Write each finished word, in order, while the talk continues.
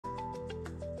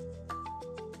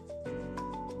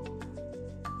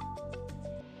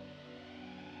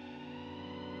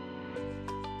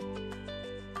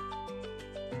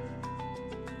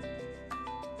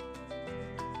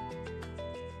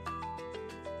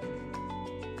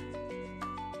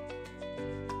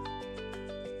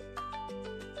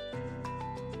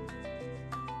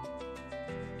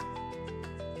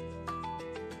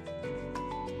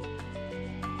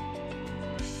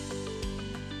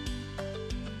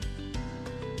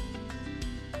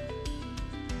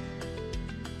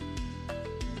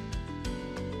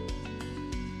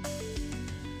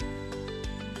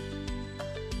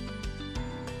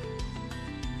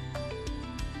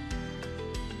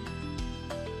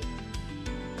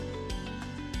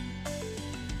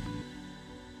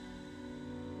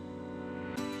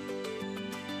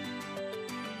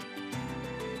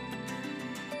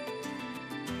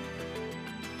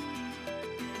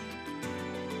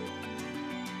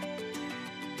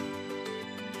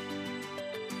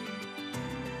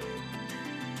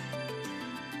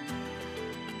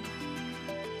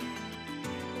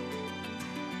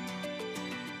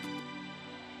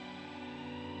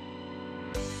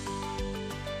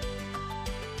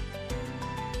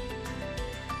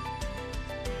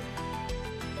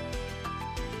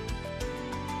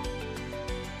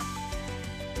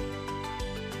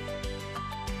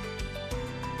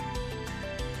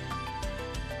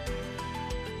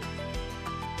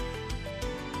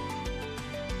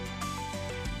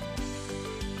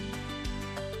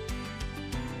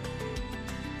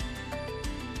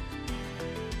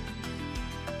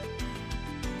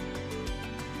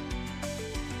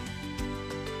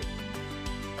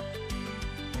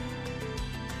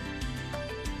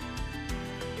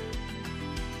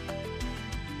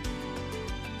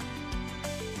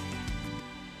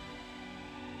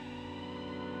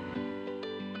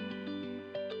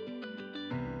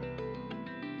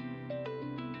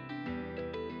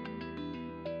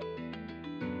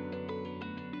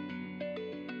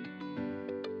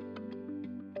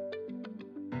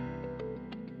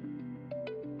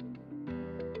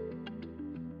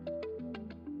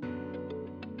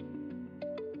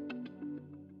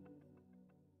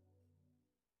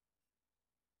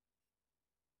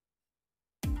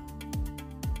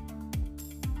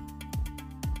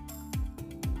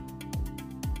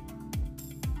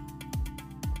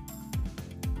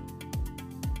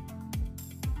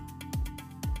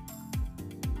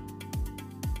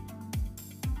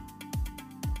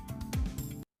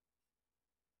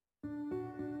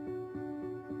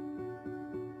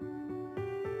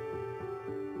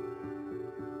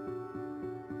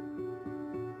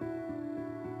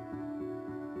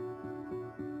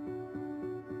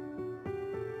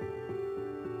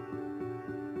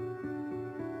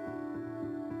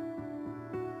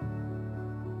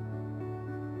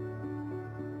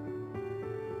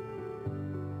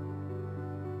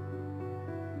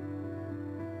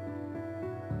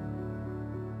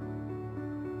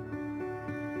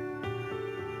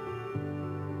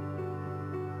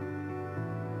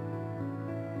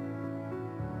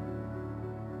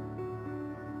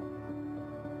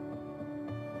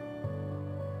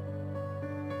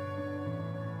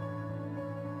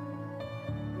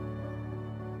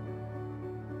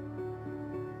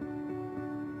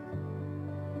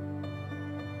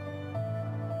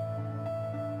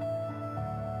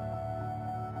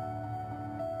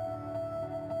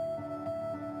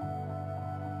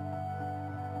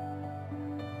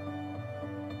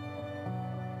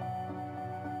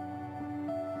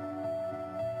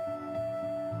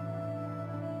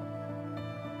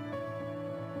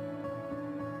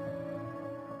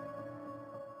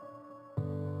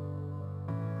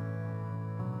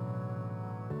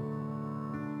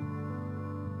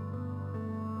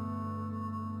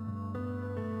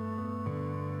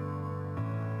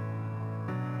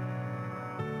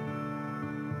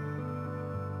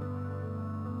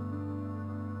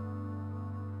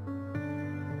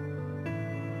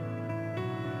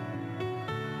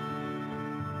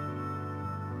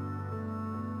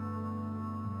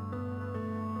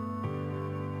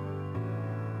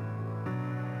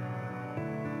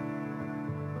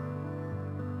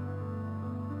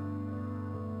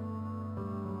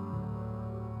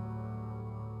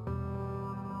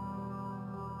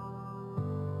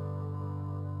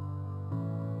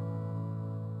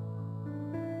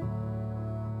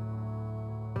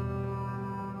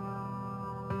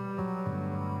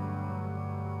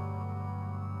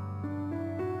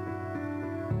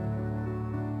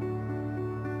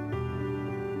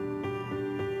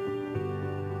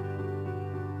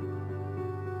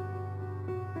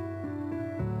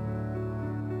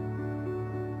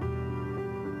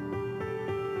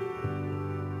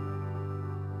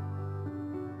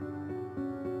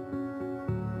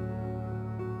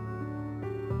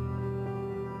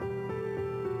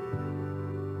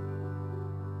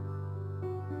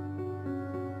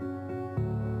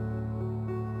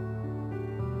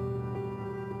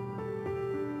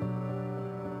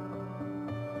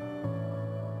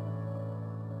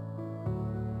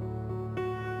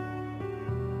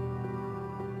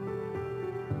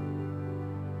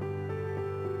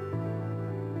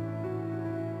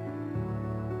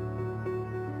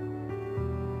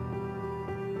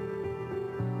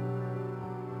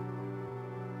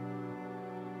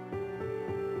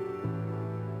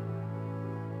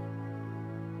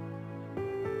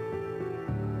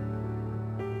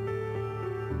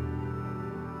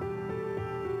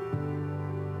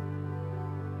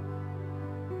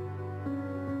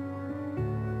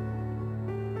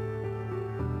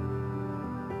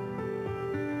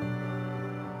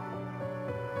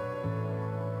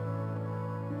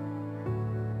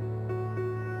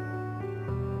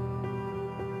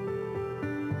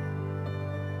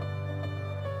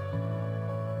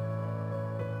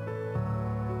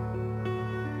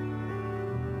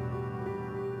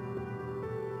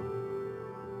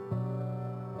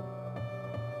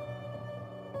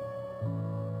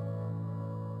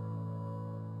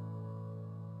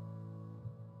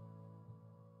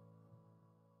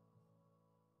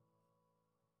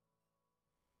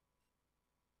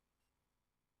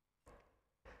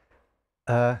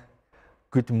Uh,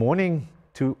 Good morning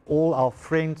to all our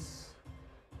friends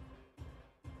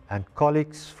and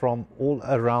colleagues from all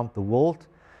around the world.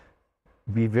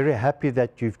 We're very happy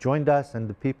that you've joined us, and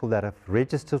the people that have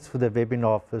registered for the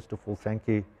webinar, first of all, thank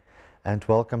you and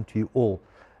welcome to you all.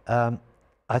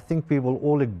 I think we will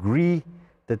all agree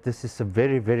that this is a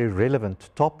very, very relevant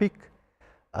topic,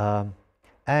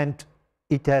 and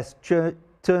it has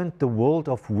turned the world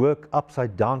of work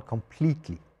upside down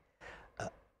completely.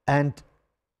 And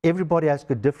everybody has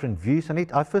got different views on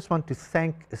it. I first want to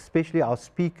thank especially our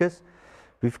speakers.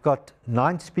 We've got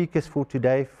 9 speakers for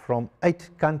today from 8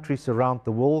 countries around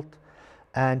the world,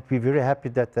 and we're very happy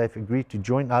that they've agreed to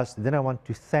join us. Then I want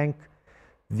to thank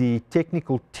the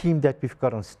technical team that we've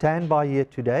got on standby here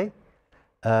today,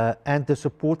 and the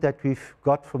support that we've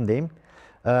got from them.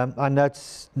 I know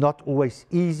it's not always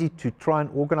easy to try and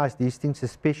organize these things,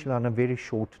 especially on a very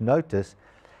short notice.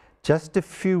 Just a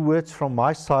few words from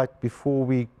my side before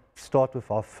we start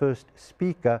with our first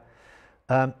speaker.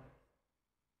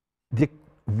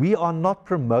 We are not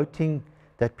promoting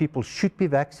that people should be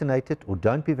vaccinated or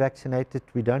don't be vaccinated.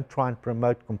 We don't try and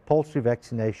promote compulsory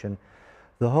vaccination.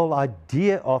 The whole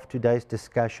idea of today's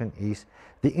discussion is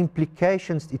the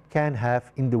implications it can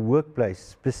have in the workplace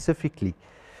specifically.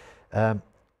 Can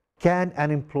an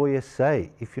employer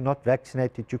say, if you're not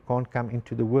vaccinated, you can't come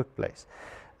into the workplace?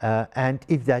 And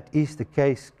if that is the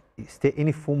case, is there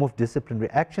any form of disciplinary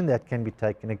action that can be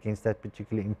taken against that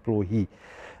particular employee?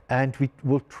 And we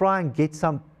will try and get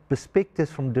some perspectives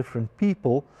from different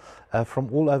people from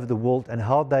all over the world and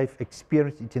how they've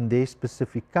experienced it in their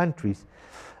specific countries.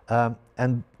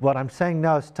 And what I'm saying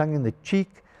now is tongue in the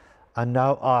cheek. And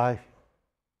now I,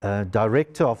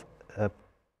 Director of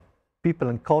People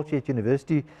and Culture at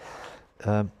University,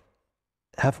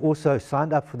 have also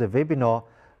signed up for the webinar.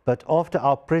 But after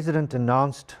our president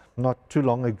announced not too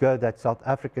long ago that South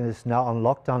Africa is now on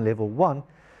lockdown level 1,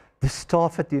 the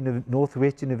staff at the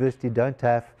Northwest-University don't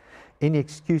have any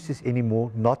excuses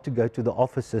anymore not to go to the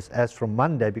offices as from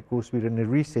Monday, because we're in a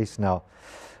recess now.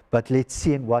 But let's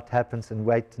see what happens and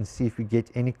wait and see if we get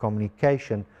any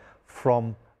communication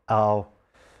from our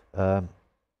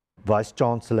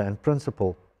Vice-Chancellor and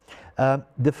Principal.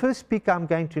 The first speaker I'm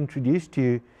going to introduce to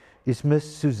you is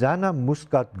Ms. Susanna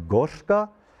Muscat-Gorska.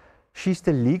 She's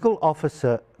the legal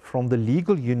officer from the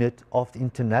legal unit of the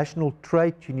International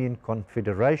Trade Union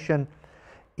Confederation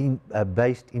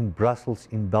based in Brussels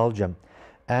in Belgium.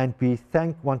 And we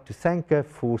want to thank her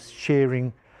for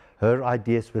sharing her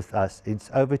ideas with us.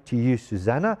 It's over to you,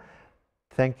 Susanna.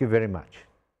 Thank you very much.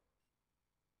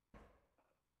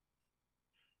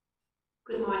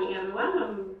 Good morning, everyone.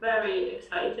 I'm very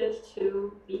excited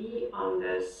to be on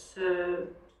this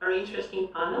very interesting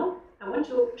panel. I want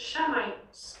to share my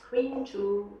screen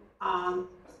to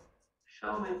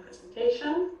show my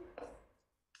presentation.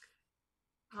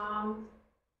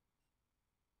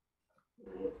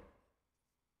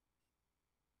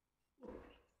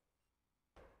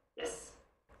 Yes,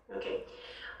 okay.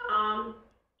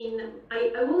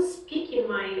 I will speak in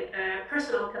my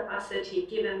personal capacity,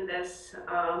 given this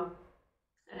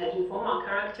informal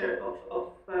character of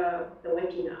the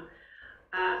webinar.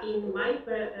 In my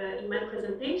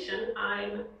presentation,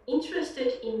 I'm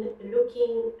interested in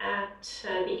looking at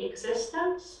the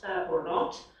existence or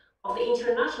not of the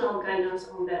international guidance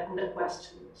on the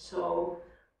question. So,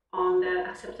 on the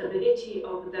acceptability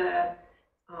of the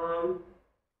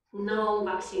no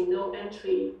vaccine, no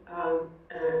entry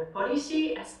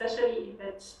policy, especially if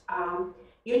it's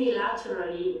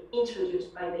unilaterally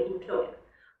introduced by the employer.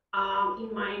 In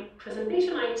my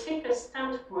presentation, I take a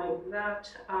standpoint that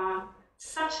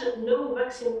such a no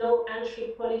vaccine, no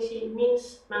entry policy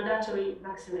means mandatory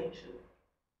vaccination.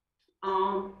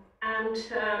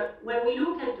 When we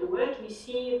look at the world, we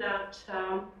see that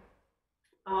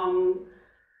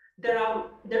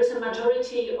there's a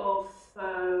majority of,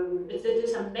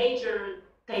 there's a major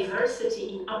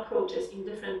diversity in approaches in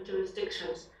different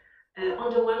jurisdictions.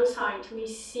 On the one side, we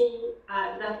see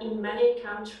that in many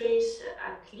countries,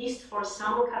 at least for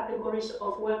some categories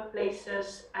of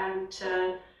workplaces and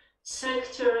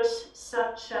sectors,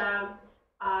 such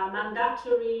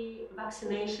mandatory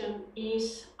vaccination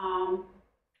is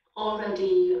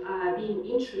already being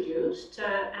introduced.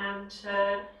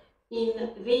 In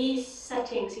these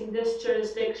settings, in these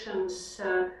jurisdictions,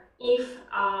 if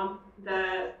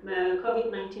the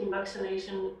COVID-19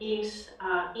 vaccination is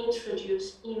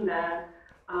introduced in the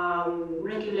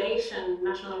regulation,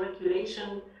 national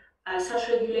regulation, such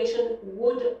regulation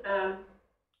would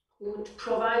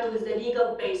provide with the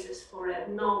legal basis for a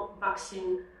no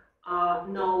vaccine,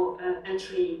 no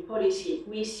entry policy.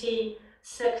 We see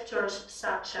sectors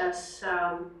such as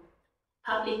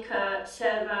public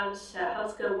servants,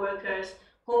 healthcare workers,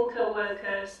 home care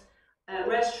workers,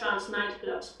 restaurants,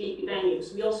 nightclubs, big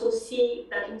venues. We also see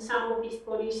that in some of these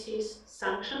policies,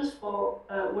 sanctions for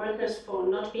workers for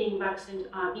not being vaccinated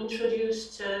are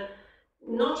introduced,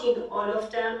 not in all of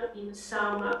them. In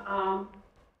some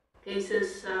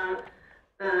cases,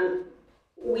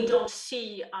 we don't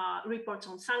see reports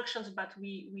on sanctions, but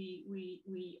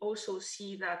we also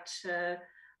see that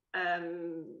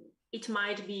it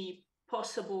might be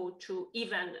possible to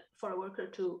even for a worker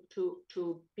to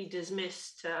be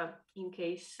dismissed in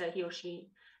case he or she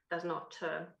does not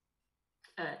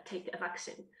take a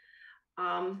vaccine.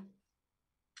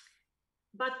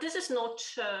 But this is not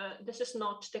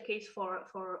the case for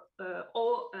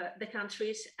all the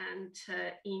countries, and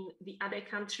in the other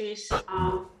countries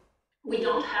we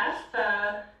don't have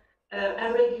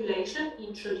a regulation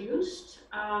introduced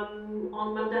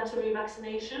on mandatory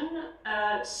vaccination.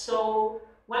 So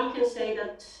one can say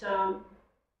that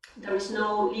there is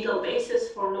no legal basis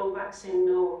for no vaccine,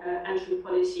 no entry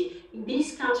policy. In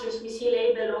these countries, we see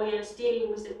labor lawyers dealing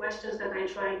with the questions that I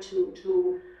tried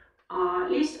to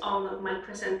list on my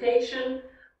presentation.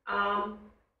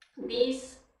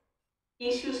 These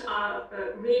issues are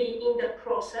really in the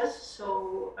process,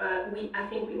 so I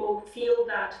think we all feel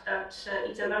that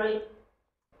it's a very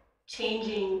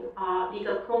changing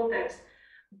legal context,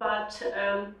 but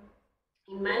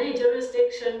in many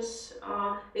jurisdictions,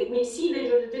 we see the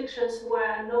jurisdictions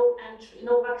where no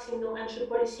vaccine, no entry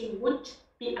policy would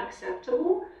be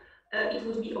acceptable. It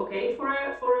would be okay for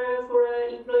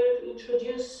an employer to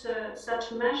introduce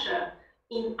such measure.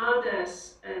 In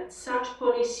others, such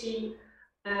policy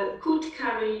could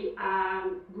carry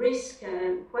risk,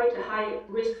 quite a high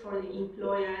risk for the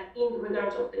employer in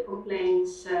regard of the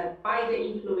complaints by the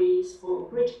employees for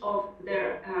breach of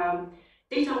their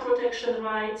data protection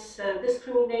rights,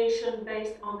 discrimination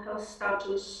based on health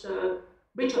status,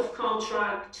 breach of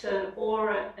contract,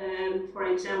 or, for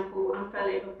example, unfair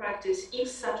labor practice if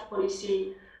such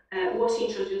policy was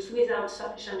introduced without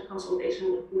sufficient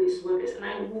consultation with workers. And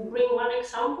I will bring one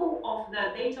example of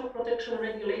the data protection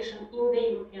regulation in the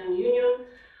European Union.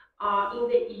 In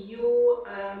the EU,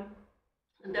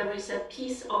 there is a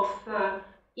piece of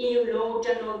EU law,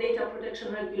 General Data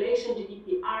Protection Regulation,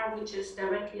 GDPR, which is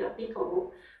directly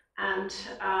applicable. And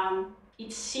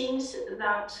it seems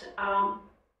that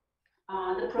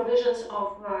the provisions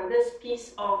of this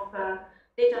piece of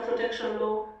data protection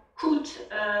law could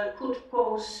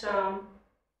pose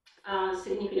a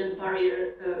significant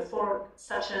barrier for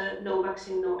such a no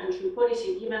vaccine, no entry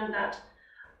policy, given that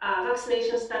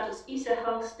vaccination status is a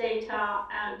health data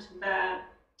and the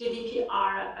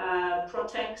GDPR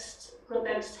protects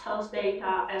health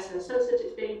data as a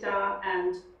sensitive data,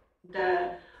 and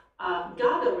the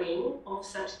gathering of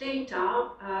such data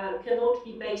cannot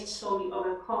be based solely on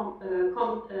a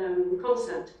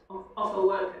consent of a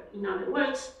worker. In other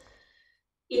words,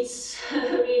 it's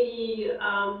really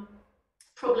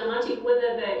problematic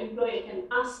whether the employer can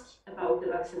ask about the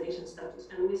vaccination status,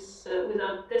 and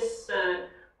without this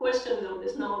question, without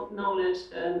this knowledge,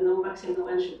 no vaccine, no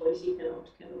entry policy cannot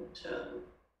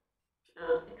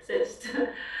exist.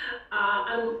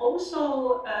 And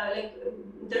also,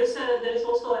 there is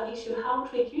also an issue how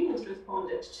trade unions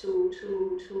responded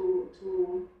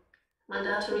to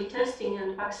mandatory testing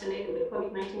and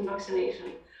COVID-19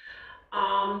 vaccination.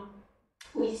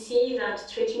 We see that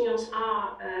trade unions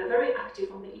are very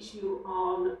active on the issue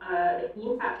on the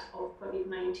impact of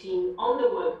COVID-19 on the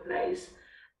workplace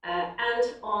and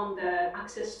on the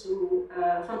access to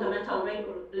fundamental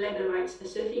labor rights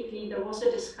specifically. There was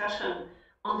a discussion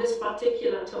on this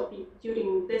particular topic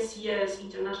during this year's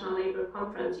International Labour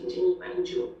Conference in Geneva in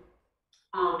June.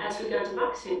 As regards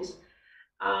vaccines,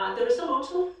 there is a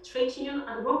lot of trade union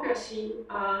advocacy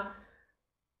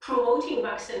promoting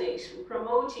vaccination,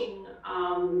 promoting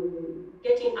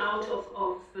getting out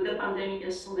of the pandemic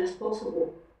as soon as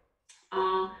possible.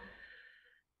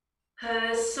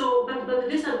 But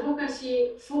this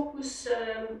advocacy focuses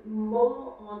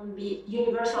more on the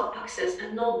universal access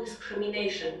and no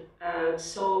discrimination.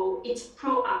 So it's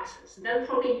pro-access. Then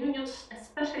for the unions,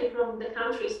 especially from the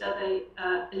countries that I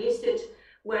listed,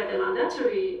 where the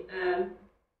mandatory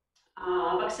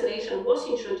vaccination was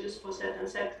introduced for certain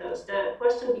sectors, the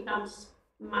question becomes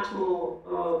much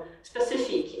more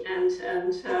specific and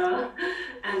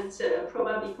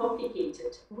probably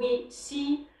complicated. We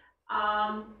see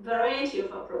variety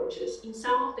of approaches. In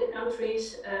some of the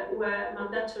countries where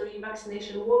mandatory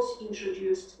vaccination was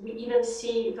introduced, we even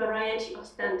see variety of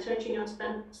trade union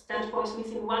standpoints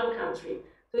within one country.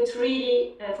 So it's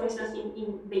really, for instance,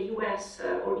 in the US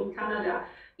or in Canada,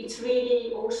 it's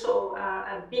really also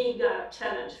a big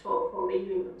challenge for the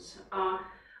unions.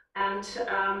 And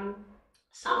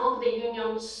some of the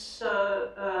unions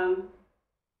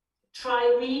try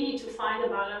really to find a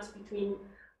balance between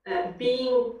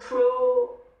being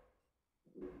pro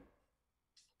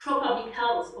public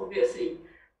health, obviously,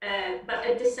 but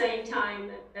at the same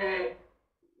time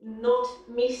not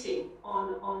missing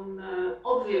on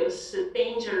obvious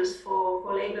dangers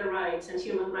for labor rights and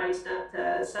human rights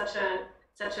that such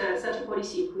a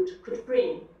policy could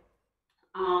bring.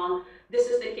 This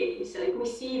is the case. Like, we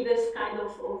see this kind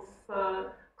of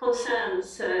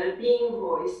concerns being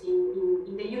voiced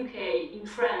in the UK, in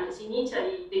France, in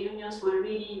Italy. The unions were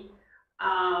really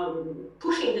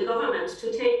pushing the government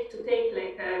to take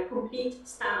like a complete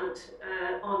stand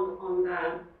on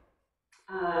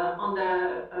the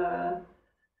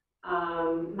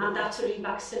mandatory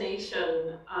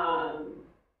vaccination.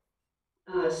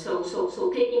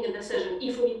 So taking a decision,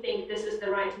 if we think this is the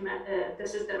right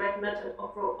method of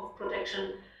protection,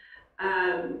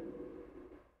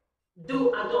 do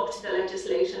adopt the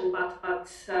legislation, but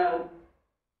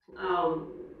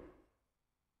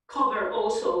cover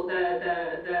also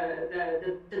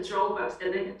the drawbacks, the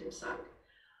negative side.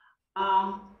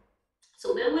 So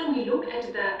then, when we look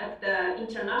at the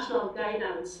international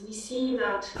guidance, we see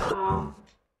that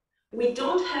we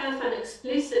don't have an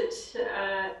explicit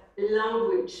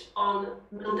language on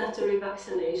mandatory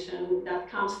vaccination that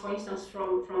comes, for instance,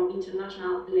 from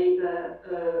International Labour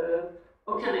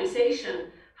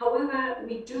Organization. However,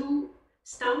 we do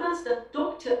standards that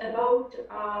talk about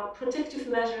protective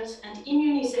measures and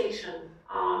immunization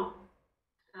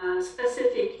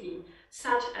specifically,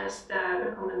 such as the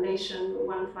recommendation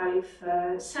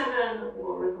 157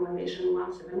 or recommendation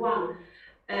 171.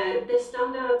 The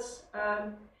standards,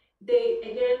 they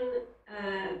again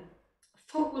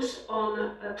focus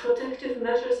on protective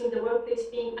measures in the workplace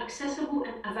being accessible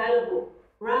and available,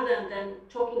 rather than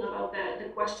talking about the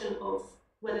question of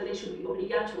whether they should be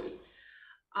obligatory.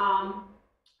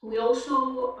 We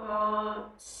also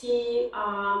see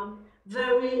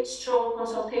very strong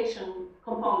consultation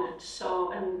component.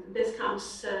 So, and this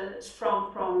comes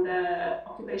from the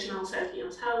Occupational Safety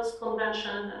and Health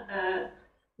Convention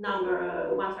number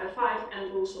 155,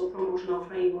 and also Promotional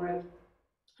Framework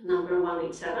number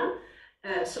 187.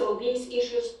 So these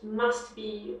issues must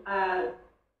be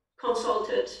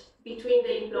consulted between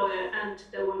the employer and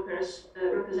the workers'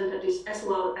 representatives, as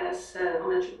well as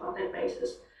on a tripartite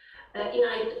basis.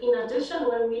 In addition,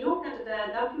 when we look at the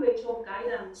WHO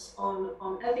guidance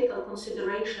on ethical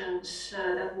considerations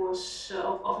that was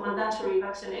of mandatory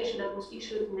vaccination that was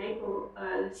issued in April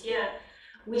this year,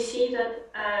 we see that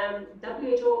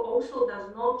WHO also does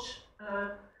not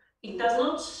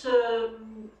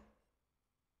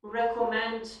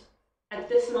recommend at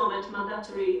this moment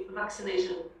mandatory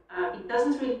vaccination. It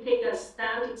doesn't really take a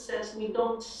stand. It says we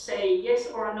don't say yes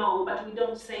or no, but we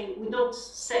don't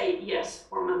say yes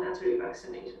for mandatory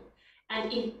vaccination.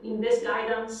 And in this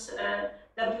guidance,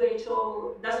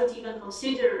 WHO doesn't even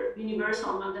consider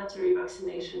universal mandatory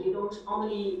vaccination. It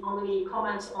only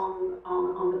comments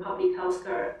on the public health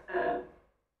care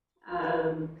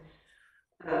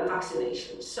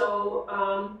vaccination. So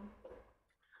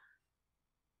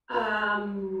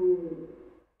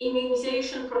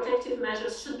immunization, protective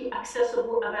measures should be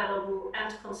accessible, available,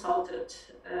 and consulted.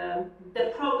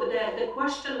 The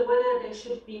question whether they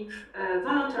should be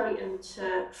voluntary and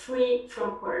free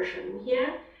from coercion.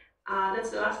 Here,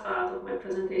 that's the last part of my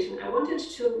presentation. I wanted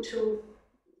to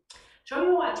draw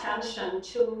your attention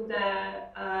to the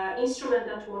instrument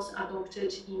that was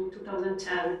adopted in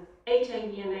 2010,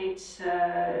 HIV and AIDS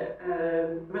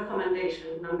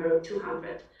recommendation number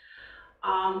 200.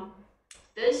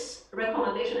 This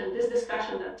recommendation and this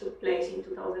discussion that took place in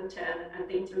 2010 at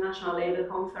the International Labour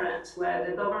Conference, where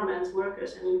the governments,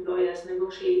 workers and employers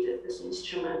negotiated this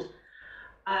instrument,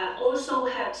 also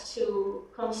had to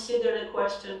consider the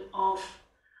question of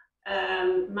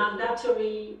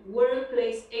mandatory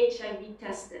workplace HIV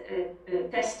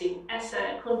testing as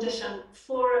a condition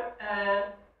for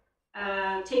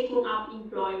taking up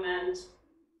employment,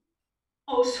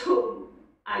 also,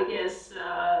 I guess,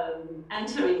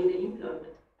 entering the employment.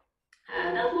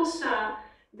 And that was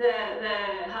the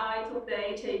height of the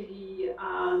HIV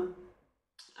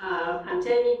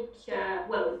pandemic.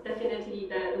 Well, definitely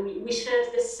we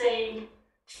shared the same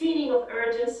feeling of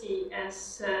urgency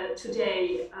as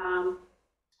today.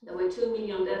 There were 2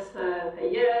 million deaths per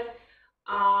year,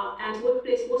 and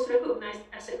workplace was recognized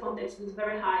as a context with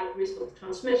very high risk of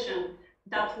transmission.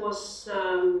 That was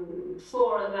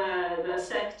for the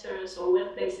sectors or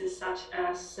workplaces such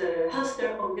as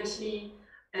healthcare, obviously,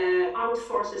 armed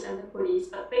forces and the police.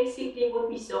 But basically what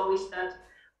we saw is that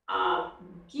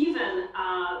given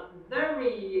when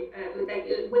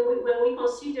we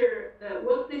consider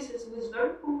workplaces with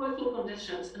very poor working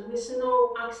conditions and with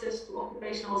no access to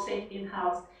occupational safety and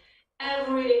health,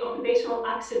 every occupational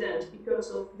accident because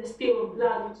of the spill of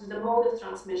blood, which is the mode of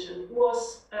transmission,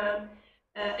 was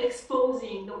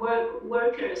exposing the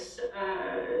workers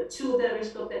to the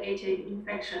risk of the HIV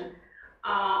infection.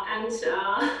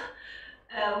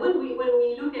 When we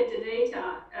look at the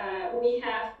data, we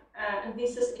have, and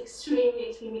this is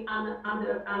extremely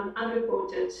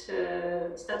unreported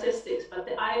statistics, but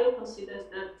the ILO considers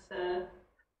that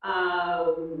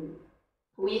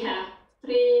we have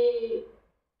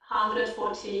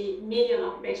 340 million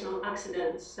occupational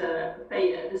accidents per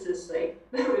year. This is like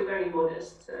very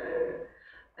modest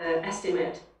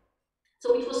estimate.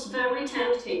 So it was very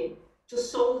tempting to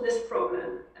solve this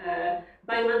problem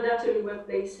by mandatory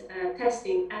workplace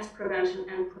testing as prevention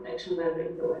and protection measure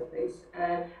in the workplace.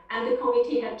 And the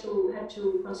committee had to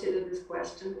consider this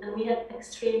question, and we had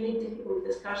extremely difficult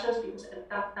discussions because at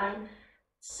that time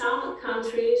some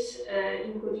countries,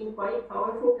 including quite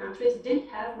powerful countries, did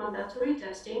have mandatory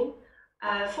testing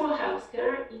for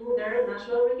healthcare in their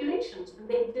national regulations, and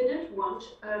they didn't want.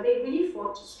 They really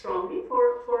fought strongly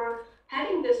for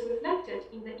having this reflected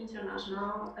in the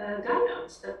international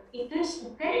guidelines that it is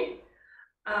okay.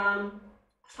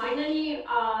 Finally,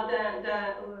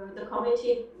 the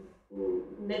committee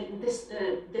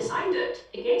decided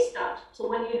against that. So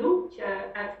when you look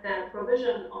at the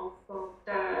provision of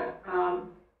the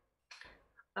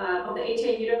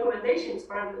HIV recommendations,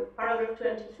 paragraph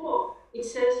 24, it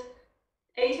says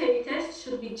HIV tests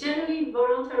should be generally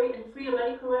voluntary and free of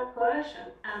any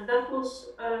coercion, and that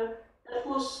was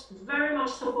very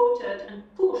much supported and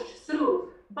pushed through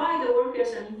by the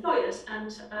workers and employers. And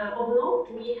of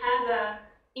note, we had an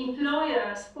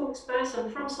employer spokesperson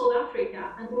from South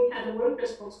Africa, and we had a worker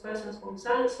spokesperson from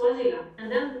Swaziland. And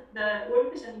then the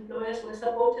workers and employers were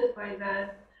supported by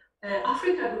the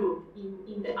Africa group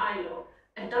in the ILO.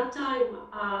 At that time,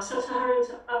 Sub-Saharan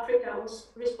Africa was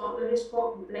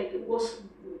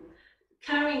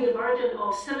carrying the burden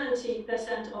of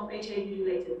 70% of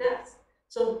HIV-related deaths.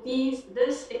 So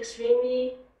this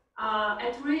extremely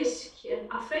at risk and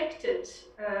affected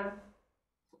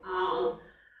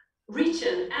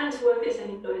region and workers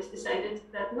and employers decided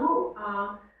that no,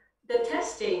 the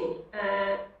testing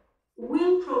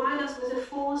will provide us with a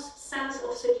false sense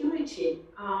of security,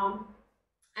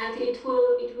 and it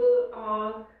will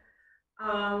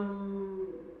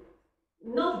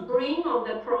not bring on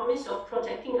the promise of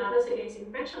protecting others against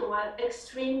infection, while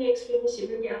extremely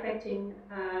severely affecting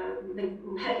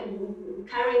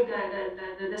carrying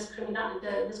the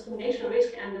discrimination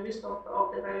risk and the risk of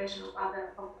the violation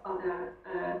of other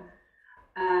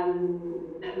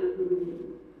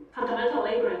fundamental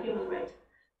labor and human rights.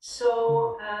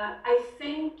 So I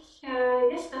think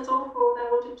yes, that's all for what I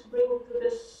wanted to bring to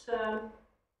this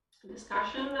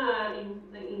discussion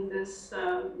in this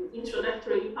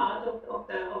introductory part of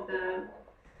the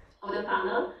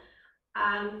panel,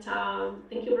 and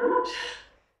thank you very much.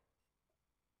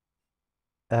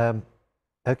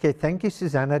 Okay, thank you,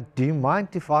 Susanna. Do you mind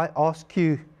if I ask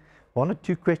you one or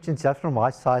two questions just from my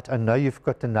side? I know you've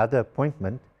got another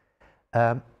appointment.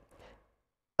 I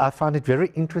find it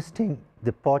very interesting,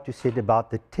 the part you said about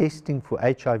the testing for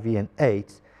HIV and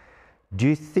AIDS. Do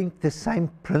you think the same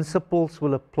principles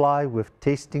will apply with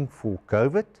testing for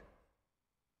COVID?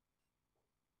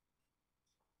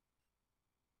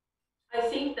 I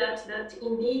think that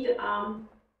indeed, I'm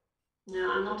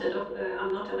not a doctor,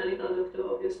 I'm not a medical doctor,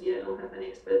 obviously I don't have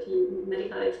any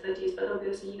medical expertise, but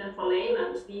obviously even for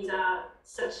laymen, these are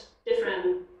such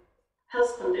different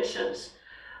health conditions.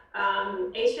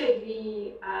 HIV,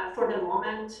 for the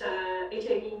moment,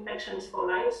 HIV infection is for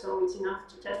life, so it's enough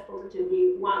to test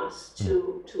positively once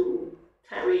to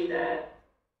carry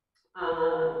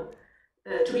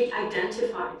to be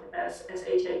identified as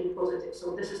HIV positive.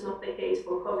 So this is not the case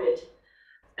for COVID.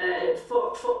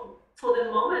 For the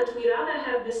moment, we rather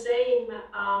have the same,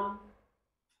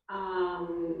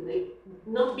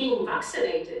 not being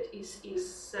vaccinated is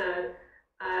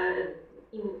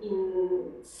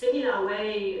in similar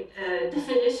way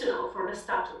definitional for the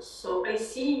status. So I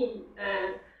see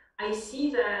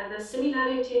the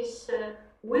similarities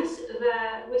with the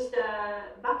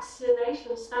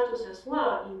vaccination status as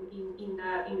well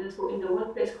in the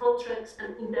workplace contracts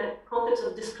and in the context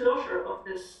of disclosure of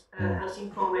this health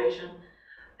information.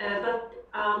 But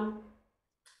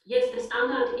yes, the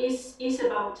standard is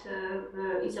about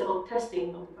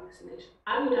testing, not vaccination.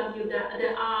 I would argue that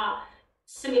there are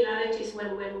similarities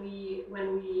when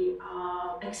we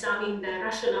examine the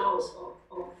rationales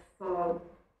of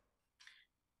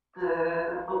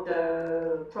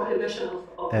the prohibition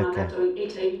of mandatory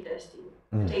HIV testing.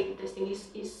 HIV testing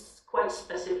is quite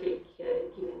specific,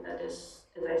 given that, as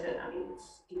I said, I mean,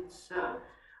 it's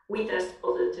we test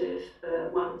positive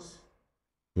ones.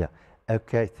 Yeah.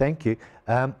 Okay. Thank you.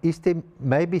 Is there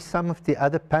maybe some of the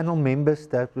other panel members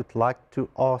that would like to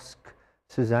ask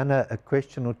Susanna a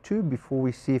question or two before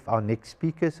we see if our next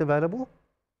speaker is available?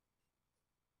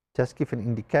 Just give an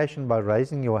indication by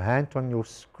raising your hand on your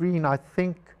screen, I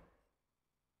think.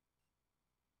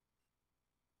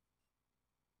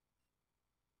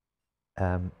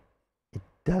 It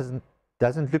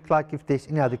doesn't look like if there's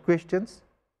any other questions.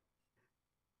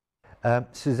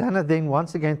 Susanna, then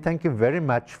once again, thank you very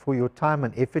much for your time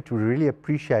and effort. We really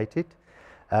appreciate it.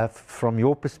 From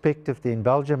your perspective there in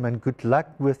Belgium, and good luck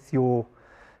with your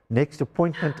next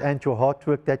appointment and your hard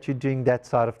work that you're doing that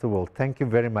side of the world. Thank you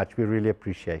very much. We really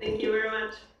appreciate it. Thank you very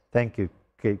much. Thank you.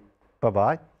 Okay,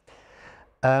 bye-bye.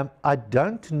 I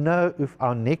don't know if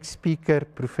our next speaker,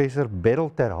 Professor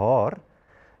Beryl ter Haar,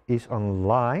 is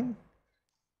online.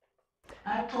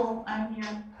 Hi, Paul. I'm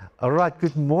here. All right.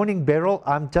 Good morning, Beryl.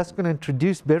 I'm just going to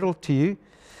introduce Beryl to you.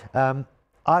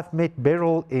 I've met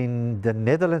Beryl in the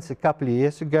Netherlands a couple of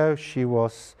years ago. She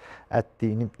was at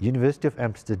the University of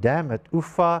Amsterdam at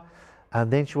UvA,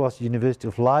 and then she was University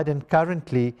of Leiden.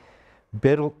 Currently,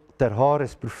 Beryl ter Haar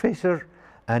is professor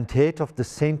and head of the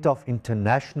Center of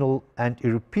International and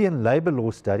European Labour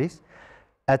Law Studies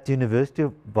at the University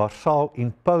of Warsaw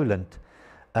in Poland.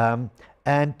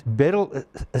 And Beryl,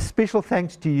 a special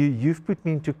thanks to you. You've put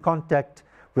me into contact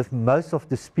with most of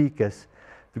the speakers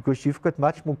because you've got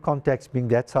much more contacts being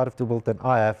that side of the world than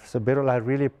I have. So Beryl, I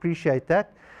really appreciate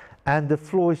that. And the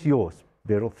floor is yours.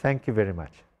 Beryl, thank you very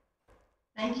much.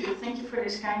 Thank you. Thank you for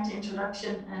this kind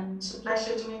introduction, and it's a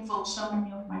pleasure to involve so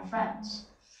many of my friends.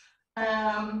 I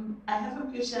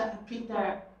haven't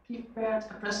prepared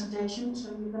a presentation, so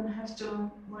you're going to have to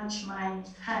watch my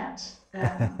head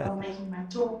while making my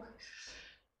talk.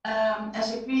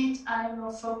 As agreed, I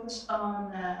will focus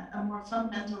on a more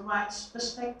fundamental rights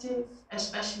perspective,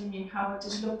 especially how it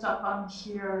is looked upon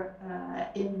here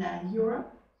in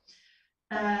Europe.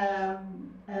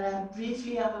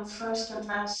 Briefly, I will first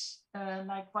address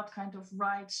what kind of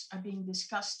rights are being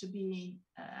discussed to be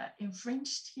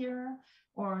infringed here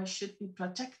or should be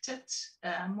protected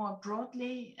more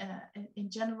broadly in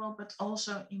general, but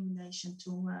also in relation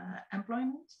to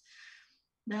employment.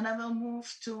 Then I will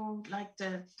move to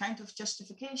the kind of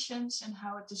justifications and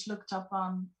how it is looked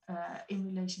upon in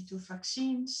relation to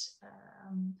vaccines,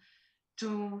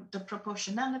 to the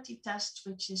proportionality test,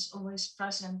 which is always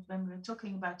present when we're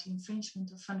talking about the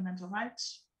infringement of fundamental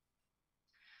rights.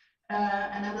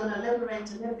 And I will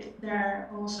elaborate a little bit there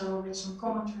also with some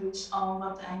commentaries on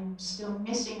what I'm still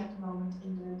missing at the moment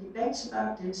in the debates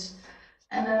about this.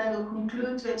 And then I will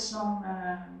conclude with some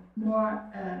more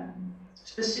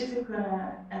specific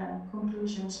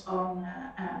conclusions on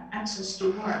access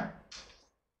to work.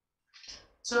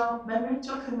 So when we're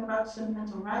talking about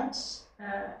fundamental rights,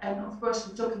 and of course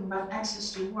we're talking about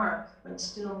access to work, but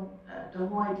still the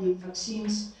whole idea of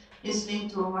vaccines is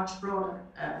linked to a much broader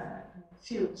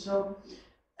field. So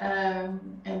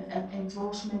and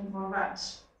involves many more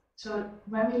rights. So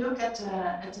when we look at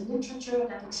the literature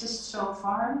that exists so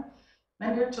far,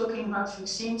 when we're talking about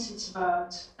vaccines, it's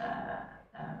about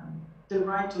the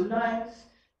right to life,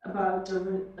 about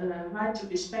the right to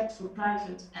respect for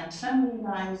private and family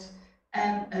life,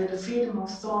 and the freedom of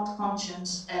thought,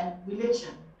 conscience, and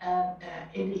religion. And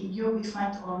in the EU, we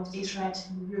find all of these rights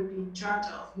in the European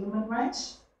Charter of Human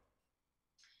Rights.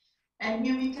 And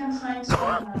here we can find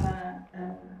some,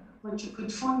 what you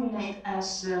could formulate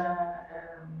as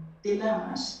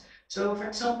dilemmas. So, for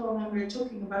example, when we're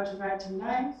talking about the right to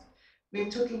life, we're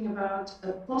talking about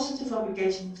a positive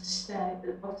obligation of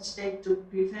the state to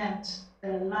prevent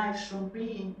lives from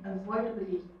being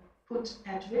avoidably put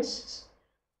at risk,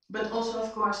 but also,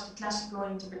 of course, the classical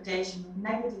interpretation of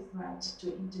negative rights to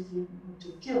intervene or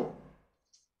to kill.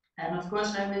 And of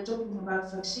course, when we're talking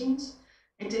about vaccines,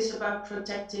 it is about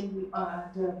protecting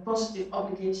the positive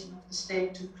obligation of the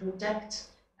state to protect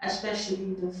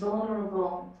especially the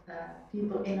vulnerable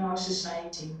people in our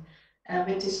society.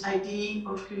 With this idea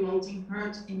of creating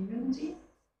herd immunity,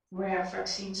 where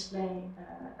vaccines play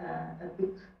a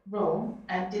big role,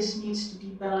 and this needs to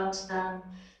be balanced then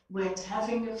with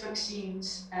having the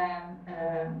vaccines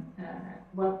and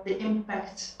what the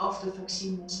impact of the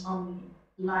vaccine is on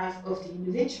the life of the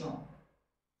individual.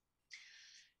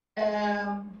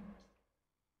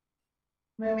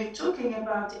 when we're talking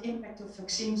about the impact of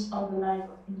vaccines on the life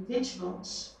of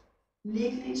individuals,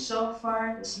 legally so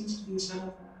far there seems to be sort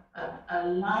of a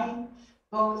line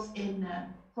both in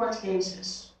court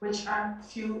cases, which are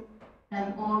few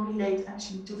and all relate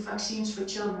actually to vaccines for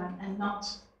children and not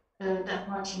that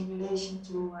much in relation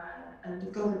to the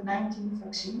COVID-19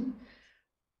 vaccine.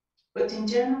 But in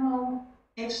general,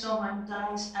 if someone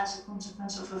dies as a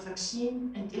consequence of a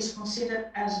vaccine, it is considered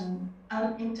as an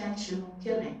unintentional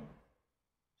killing.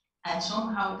 And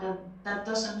somehow that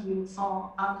doesn't really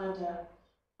fall under the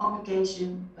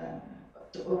obligation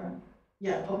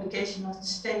obligation of the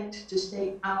state to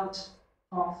stay out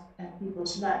of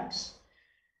people's lives.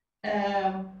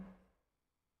 And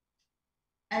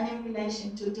in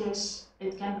relation to this,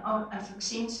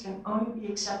 vaccines can only be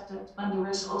accepted when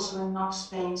there is also enough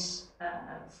space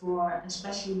for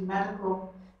especially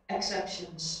medical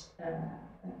exceptions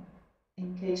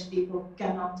in case people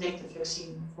cannot take the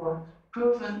vaccine for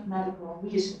proven medical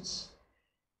reasons.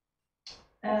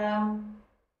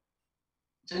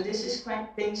 So this is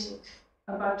quite basic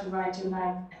about the right to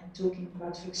life and talking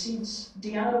about vaccines.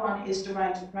 The other one is the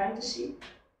right to privacy.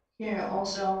 Here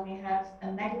also we have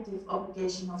a negative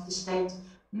obligation of the state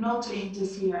not to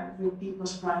interfere with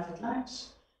people's private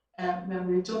lives. When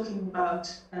we're talking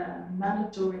about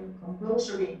mandatory,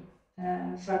 compulsory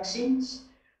vaccines,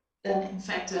 then in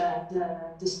fact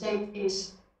the state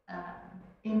is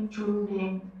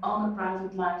intruding on a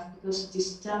private life because it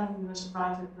is telling you as a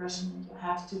private person that you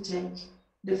have to take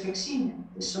the vaccine and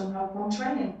is somehow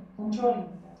controlling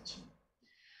that as well.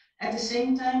 At the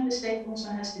same time, the state also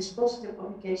has this positive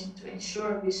obligation to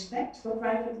ensure respect for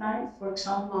private life, for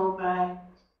example, by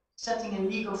setting a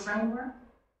legal framework.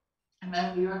 And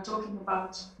when we are talking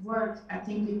about work, I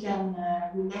think we can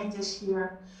relate this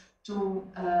here to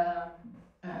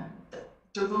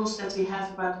the rules that we have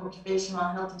about occupational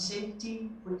health and safety,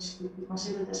 which could be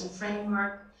considered as a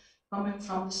framework coming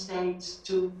from the state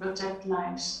to protect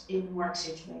lives in work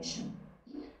situation.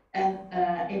 And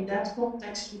in that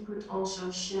context, we could also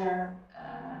share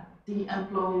the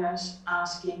employers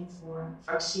asking for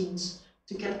vaccines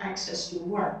to get access to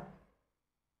work.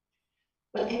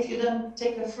 But if you then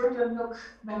take a further look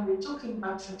when we're talking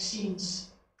about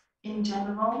vaccines in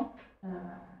general,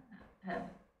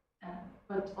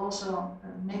 but also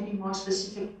maybe more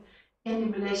specific in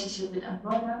the relationship with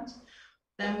employment,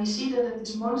 then we see that it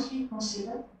is mostly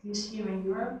considered, at least here in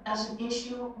Europe, as an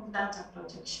issue of data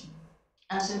protection,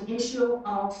 as an issue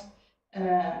of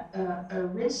a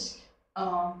risk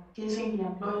of giving the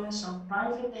employer some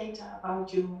private data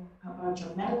about you, about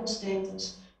your medical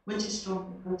status, which is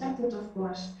strongly protected, of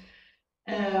course,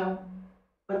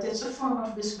 but it's a form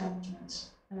of risk management.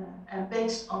 And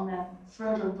based on the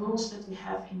further rules that we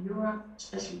have in Europe,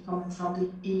 especially coming from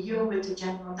the EU with the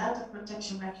General Data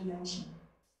Protection Regulation,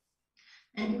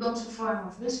 and becomes a form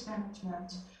of risk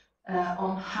management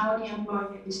on how the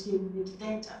employer is dealing with the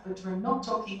data. But we're not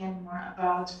talking anymore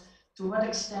about to what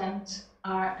extent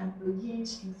are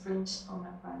employees infringed on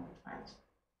their private right.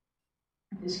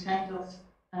 It is kind of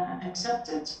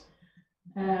accepted,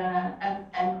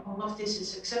 and all of this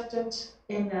is accepted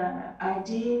in the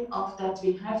idea of that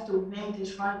we have to make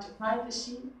this right to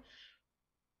privacy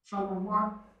from a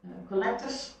more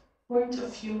collective point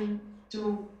of view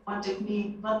to what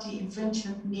the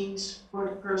infringement means for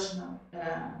the personal,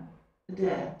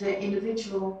 the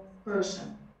individual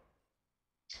person.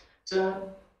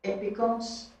 So it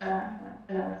becomes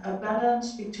a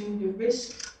balance between the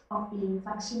risk of being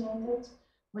vaccinated,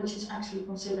 which is actually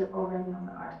considered already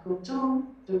under Article 2,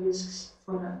 the risks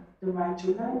for the right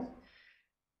to life,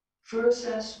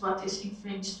 versus what is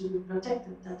infringed to be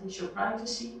protected, that is your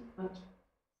privacy, but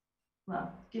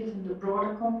well, given the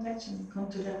broader context, and we'll come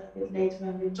to that a bit later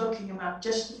when we're talking about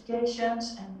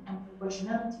justifications and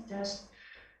proportionality tests,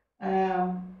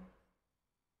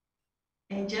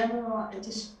 in general, it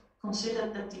is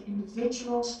considered that the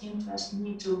individual's interests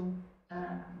need to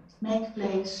make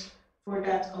place for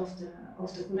that of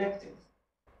the collective.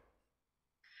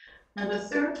 Now, the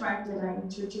third right that I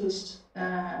introduced,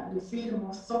 the freedom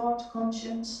of thought,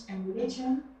 conscience, and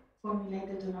religion,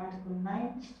 formulated in Article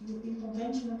 9 of the European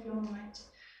Convention of Human Rights.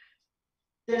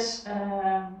 There's,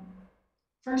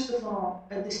 first of all,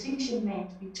 a distinction made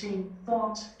between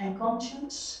thought and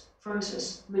conscience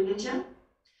versus religion.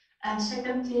 And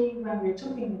secondly, when we're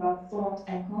talking about thought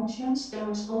and conscience, there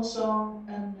is also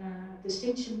a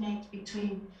distinction made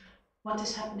between what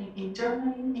is happening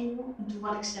internally in you and to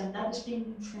what extent that is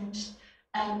being infringed,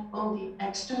 and all the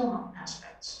external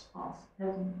aspects of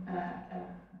having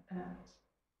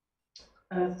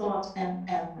thought and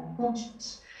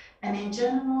conscience. And in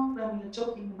general, when we are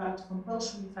talking about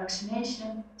compulsory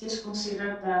vaccination, it is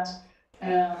considered that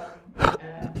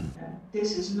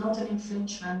This is not an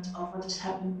infringement of what is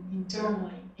happening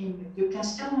internally in you. You can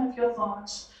still have your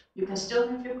thoughts, you can still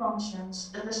have your conscience,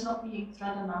 that is not being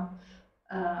threatened on,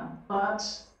 but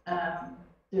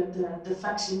the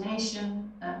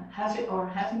vaccination,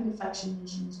 having the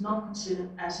vaccination is not considered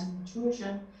as an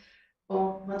intrusion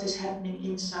on what is happening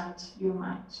inside your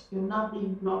mind. You're not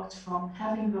being blocked from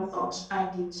having your thoughts,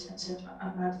 ideas, etc.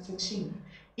 about the vaccine.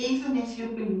 Even if you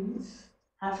believe,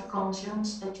 have a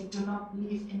conscience that you do not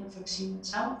believe in the vaccine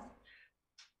itself,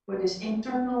 for this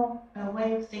internal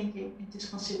way of thinking, it is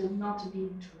considered not to be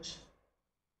intrusive.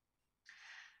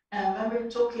 When we're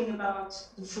talking about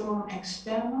the forum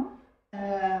external,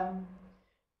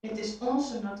 it is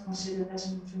also not considered as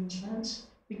an infringement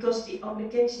because the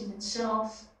obligation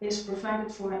itself is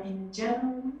provided for in a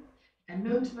general and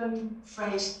neutrally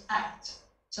phrased act.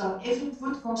 So if it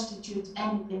would constitute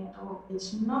anything at all,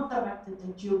 it's not directed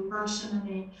at you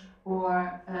personally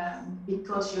or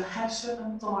because you have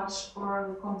certain thoughts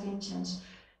or convictions.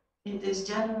 It is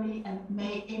generally and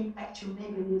may impact you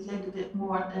maybe a little bit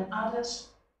more than others,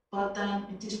 but then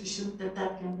it is presumed that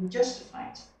that can be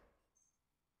justified.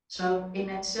 So in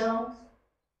itself,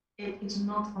 it is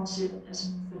not considered as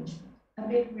an infringement. A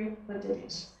bit weird, but it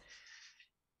is.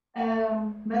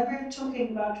 When we're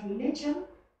talking about religion,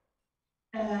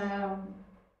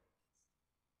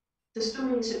 the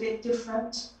story is a bit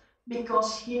different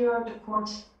because here the court,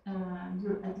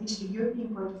 at least the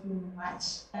European Court of Human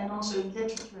Rights, and also in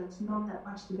literature, it's not that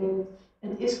much debated.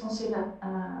 It is considered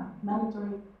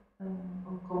mandatory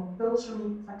or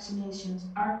compulsory vaccinations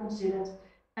are considered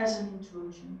as an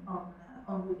intrusion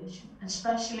on religion,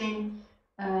 especially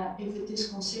if it is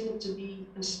considered to be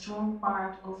a strong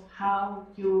part of how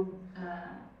you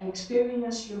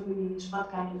experience your beliefs,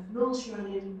 what kind of rules you're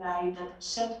living by that are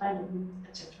set by the belief,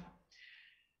 etc.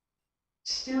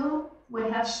 Still, we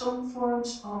have some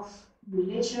forms of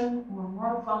religion or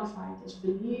more qualified as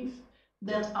belief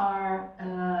that are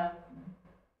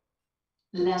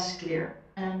less clear.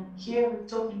 And here we're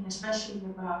talking especially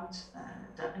about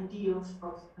the idea of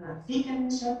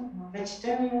veganism or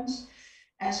vegetarians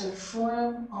as a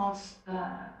form of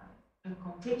a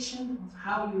conviction of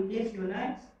how you live your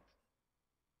life.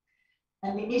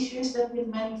 And the issue is that with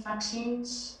many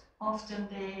vaccines, often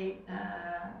they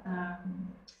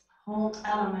hold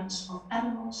elements of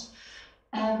animals,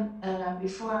 and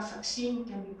before a vaccine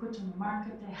can be put on the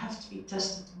market, they have to be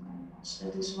tested on animals.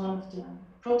 That is one of the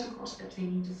protocols that we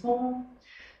need to follow.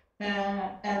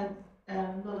 And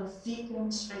a lot of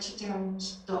vegans,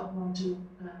 vegetarians don't want to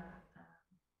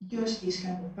use these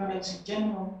kind of products in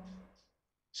general.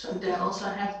 So they also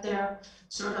have their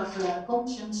sort of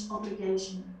conscience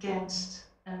obligation against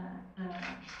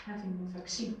having the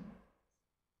vaccine.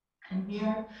 And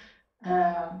here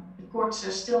the courts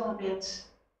are still a bit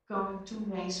going two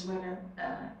ways, whether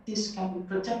this can be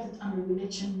protected under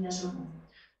religion, yes or no.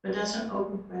 But that's an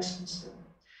open question still.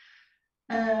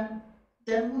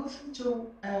 Then moving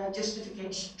to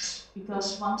justifications,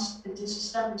 because once it is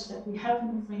established that we have an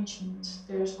infringement,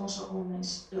 there is also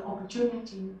always the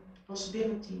opportunity,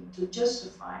 possibility to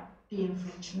justify the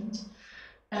infringement.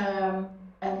 And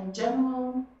in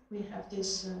general, we have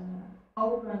this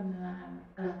open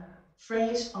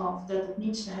phrase of that it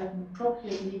needs to have an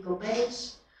appropriate legal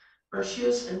base,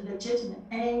 pursues a legitimate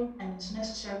aim, and is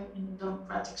necessary in a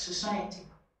democratic society.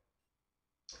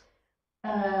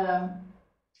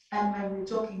 And when we're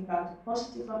talking about the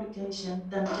positive obligation,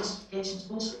 then justifications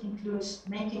also includes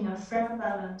making a fair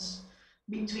balance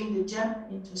between the general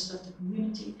interest of the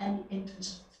community and the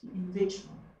interest of the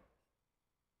individual.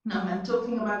 Now, when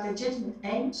talking about legitimate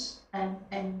aims and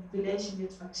in relation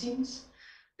with vaccines,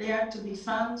 they are to be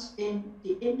found in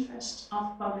the interest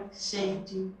of public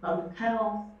safety, public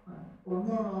health, or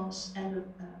morals, and the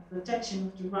protection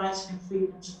of the rights and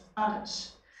freedoms of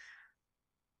others.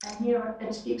 And here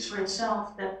it speaks for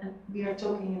itself that we are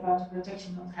talking about the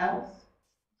protection of health,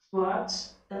 but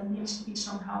that needs to be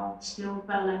somehow still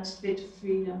balanced with the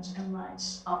freedoms and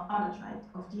rights of others, right,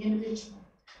 of the individual.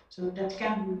 So that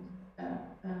can be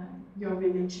your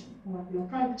religion or your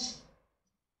privacy.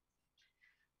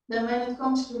 Then when it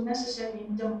comes to necessary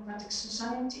in democratic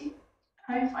society,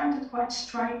 I find it quite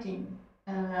striking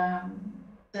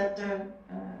that there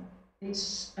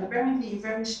is apparently a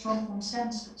very strong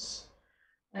consensus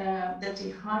that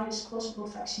the highest possible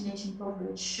vaccination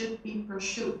coverage should be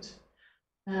pursued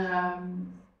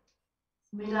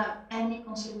without any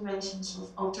considerations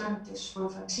of alternatives for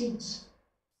vaccines.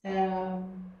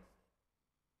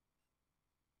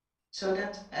 So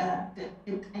that,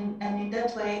 and in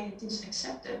that way it is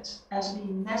accepted as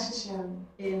being necessary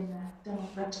in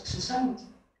democratic society.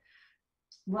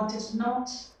 What is not,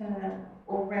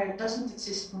 or where it doesn't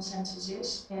exist consensus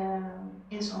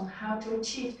is on how to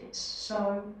achieve this.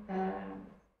 So,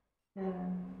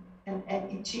 and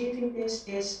achieving this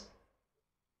is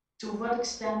to what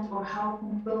extent or how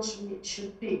compulsory it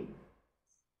should be.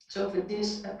 So for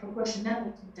this, a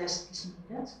proportionality test is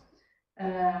needed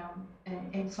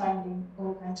in finding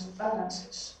all kinds of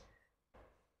balances.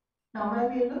 Now,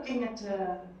 when we're looking at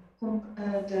the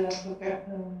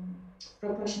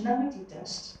proportionality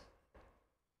test,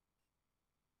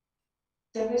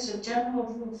 there is a general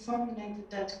rule formulated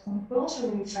that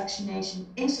compulsory vaccination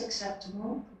is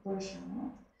acceptable,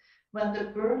 proportional, when the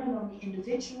burden on the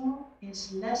individual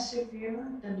is less severe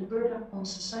than the burden on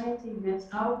society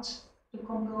without the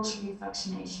compulsory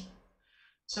vaccination.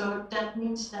 So that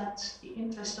means that the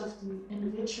interest of the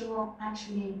individual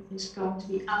actually is going to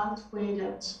be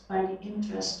outweighed by the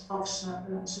interest of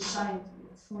society,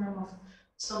 a form of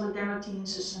solidarity in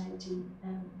society,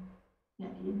 and the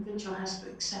individual has to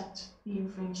accept the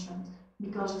infringement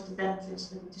because of the benefits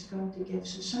that it is going to give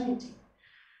society.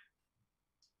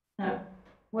 Now,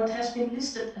 what has been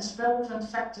listed as relevant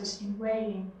factors in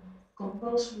weighing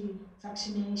compulsory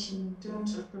vaccination in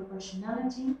terms of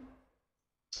proportionality,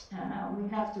 we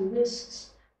have the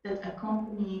risks that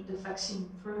accompany the vaccine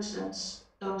versus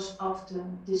those of the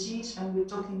disease. When we're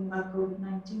talking about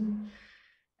COVID-19,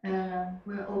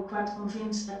 we're all quite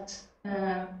convinced that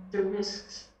the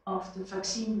risks of the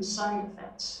vaccine, the side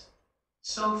effects,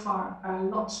 so far are a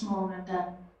lot smaller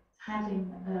than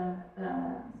having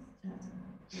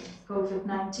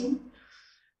COVID-19.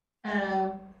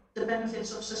 The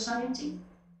benefits of society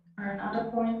are another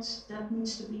point that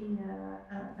needs to be,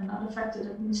 another factor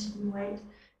that needs to be weighed,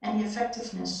 and the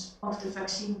effectiveness of the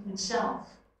vaccine itself.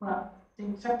 Well, the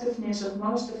effectiveness of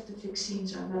most of the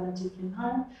vaccines are relatively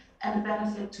high, and the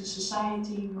benefit to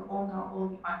society, we all know all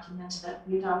the arguments that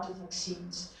without the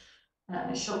vaccines,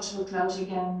 shops will close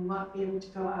again, we won't be able to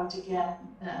go out again,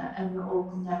 and we're all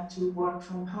condemned to work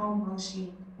from home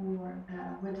mostly, or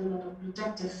with a lot of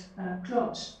protective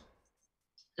clothes.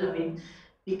 So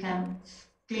we can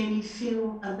clearly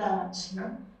feel a balance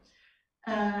here.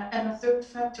 And a third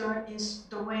factor is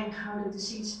the way how the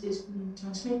disease is being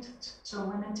transmitted. So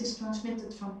when it is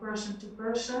transmitted from person to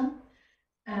person,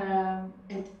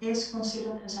 it is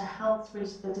considered as a health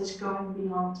risk that is going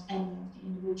beyond any of the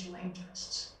individual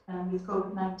interests. With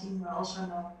COVID-19, we also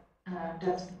know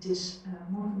that it is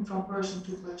moving from person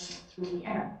to person through the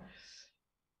air.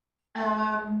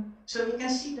 So we can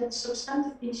see that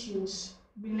substantive issues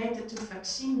related to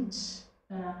vaccines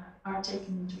are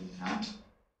taken into account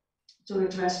to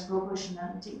address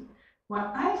proportionality.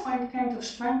 What I find kind of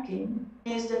striking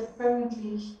is that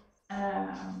apparently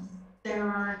there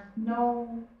are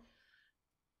no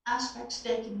aspects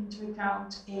taken into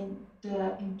account in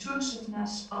the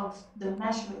intrusiveness of the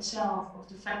measure itself, of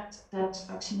the fact that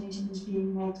vaccination is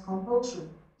being made compulsory.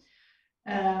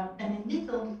 And in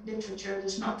legal literature,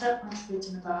 there's not that much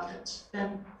written about it.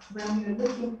 Then when we're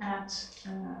looking at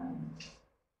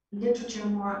literature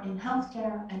more in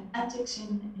healthcare and ethics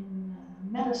in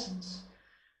medicines,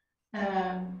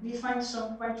 we find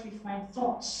some quite refined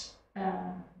thoughts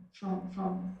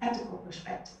from ethical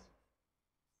perspective,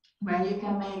 where you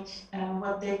can make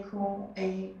what they call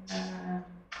an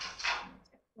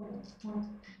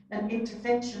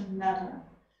intervention ladder,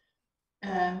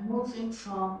 moving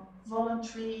from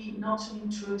voluntary, not so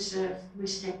intrusive,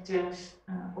 restrictive,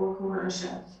 or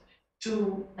coercive,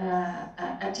 to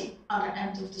at the other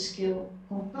end of the scale,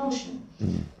 compulsion.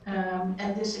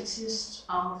 And this exists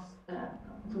of a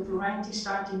variety,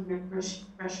 starting with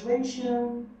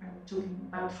persuasion, talking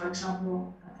about, for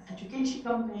example, education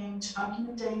campaigns,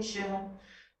 argumentation,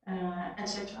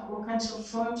 etc. All kinds of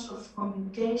forms of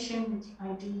communication with the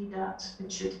idea that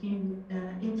it should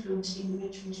influence the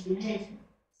individual's behavior.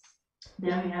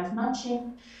 Then we have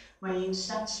nudging, where you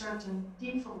set certain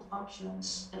default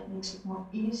options that makes it more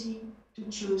easy to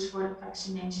choose for the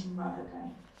vaccination rather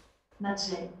than, let's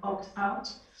say, opt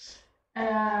out.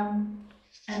 And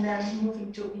then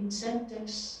moving to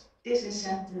incentives,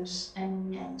 disincentives, and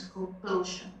in the end,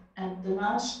 compulsion. And the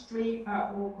last three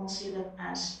are all considered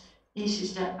as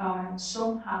issues that are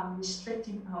somehow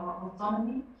restricting our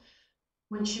autonomy,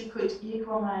 which you could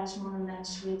equalize more or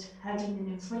less with having an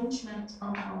infringement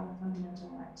on our fundamental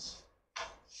rights.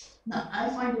 Now, I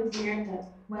find it weird that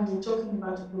when we're talking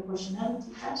about a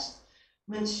proportionality test,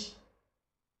 which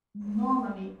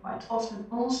normally quite often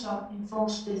also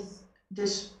involves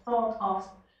this thought of,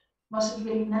 was it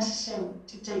really necessary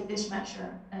to take this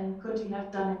measure, and could we have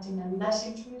done it in a less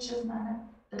intrusive manner,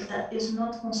 that is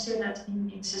not considered in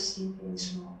the existing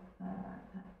case law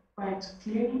quite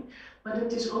clearly, but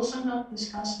it is also not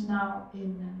discussed now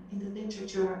in the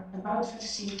literature about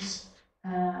vaccines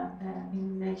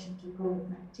in relation to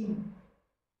COVID-19.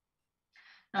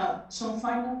 Now, some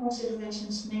final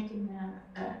considerations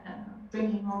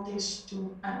bringing all this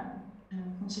to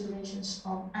considerations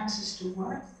on access to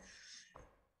work.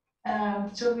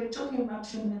 So we're talking about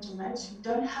fundamental rights. We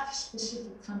don't have a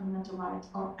specific fundamental right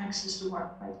on access to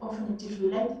work. Quite often it is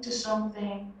related to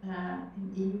something.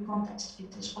 In the EU context,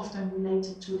 it is often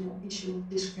related to the issue of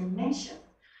discrimination.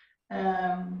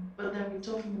 But then we're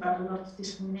talking about a lot of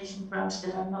discrimination grounds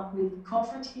that are not really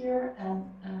covered here. And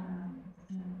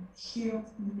here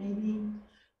maybe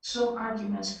some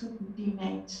arguments could be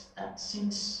made that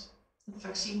since the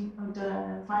vaccine or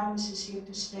the virus is here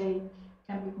to stay,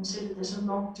 can be considered as a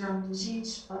long-term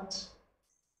disease, but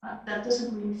that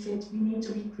doesn't really fit. We need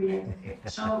to be creative here.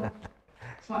 So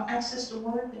for access to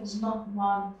work, there's not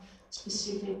one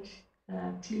specific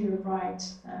clear right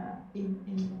in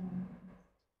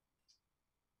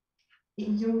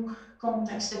EU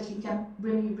context that we can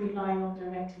really rely on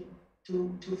directly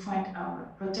to find our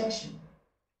protection.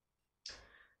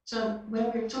 So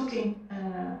when we're talking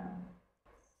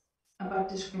about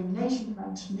discrimination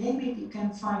grounds, maybe we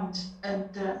can find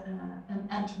an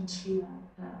entrance via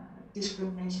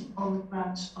discrimination on the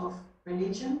grounds of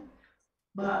religion,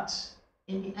 but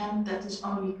in the end that is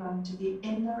only going to be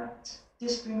indirect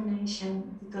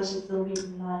discrimination because it will be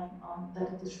relying on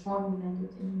that it is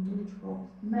formulated in a neutral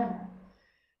manner.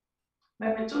 When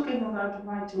we're talking about the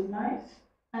right to life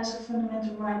as a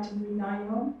fundamental right to rely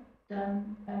on,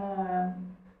 then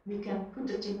we can put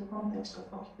it in the context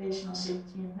of occupational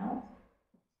safety and health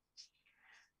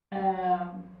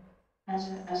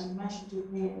as a measure to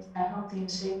create a healthy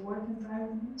and safe work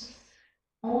environment.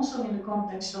 Also in the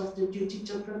context of the duty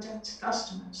to protect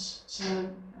customers. So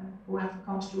whoever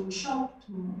comes to a shop,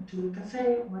 to a cafe,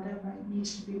 whatever,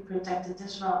 needs to be protected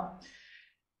as well.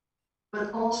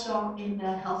 But also in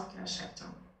the healthcare sector,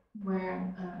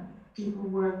 where people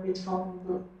work with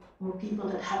vulnerable or people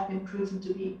that have been proven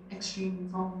to be extremely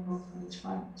vulnerable for this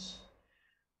virus.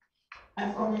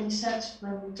 I've already said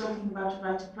when we're talking about the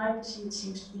right to privacy, it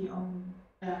seems to be only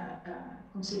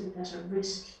considered as a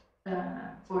risk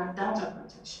for data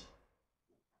protection.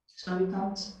 So we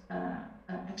can't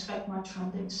expect much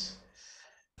from this.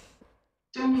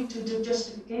 Turning to the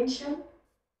justification.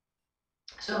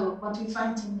 So what we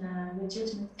find in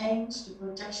legitimate aims, the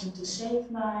protection to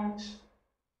save lives,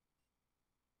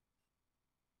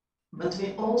 but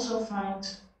we also find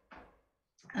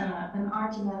an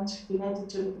argument related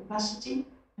to the capacity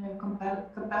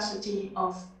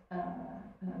of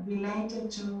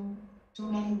related to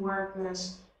many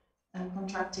workers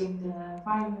contracting the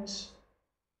virus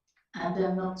and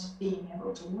then not being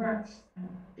able to work,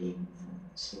 being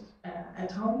sick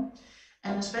at home.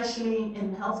 And especially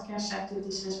in the healthcare sector,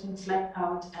 this has been flagged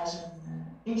out as an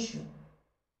issue.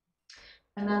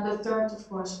 And then the third, of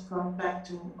course, going back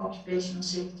to occupational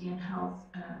safety and health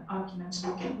arguments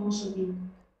that can also be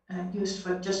used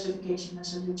for justification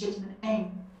as a legitimate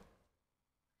aim.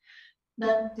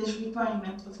 Then this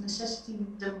requirement of necessity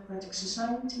in democratic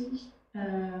society.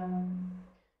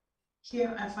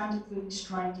 Here I find it really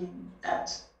striking that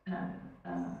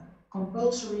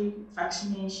compulsory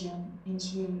vaccination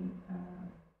is really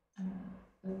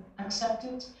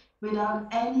accepted without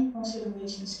any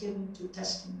considerations given to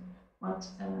testing. What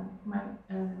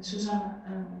Susanna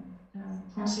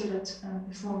considered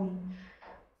before me.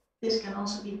 This can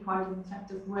also be quite an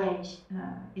effective way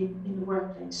in the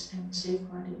workplace and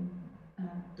safeguarding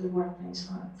the workplace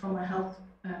from a health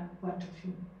point of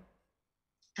view.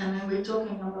 And when we're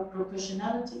talking about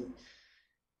proportionality,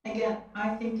 again,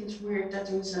 I think it's weird that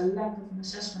there is a lack of an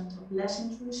assessment of less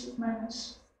intrusive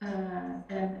manners.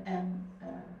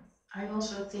 I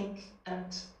also think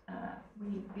that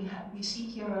we see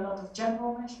here a lot of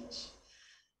general measures,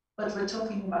 but we're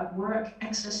talking about work,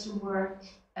 access to work,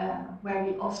 where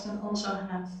we often also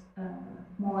have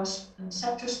more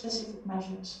sector-specific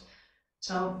measures.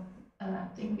 So I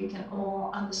think we can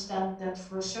all understand that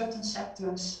for certain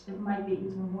sectors, it might be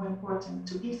even more important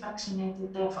to be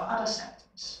vaccinated than for other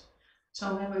sectors.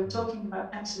 So when we're talking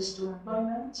about access to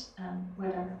employment and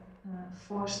whether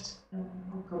forced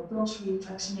or compulsory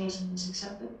vaccination is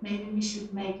accepted, maybe we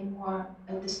should make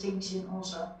a distinction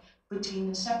also between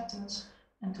the sectors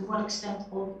and to what extent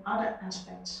all the other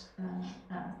aspects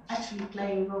actually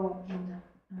play a role in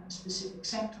the specific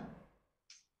sector.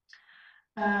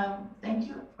 Thank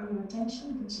you for your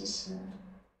attention. This is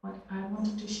what I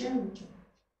wanted to share with you.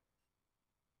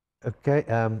 Okay,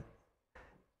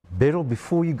 Beryl,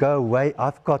 before you go away,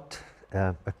 I've got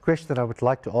a question I would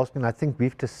like to ask, and I think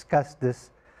we've discussed this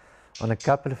on a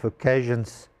couple of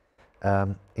occasions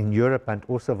in Europe and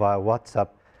also via WhatsApp,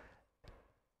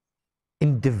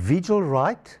 individual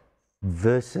right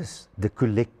versus the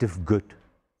collective good.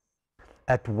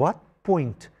 At what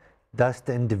point does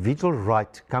the individual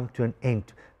right come to an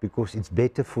end because it's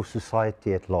better for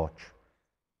society at large?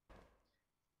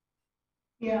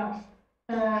 Yeah.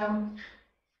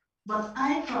 What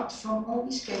I got from all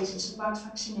these cases about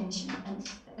vaccination, and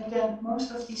again,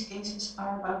 most of these cases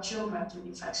are about children to be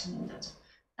vaccinated,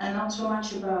 and not so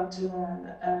much about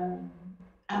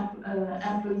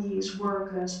employees,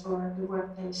 workers, or the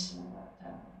workplace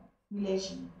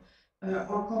relation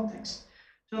or context.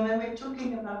 So when we're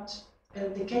talking about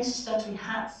the cases that we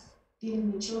have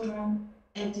dealing with children,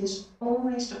 it is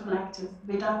always the collective,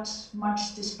 without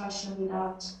much discussion,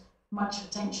 without much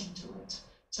attention to it.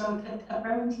 So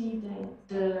apparently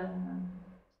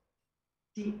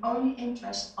the only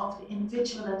interest of the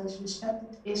individual that is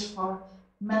respected is for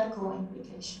medical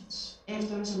implications. If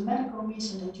there is a medical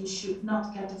reason that you should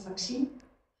not get the vaccine,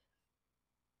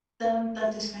 then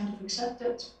that is kind of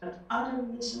accepted, but other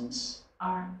reasons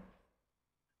are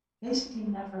basically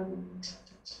never really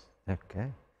accepted. Okay,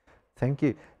 thank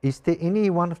you. Is there any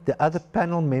one of the other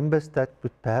panel members that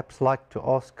would perhaps like to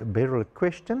ask Beryl a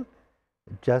question?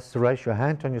 Just raise your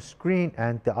hand on your screen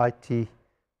and the IT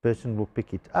person will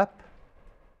pick it up.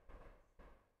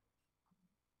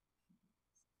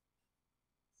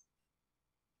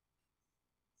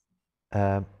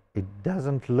 It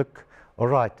doesn't look all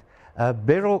right.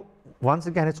 Beryl, once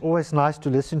again, it's always nice to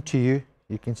listen to you.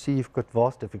 You can see you've got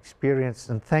vast of experience,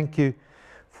 and thank you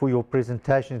for your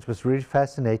presentation. It was really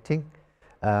fascinating,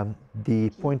 the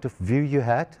point of view you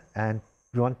had, and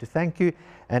we want to thank you.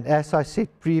 And as I said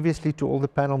previously to all the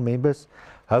panel members,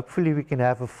 hopefully we can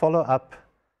have a follow-up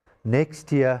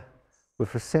next year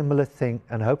with a similar thing,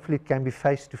 and hopefully it can be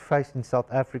face-to-face in South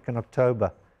Africa in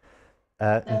October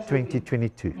in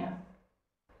 2022. Yeah,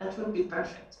 that would be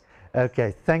perfect.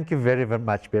 Okay, thank you very, very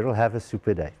much, Beryl. Have a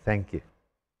super day. Thank you.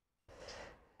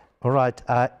 All right,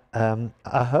 I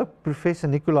hope Professor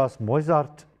Nicolaas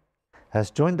Moisart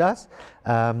has joined us.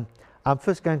 I'm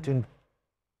first going to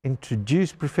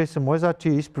introduce Professor Moisart to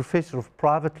you. He's Professor of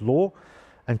Private Law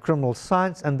and Criminal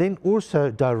Science, and then also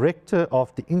Director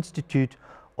of the Institute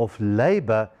of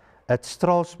Labour at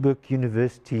Strasbourg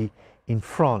University in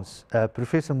France.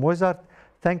 Professor Moisart,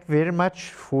 thank you very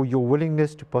much for your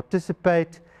willingness to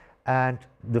participate, and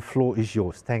the floor is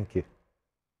yours. Thank you.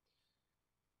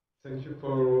 Thank you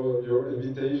for your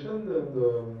invitation,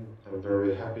 and I'm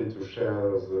very happy to share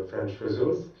the French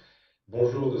results.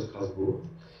 Bonjour de Strasbourg.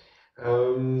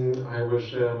 I will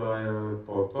share my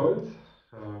PowerPoint.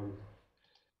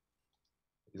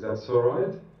 Is that all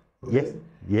right? Okay. Yes.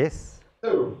 Yes.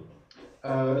 So,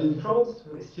 in France,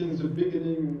 since the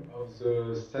beginning of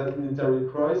the sanitary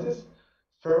crisis,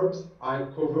 firms are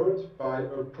covered by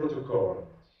a protocol.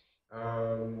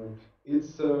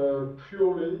 It's a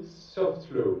purely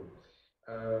soft law.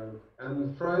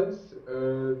 And France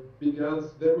began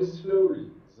very slowly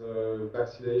the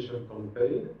vaccination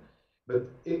campaign, but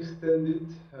extended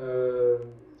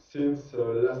since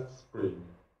last spring.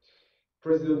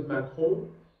 President Macron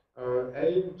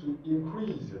aimed to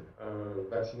increase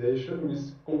vaccination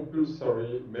with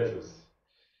compulsory measures.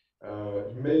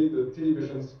 He made a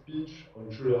television speech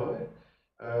on July,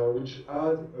 which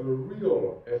had a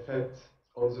real effect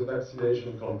on the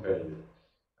vaccination campaign.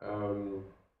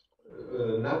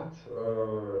 An act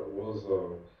was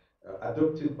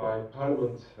adopted by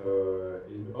Parliament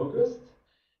in August,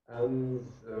 and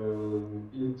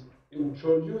it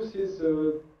introduces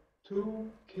two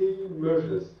key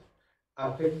measures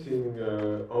affecting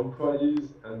employees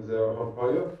and their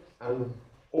employer and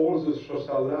all the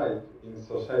social life in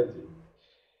society.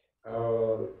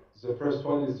 The first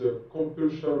one is the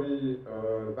compulsory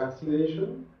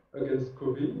vaccination against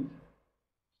COVID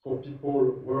for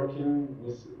people working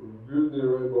with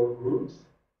vulnerable groups.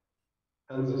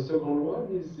 And the second one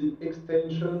is the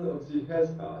extension of the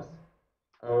health pass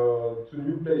to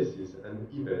new places and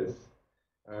events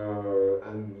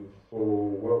and for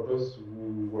workers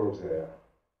who work there.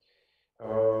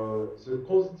 The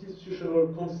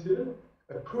Constitutional Council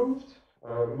approved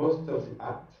most of the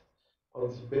act on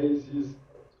the basis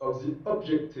of the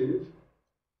objective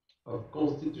of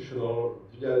constitutional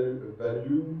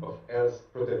value of health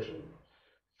protection.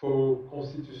 For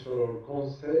Constitutional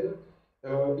Council,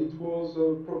 it was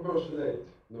proportionate,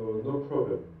 no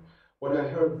problem. When I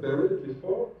heard Beryl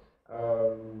before,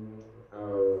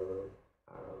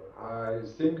 I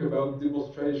think about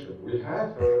demonstration. We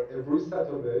have every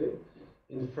Saturday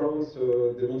in France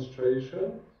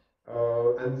demonstration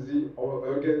and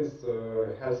against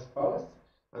health pass.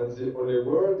 and the only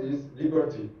word is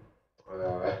liberty.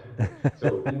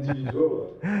 So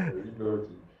individual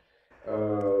liberty.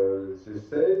 They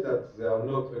say that they are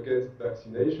not against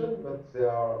vaccination, but they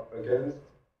are against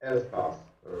health pass,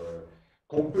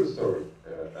 compulsory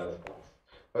health pass.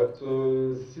 But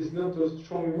this is not a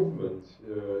strong movement.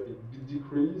 It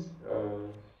decreases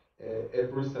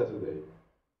every Saturday.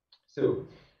 So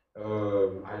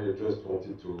I just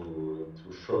wanted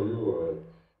to show you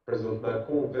President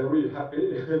Macron very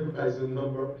happy by the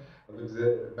number of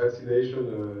the vaccination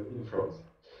in France.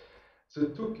 So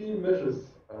two key measures.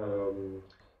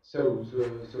 So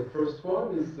the first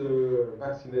one is the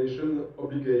vaccination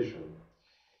obligation.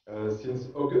 Since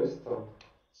August,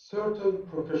 certain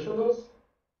professionals,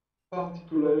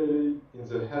 particularly in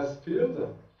the health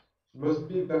field, must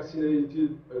be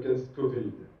vaccinated against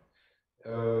COVID.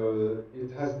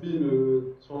 It has been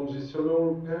a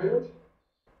transitional period,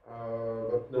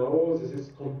 but now this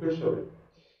is compulsory.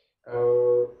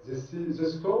 The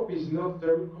scope is not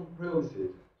very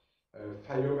comprehensive.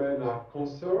 Firemen are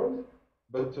concerned,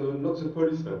 but not the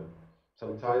policemen.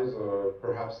 Sometimes,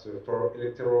 perhaps for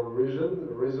electoral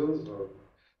reasons,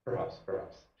 perhaps.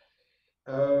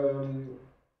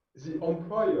 The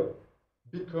employer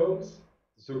becomes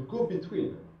the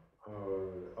go-between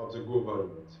of the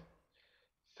government.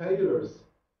 Failures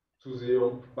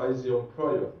by the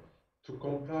employer to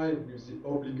comply with the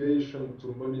obligation to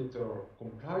monitor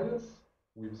compliance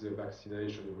with the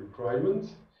vaccination requirement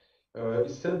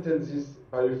is sentenced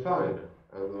by a fine,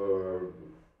 and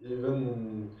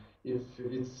even if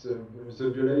the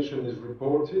violation is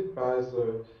reported by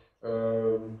the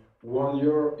 1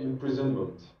 year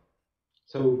imprisonment.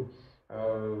 So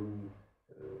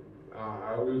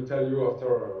I will tell you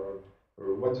after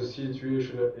what the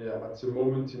situation at the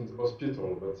moment in the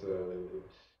hospital, but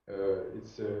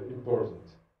it's important.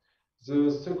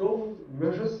 The second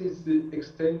measure is the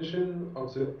extension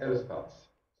of the health pass.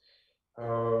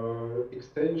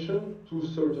 Extension to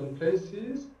certain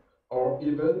places or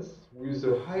events with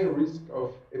a high risk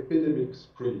of epidemic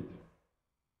spread.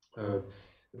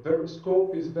 The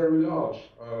scope is very large.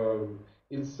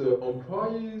 It's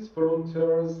employees,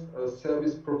 volunteers,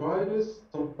 service providers,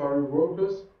 temporary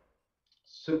workers,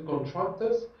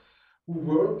 subcontractors who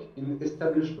work in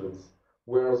establishments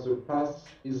where the pass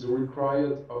is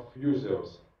required of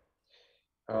users.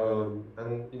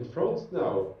 And in France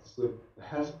now, the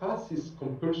health pass is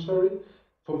compulsory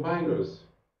for minors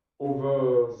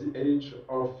over the age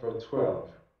of 12.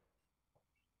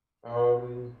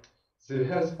 The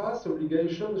health pass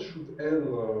obligation should end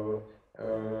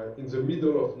in the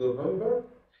middle of November,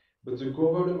 but the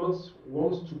government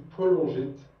wants to prolong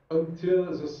it until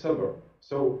the summer,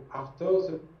 so after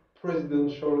the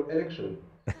presidential election,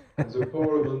 and the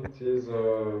parliament is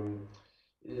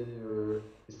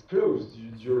closed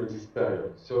during this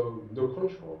period, so no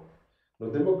control, no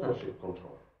democratic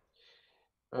control.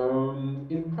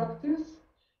 In practice,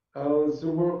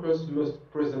 the workers must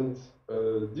present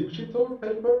digital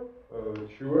paper,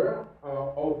 QR,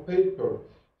 or paper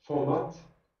format,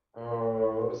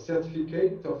 a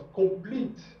certificate of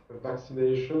complete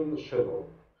vaccination schedule,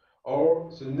 or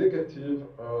the negative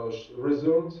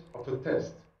result of a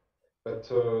test. But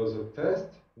the test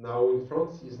now in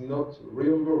France is not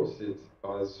reimbursed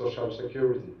by Social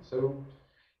Security, so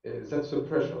that's a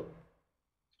pressure.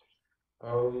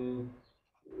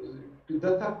 The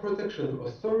Data Protection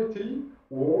Authority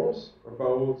warns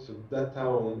about the data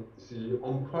on the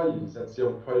employees that the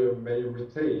employer may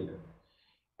retain.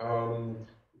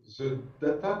 The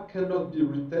data cannot be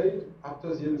retained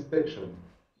after the inspection,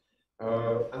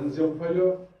 and the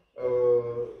employer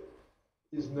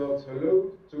is not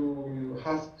allowed to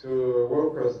ask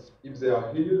workers if they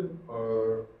are ill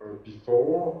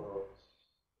before,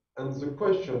 and the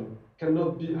question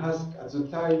cannot be asked at the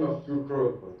time of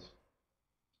recruitment.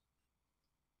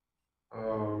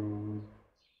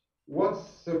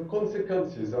 What's the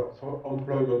consequences of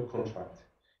employment contract?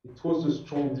 It was a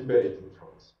strong debate in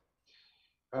France.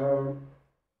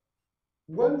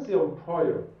 When the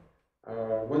employer,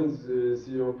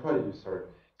 the employee,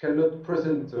 cannot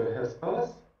present a health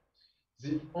pass,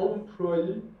 the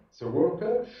employee, the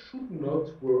worker, should not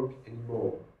work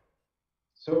anymore.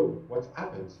 So what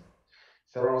happens?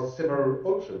 There are several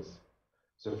options.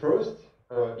 The first,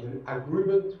 in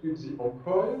agreement with the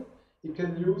employer, he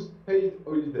can use paid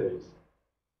holidays.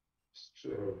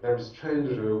 Very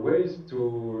strange ways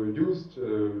to use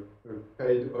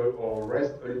paid or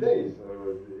rest holidays.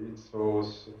 It's for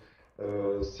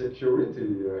security,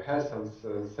 health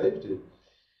and safety.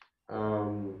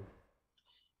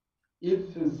 If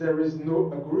there is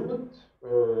no agreement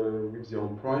with the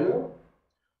employer,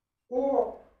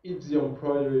 or if the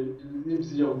employee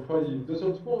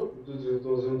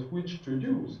doesn't wish to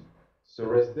use the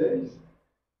rest days,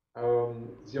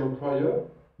 the employer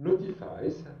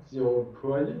notifies the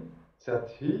employee that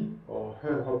he or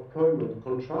her employment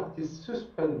contract is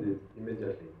suspended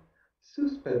immediately.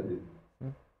 Suspended,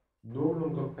 no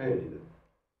longer paid.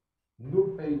 No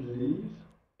paid leave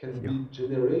can be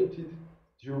generated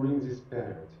during this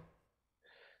period.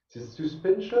 This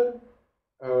suspension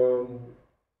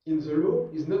in the law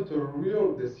is not a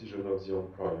real decision of the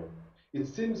employer. It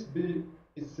seems be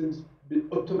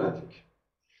automatic.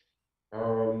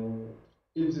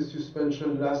 If the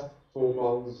suspension lasts for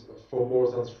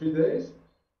more than 3 days,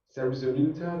 there is an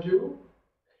interview,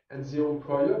 and the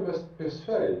employer must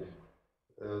persuade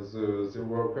the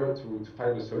worker to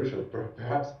find a solution,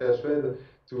 perhaps persuade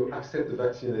to accept the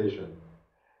vaccination.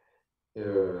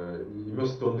 He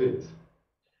must convince.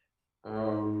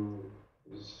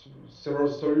 Several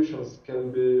solutions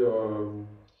can be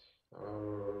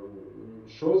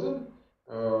chosen.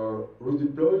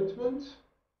 Redeployment,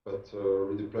 but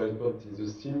redeployment is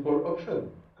a simple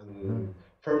option, and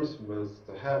firms must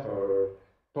have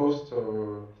posts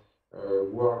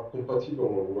who are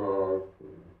compatible, who are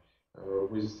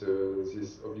with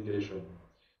this obligation.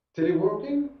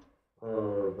 Teleworking,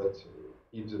 but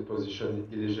if the position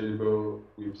is eligible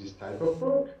with this type of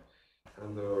work,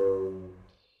 and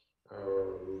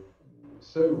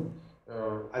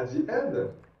at the end,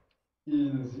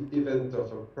 in the event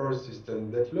of a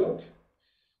persistent deadlock,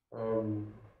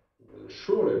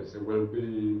 surely there will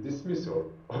be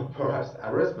dismissal or perhaps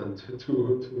harassment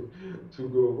to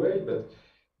go away, but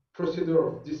procedure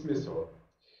of dismissal.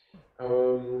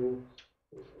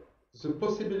 The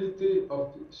possibility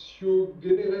of sui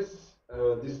generis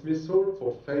dismissal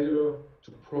for failure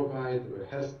to provide a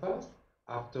health pass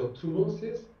after 2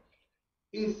 months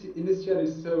is initially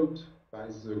sought by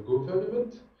the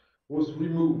government, was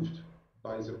removed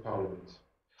by the parliament.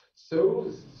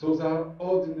 So those are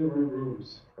ordinary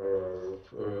rules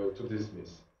to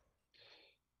dismiss.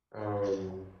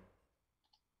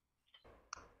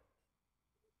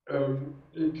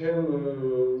 It can,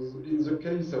 in the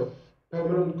case of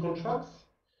permanent contracts,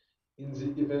 in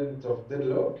the event of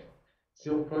deadlock,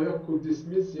 the employer could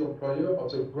dismiss the employer on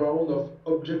the ground of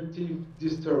objective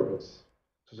disturbance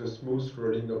to the smooth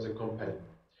running of the company.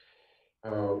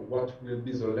 What will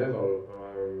be the level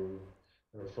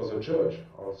for the judge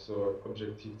of the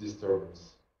objective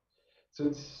disturbance? So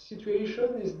the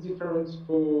situation is different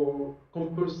for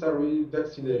compulsory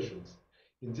vaccinations.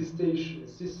 In this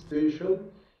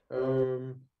situation,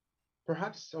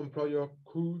 perhaps employer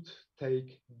could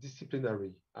take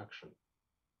disciplinary action.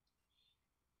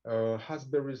 As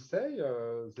Beryl say,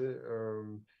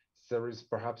 there is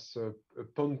perhaps a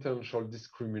potential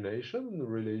discrimination,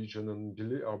 religion and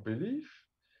belief,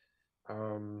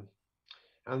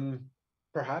 and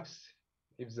perhaps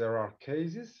if there are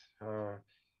cases,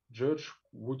 judge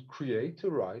would create a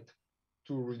right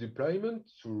to redeployment,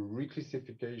 to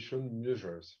reclassification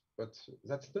measures, but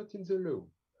that's not in the law,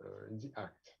 in the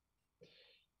act.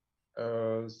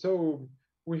 So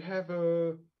we have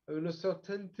an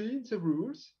uncertainty in the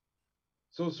rules.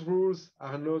 Those rules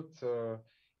are not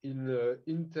in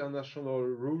international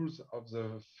rules of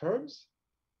the firms.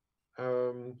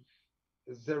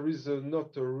 There is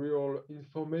not a real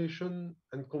information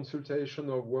and consultation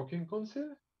of working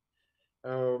council.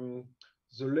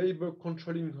 The labor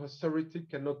controlling authority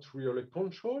cannot really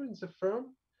control in the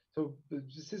firm. So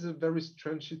this is a very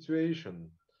strange situation.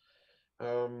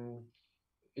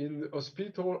 In the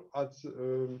hospital,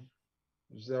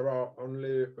 there are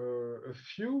only a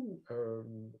few,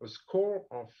 a score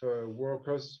of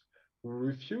workers who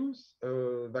refuse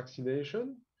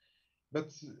vaccination, but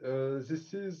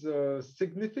this is a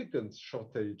significant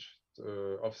shortage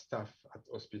of staff at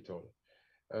hospital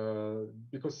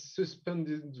because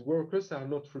suspended workers are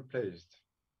not replaced.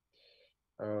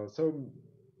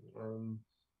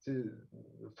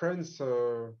 France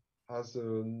has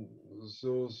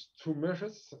those 2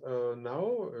 measures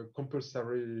now,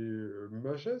 compulsory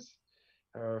measures.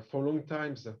 For a long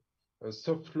time,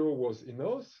 soft law was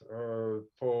enough.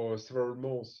 For several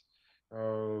months,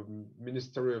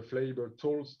 Ministry of Labor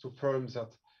told to firms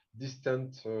that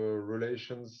distant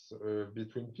relations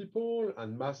between people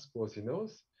and mask was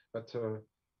enough, but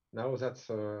now that's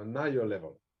a higher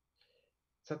level.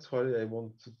 That's why I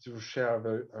wanted to share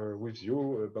with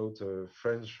you about the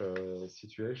French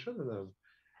situation.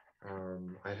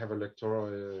 I have a lecture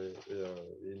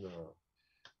in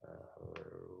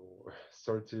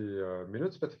 30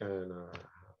 minutes, but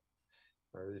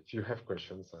if you have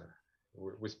questions,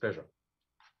 with pleasure.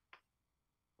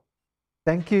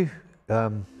 Thank you.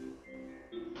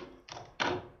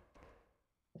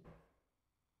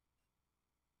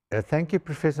 Thank you,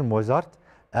 Professor Mozart.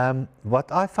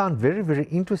 What I found very, very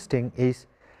interesting is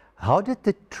how did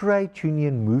the trade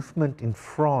union movement in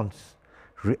France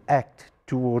react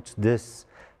towards this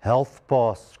health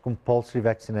pass compulsory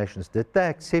vaccinations? Did they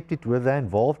accept it? Were they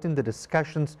involved in the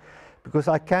discussions? Because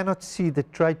I cannot see the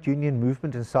trade union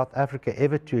movement in South Africa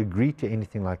ever to agree to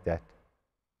anything like that.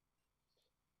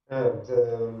 That's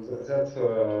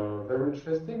very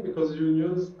interesting because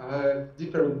unions have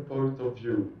different point of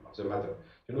view of the matter.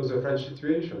 You know, the French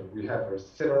situation, we have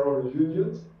several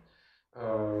unions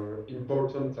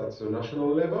important at the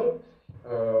national level,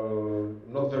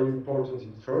 not very important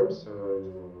in firms.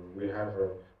 We have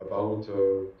about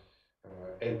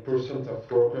 8% of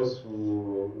workers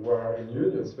who are in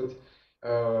unions, but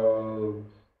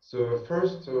the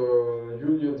first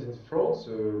unions in France,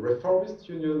 reformist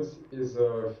unions, is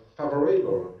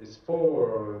favorable, is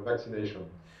for vaccination.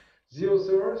 The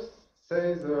others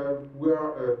says we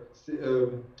are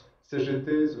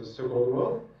CGT, the second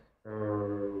one,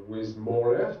 with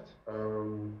more left,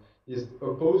 is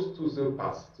opposed to the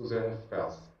pass, to the health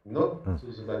pass, not to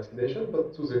the vaccination,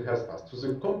 but to the health pass, to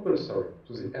the compulsory,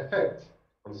 to the effect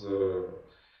on the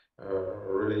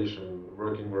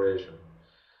working relation.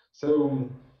 So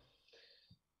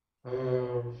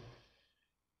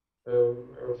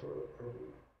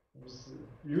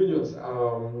unions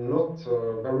are not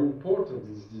very important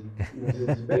in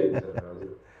this debate.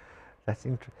 That's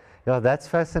interesting. Yeah, that's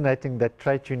fascinating that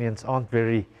trade unions aren't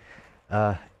very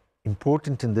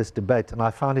important in this debate. And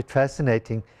I found it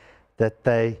fascinating that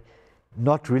they're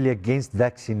not really against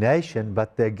vaccination,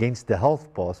 but they're against the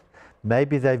health pass.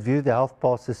 Maybe they view the health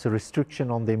pass as a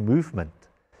restriction on their movement.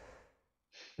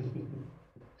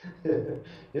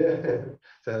 Yeah,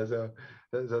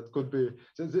 that could be.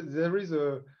 There is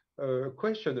a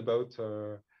question about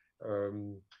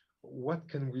what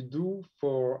can we do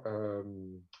for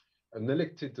an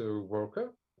elected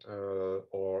worker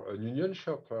or a union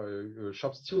shop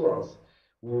stewards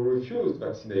who refuse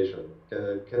vaccination.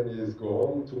 Can he go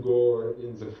on to go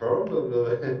in the firm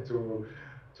and to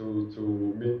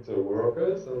meet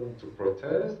workers and to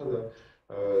protest? And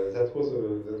that was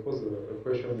a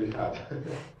question we had.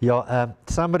 Yeah,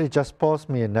 somebody just passed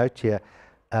me a note here.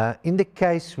 In the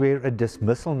case where a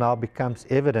dismissal now becomes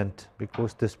evident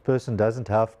because this person doesn't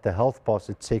have the health pass,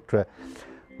 etc.,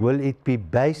 will it be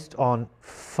based on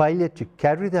failure to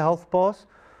carry the health pass,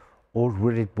 or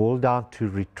will it boil down to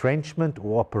retrenchment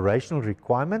or operational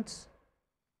requirements?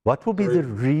 What will be the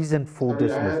reason for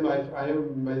dismissal? I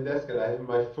have my desk and I have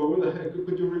my phone.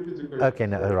 Could you repeat the question? Okay,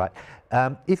 no, all right.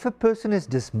 If a person is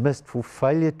dismissed for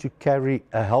failure to carry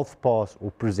a health pass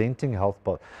or presenting a health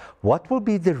pass, what will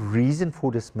be the reason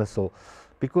for dismissal?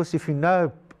 Because if you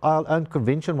know, our own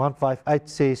Convention 158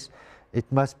 says it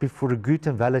must be for a good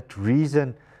and valid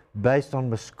reason based on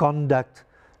misconduct,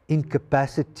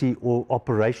 incapacity, or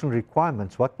operational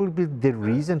requirements. What will be the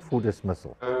reason for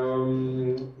dismissal?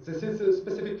 This is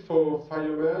specific for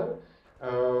firemen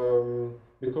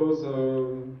because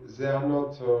they are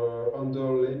not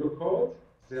under labor code.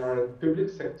 They are in public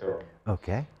sector.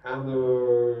 Okay. And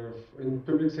in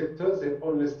public sector, they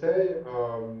only say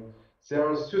they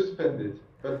are suspended.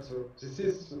 But this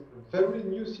is a very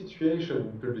new situation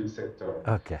in public sector.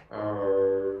 Okay.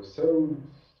 So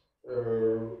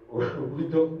we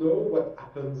don't know what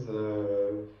happens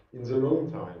in the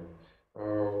long time.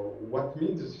 What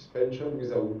means the suspension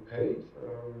without pay?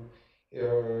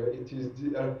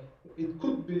 It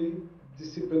could be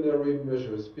disciplinary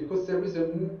measures because there is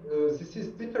this is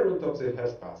different of the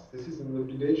health pass. This is an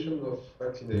obligation of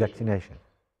vaccination. Vaccination.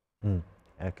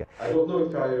 Okay. I don't know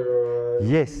if I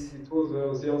yes. it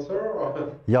was the answer.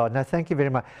 Or yeah. No. Thank you very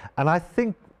much. And I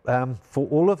think for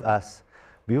all of us,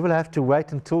 we will have to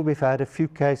wait until we've had a few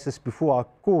cases before our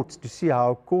courts to see how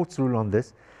our courts rule on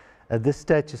this. At this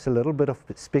stage, it's a little bit of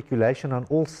speculation on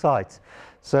all sides.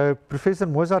 So, Professor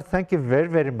Mozart, thank you very,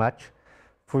 very much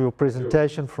for your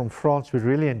presentation from France. We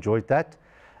really enjoyed that.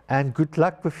 And good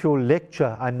luck with your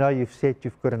lecture. I know you've said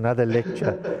you've got another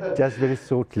lecture just very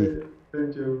shortly.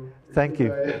 Thank you. Thank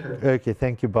you. Okay,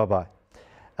 thank you. Bye-bye.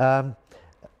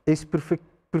 Is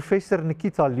Professor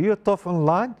Nikita Lyotov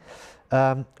online?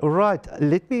 All right,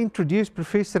 let me introduce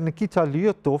Professor Nikita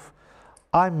Lyotov.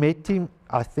 I met him,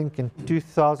 I think, in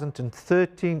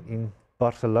 2013 in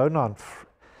Barcelona.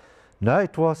 No,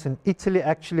 it was in Italy,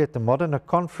 actually, at the Modena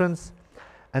conference.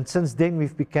 And since then,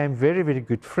 we've become very, very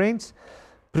good friends.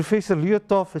 Professor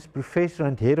Lyotov is professor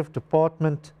and head of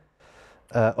Department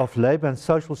of Labor and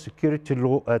Social Security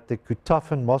Law at the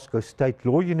Kutafin Moscow State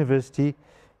Law University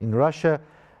in Russia.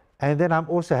 And then I'm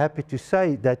also happy to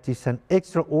say that he's an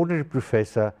extraordinary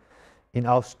professor in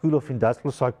our School of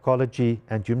Industrial Psychology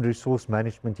and Human Resource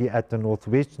Management here at the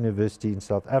Northwest-University in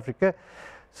South Africa.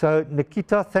 So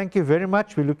Nikita, thank you very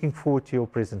much. We're looking forward to your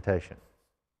presentation.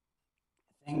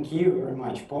 Thank you very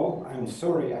much, Paul. I'm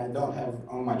sorry I don't have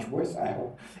much voice. I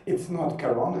hope it's not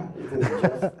corona, it is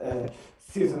just a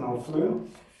seasonal flu,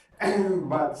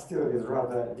 but still it is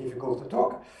rather difficult to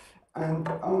talk. And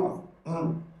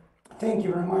thank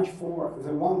you very much for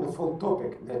the wonderful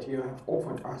topic that you have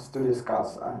offered us to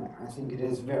discuss. I think it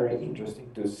is very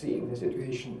interesting to see the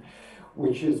situation,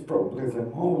 which is probably the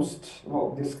most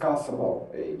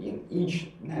discussable in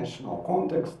each national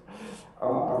context,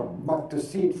 but to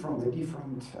see it from the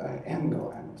different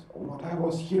angle. And what I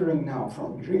was hearing now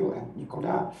from Gilles and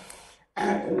Nicolas,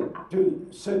 to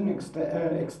a certain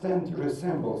extent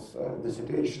resembles the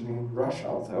situation in Russia,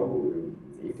 although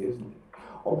it is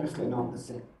obviously not the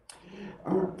same.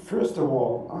 First of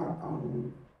all,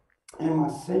 I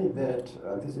must say that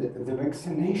the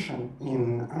vaccination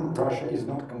in Russia is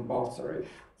not compulsory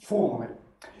formally.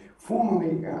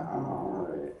 Formally,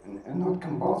 not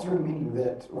compulsory, meaning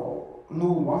that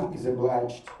no one is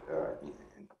obliged,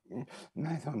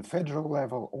 neither on federal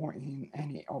level or in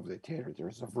any of the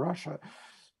territories of Russia,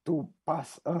 to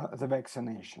pass the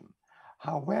vaccination.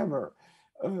 However,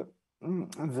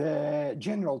 the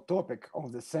general topic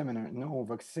of the seminar, no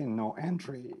vaccine, no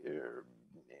entry,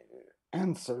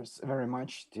 answers very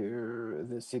much to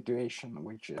the situation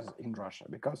which is in Russia,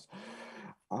 because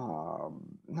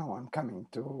now I'm coming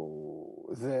to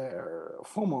the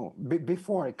formal,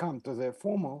 before I come to the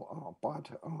formal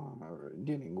part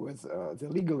dealing with the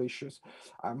legal issues,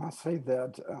 I must say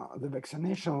that the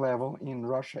vaccination level in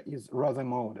Russia is rather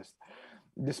modest.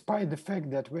 Despite the fact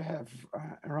that we have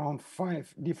around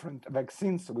 5 different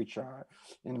vaccines which are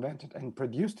invented and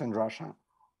produced in Russia,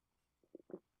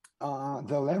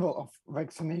 the level of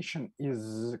vaccination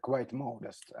is quite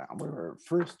modest. We were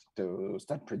first to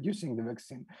start producing the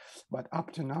vaccine, but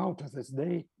up to now, to this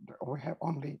day, we have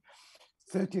only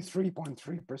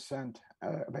 33.3%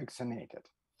 vaccinated.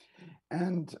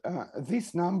 And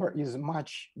this number is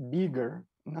much bigger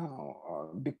now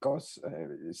because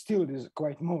still it is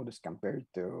quite modest compared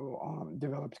to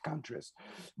developed countries,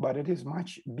 but it is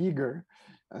much bigger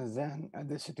than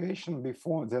the situation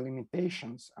before the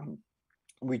limitations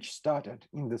which started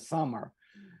in the summer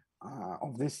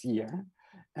of this year,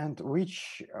 and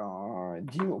which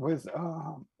deal with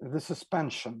the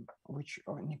suspension, which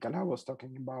Nicolas was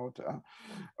talking about,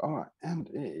 and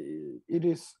it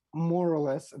is more or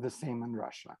less the same in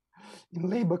Russia. In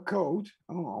labor code,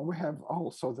 we have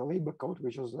also the labor code,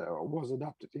 which was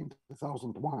adopted in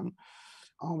 2001.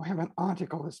 We have an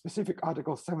article, a specific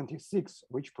article 76,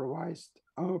 which provides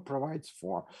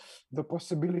for the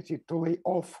possibility to lay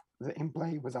off the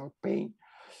employee without pay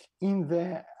in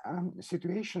the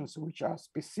situations which are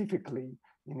specifically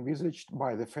envisaged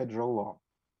by the federal law.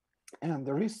 And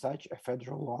there is such a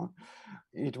federal law.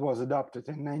 It was adopted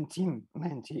in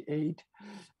 1998,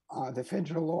 the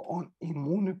federal law on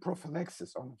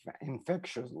immunoprophylaxis on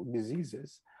infectious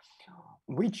diseases,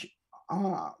 which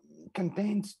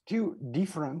contains 2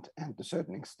 different and to a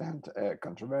certain extent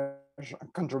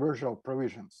controversial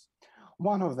provisions.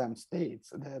 One of them states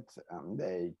that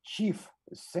the chief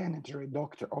sanitary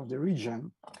doctor of the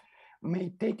region may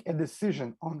take a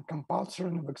decision on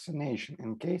compulsory vaccination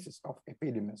in cases of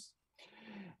epidemics.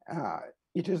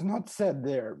 It is not said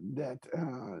there that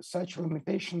such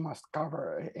limitation must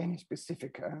cover any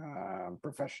specific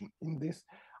profession in this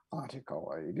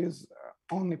article. It is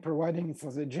only providing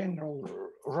for the general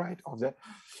right of the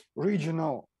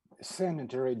regional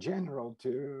sanitary general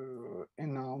to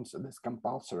announce this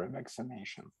compulsory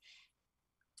vaccination.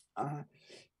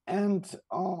 And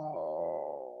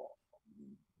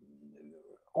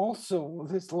also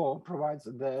this law provides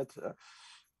that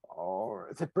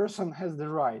the person has the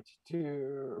right to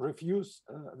refuse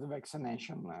the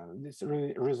vaccination. This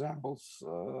really resembles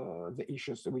the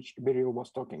issues which Beryl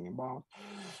was talking about,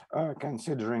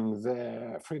 considering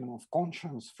the freedom of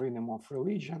conscience, freedom of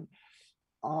religion.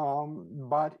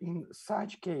 But in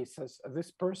such cases,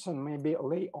 this person may be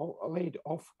laid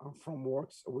off from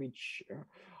works which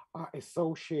are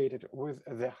associated with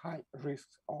the high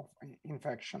risks of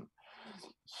infection.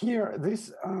 Here,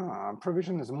 this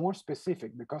provision is more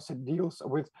specific because it deals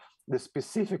with the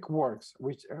specific works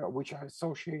which are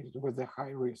associated with the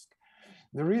high risk.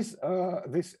 There is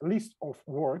this list of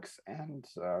works, and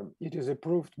it is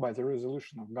approved by the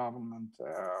resolution of government,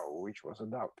 which was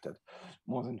adopted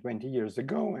more than 20 years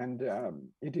ago, and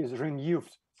it is renewed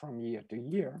from year to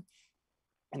year.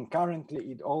 And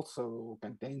currently, it also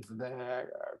contains the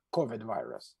COVID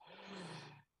virus.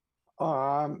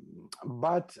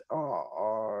 But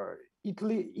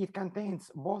it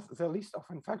contains both the list of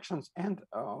infections and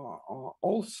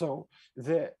also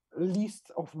the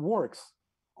list of works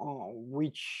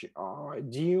which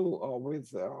deal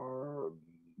with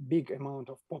big amount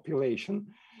of population.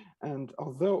 And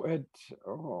although it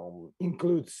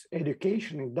includes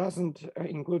education, it doesn't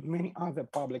include many other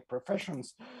public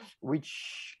professions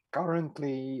which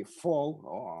currently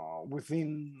fall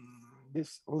within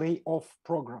these layoff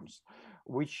programs,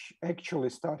 which actually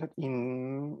started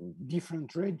in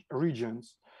different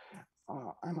regions.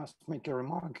 I must make a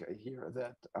remark here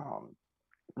that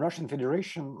Russian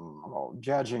Federation, well,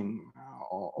 judging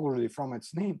already from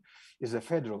its name, is a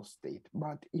federal state.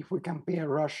 But if we compare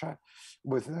Russia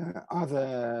with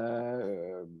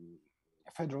other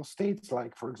federal states,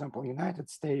 like, for example, United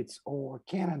States or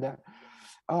Canada,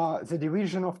 the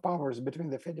division of powers between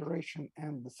the federation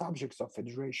and the subjects of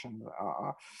federation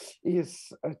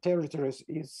territories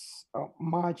is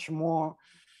much more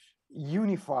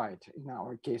unified in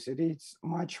our case. It is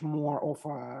much more of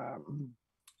a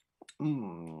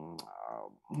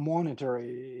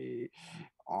monetary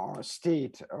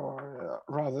state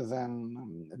rather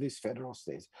than these federal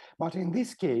states. But in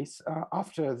this case,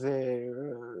 after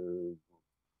the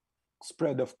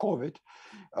spread of COVID,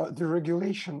 the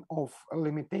regulation of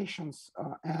limitations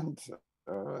and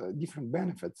different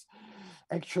benefits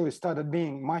actually started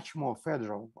being much more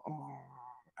federal.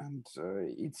 And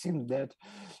it seems that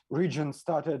regions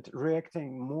started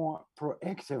reacting more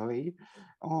proactively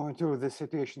to the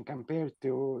situation compared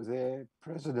to the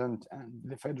president and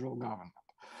the federal government.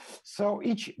 So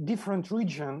each different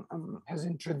region has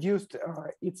introduced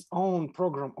its own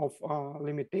program of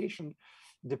limitation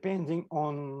depending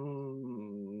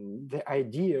on the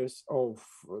ideas of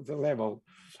the level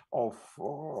of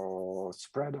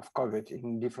spread of COVID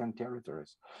in different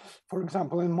territories. For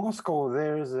example, in Moscow,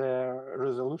 there's a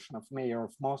resolution of mayor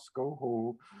of Moscow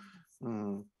who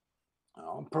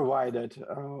provided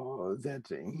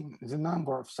that in the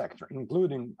number of sectors,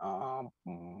 including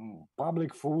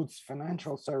public foods,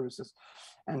 financial services,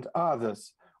 and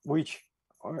others, which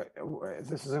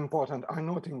this is important, are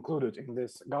not included in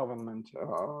this government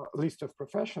list of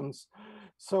professions.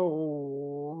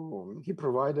 So he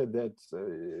provided that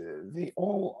they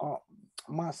all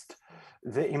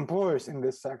the employers in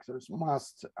these sectors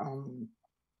must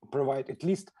provide at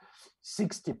least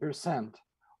 60%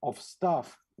 of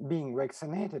staff being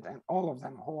vaccinated, and all of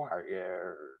them who are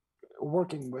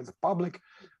working with the public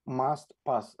must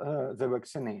pass the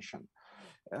vaccination.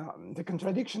 The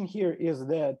contradiction here is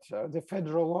that the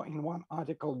federal law in one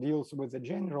article deals with the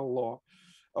general law,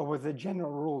 with the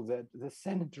general rule that the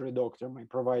sanitary doctor may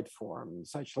provide for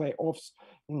such layoffs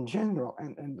in general,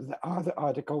 and the other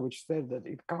article which said that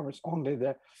it covers only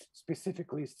the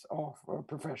specific lists of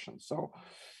professions. So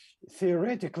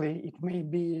theoretically, it may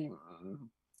be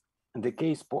the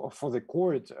case for the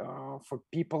court for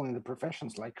people in the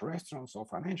professions like restaurants or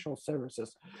financial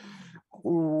services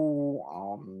who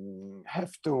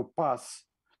have to pass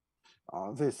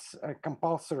this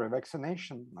compulsory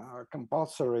vaccination,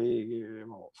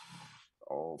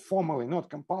 formally not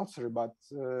compulsory, but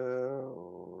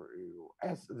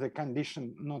as the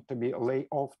condition not to be laid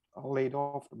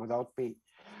off without pay.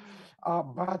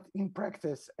 But in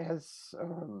practice, as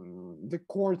the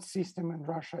court system in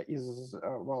Russia is,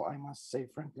 well, I must say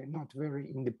frankly, not very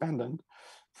independent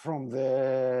from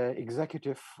the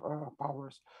executive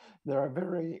powers, there are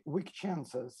very weak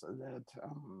chances that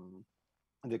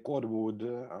the court would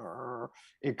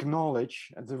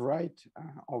acknowledge the right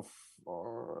of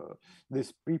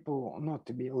these people not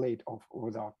to be laid off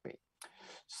without pay.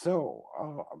 So,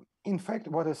 in fact,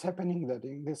 what is happening that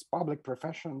in these public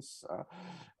professions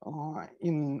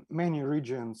in many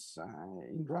regions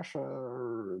in Russia,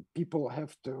 people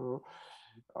have to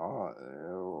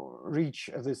reach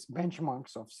these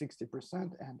benchmarks of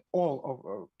 60%, and all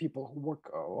of people who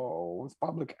work with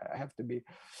public have to be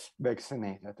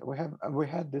vaccinated. We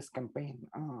had this campaign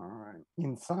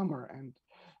in summer, and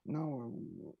now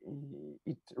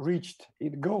it reached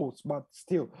its goals, but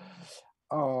still.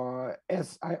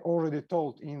 As I already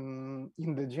told, in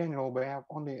the general, we have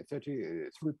only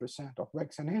 33% of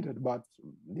vaccinated, but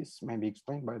this may be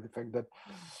explained by the fact that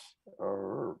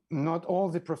not all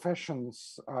the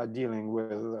professions are dealing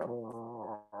with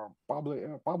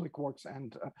public works,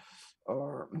 and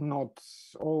not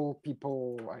all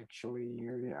people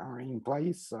actually are in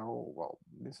place. So, well,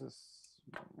 this is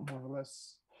more or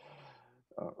less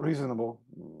reasonable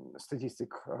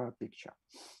statistic picture.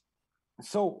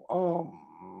 So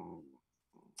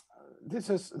this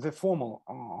is the formal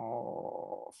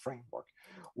framework,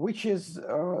 which is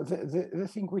the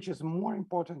thing which is more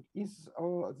important is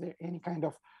there any kind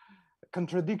of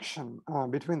contradiction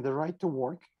between the right to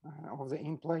work of the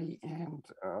employee and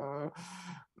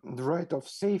the right of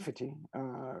safety,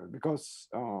 because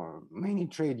many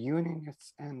trade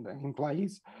unions and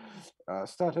employees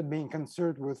started being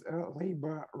concerned with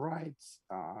labor rights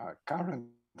currently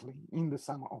in the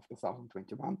summer of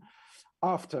 2021,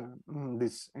 after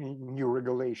these new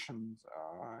regulations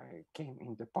came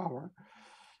into power.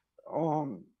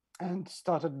 And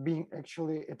started being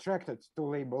actually attracted to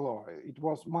labor law. It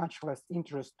was much less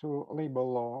interest to labor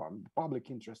law, public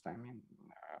interest, I mean,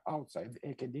 outside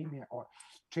academia or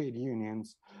trade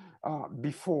unions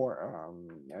before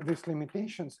these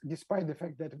limitations, despite the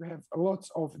fact that we have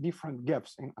lots of different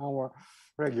gaps in our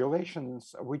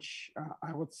regulations, which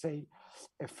I would say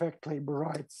affect labor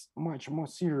rights much more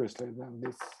seriously than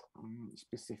this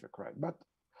specific right. But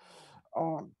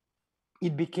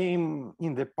it became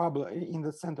in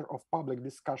the center of public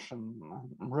discussion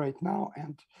right now,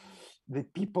 and the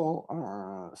people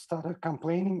started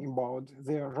complaining about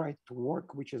their right to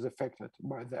work, which is affected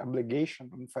by the obligation.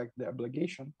 In fact, the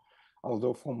obligation,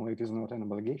 although formally it is not an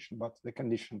obligation, but the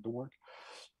condition to work,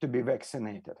 to be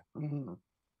vaccinated.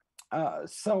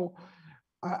 So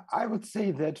I would say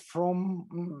that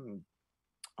from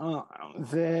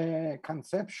the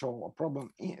conceptual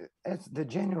problem, as the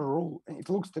general rule, it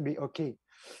looks to be okay,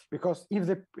 because if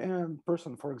the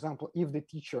person, for example, if the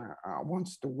teacher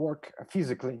wants to work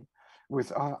physically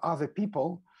with other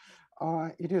people,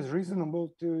 it is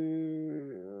reasonable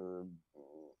to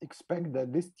expect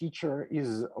that this teacher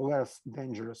is less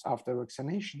dangerous after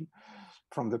vaccination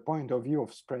from the point of view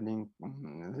of spreading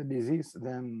the disease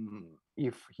than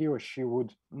if he or she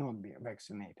would not be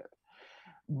vaccinated.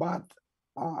 But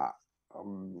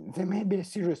there may be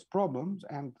serious problems,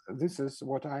 and this is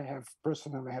what I have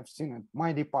personally have seen at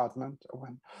my department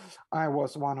when I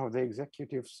was one of the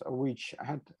executives which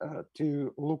had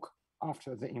to look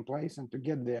after the employees and to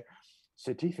get their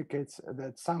certificates,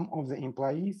 that some of the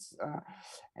employees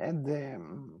had the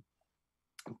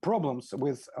problems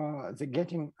with the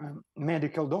getting a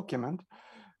medical document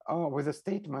with a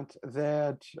statement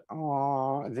that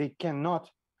they cannot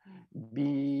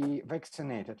be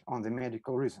vaccinated on the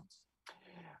medical reasons.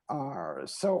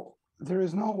 So there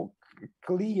is no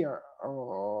clear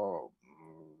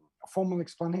formal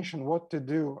explanation what to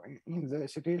do in the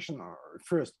situation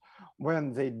first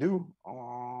when they do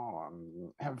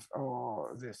have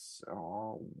this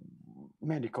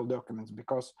medical documents,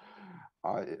 because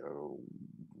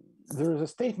there is a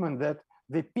statement that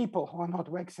the people who are not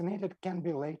vaccinated can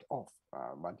be laid off.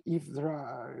 But if there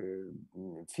are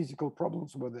physical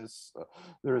problems with this,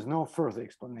 there is no further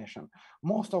explanation.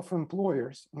 Most of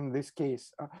employers in this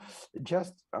case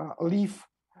just leave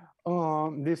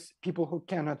these people who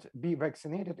cannot be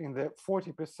vaccinated in the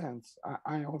 40%.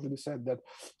 I already said that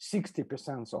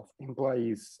 60% of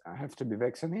employees have to be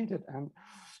vaccinated and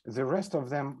the rest of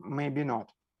them maybe not.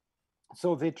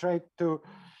 So they try to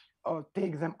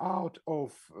take them out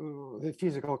of the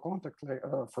physical contact.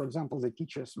 For example, the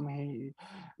teachers may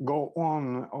go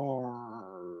on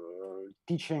or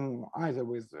teaching either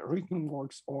with written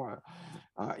works or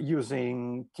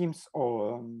using Teams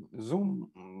or Zoom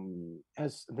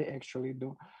as they actually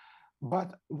do.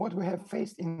 But what we have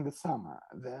faced in the summer,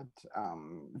 that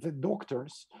the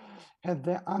doctors had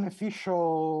the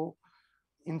unofficial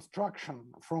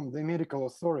instruction from the medical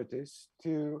authorities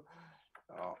to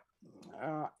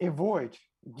avoid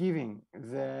giving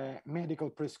the medical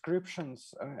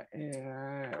prescriptions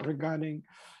regarding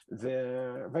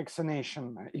the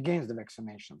vaccination, against the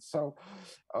vaccination. So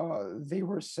they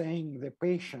were saying the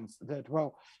patients that,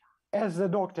 well, as a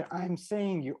doctor, I'm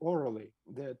saying you orally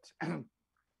that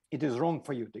it is wrong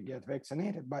for you to get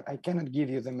vaccinated, but I cannot give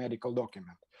you the medical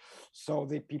document. So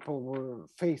the people were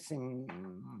facing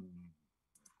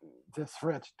the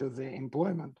threat to the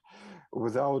employment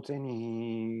without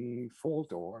any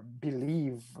fault or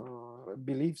beliefs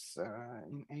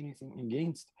in anything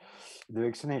against the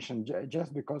vaccination,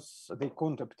 just because they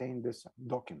couldn't obtain this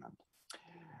document.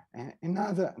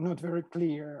 Another not very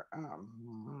clear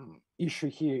issue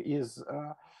here is,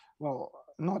 well,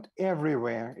 not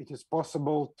everywhere it is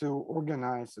possible to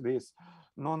organize this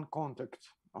non-contact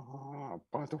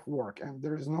part of work, and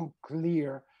there is no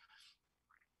clear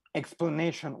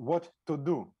explanation what to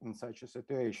do in such a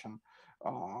situation.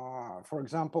 For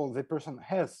example, the person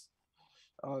has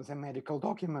the medical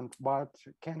document, but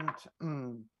cannot,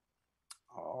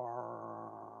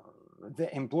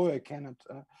 the employer cannot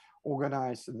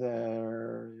organize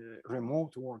the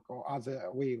remote work or other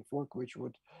way of work which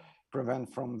would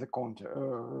prevent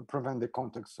the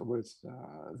contacts with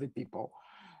the people.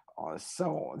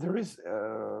 So there is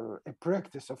a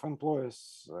practice of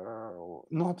employers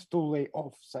not to lay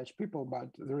off such people, but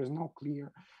there is no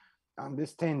clear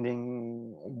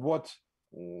understanding what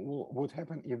would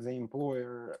happen if the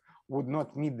employer would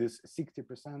not meet this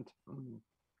 60%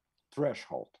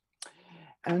 threshold.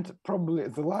 And probably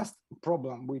the last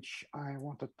problem which I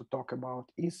wanted to talk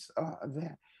about is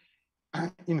the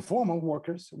informal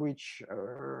workers, which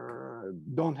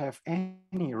don't have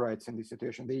any rights in this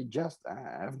situation. They just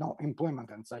have no employment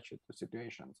in such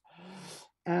situations.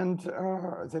 And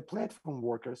the platform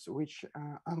workers, which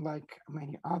unlike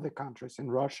many other countries in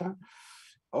Russia,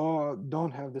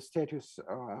 don't have the status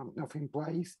of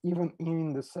employees, even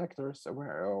in the sectors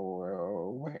where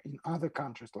in other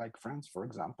countries like France, for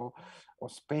example, or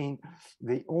Spain,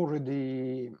 they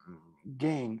already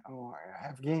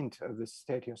have gained the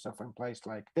status of employees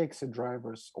like taxi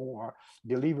drivers or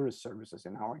delivery services.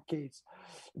 In our case,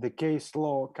 the case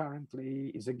law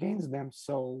currently is against them,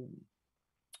 so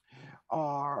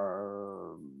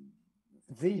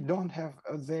they don't have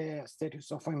the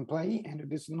status of employee, and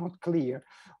it is not clear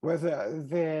whether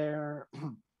their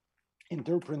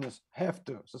entrepreneurs have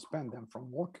to suspend them from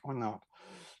work or not.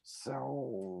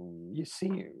 So you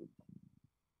see,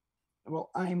 well,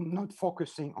 I'm not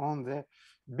focusing on the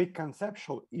big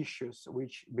conceptual issues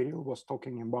which Beryl was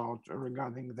talking about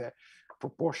regarding the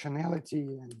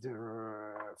proportionality and the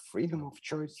freedom of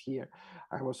choice here.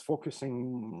 I was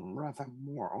focusing rather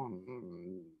more on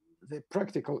the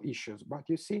practical issues, but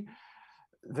you see,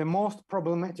 the most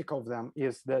problematic of them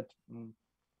is that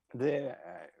the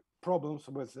problems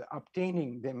with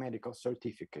obtaining the medical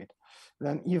certificate.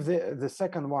 Then if the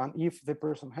second one, if the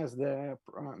person has the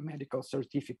medical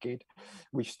certificate,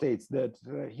 which states that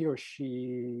he or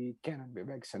she cannot be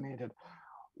vaccinated,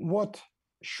 what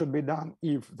should be done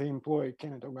if the employee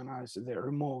cannot organize the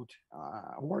remote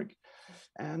work?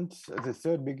 And the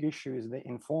third big issue is the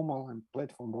informal and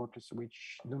platform workers,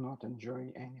 which do not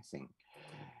enjoy anything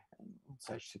in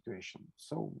such situation.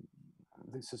 So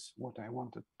this is what I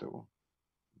wanted to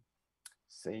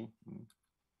say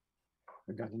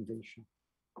regarding the issue.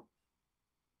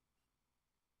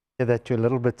 Yeah, that you're a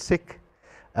little bit sick.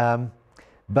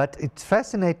 But it's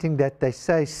fascinating that they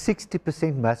say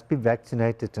 60% must be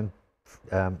vaccinated, and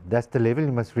that's the level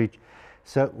you must reach.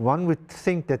 So one would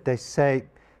think that they say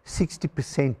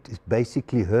 60% is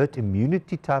basically herd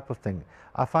immunity type of thing.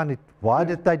 I find it, why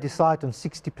did they decide on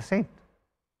 60%?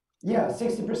 Yeah,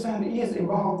 60% is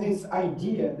about this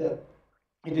idea that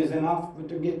it is enough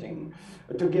to get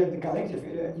the collective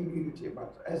immunity.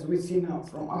 But as we see now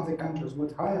from other countries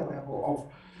with higher level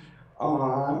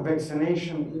of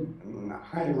vaccination,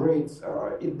 high rates,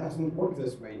 it doesn't work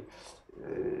this way.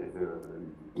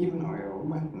 Even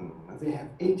when they have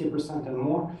 80% and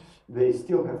more, they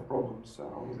still have problems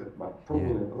with it, but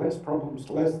probably less problems,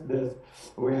 less death.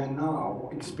 We are now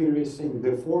experiencing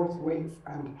the fourth wave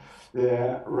and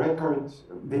the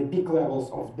peak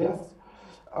levels of death,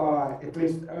 at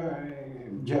least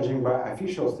judging by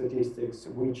official statistics,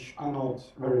 which are not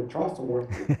very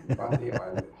trustworthy,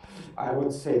 but I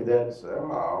would say that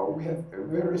we have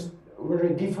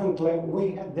very different level.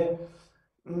 We had the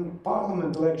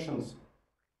parliament elections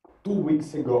 2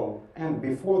 weeks ago, and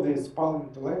before these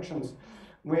parliament elections,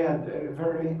 we had a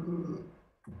very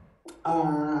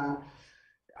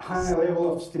high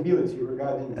level of stability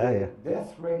regarding the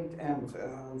death rate and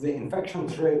the infection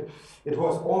rate. It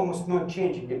was almost not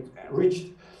changing. It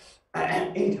reached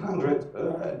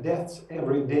 800 deaths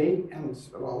every day, and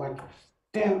like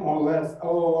 10 or less,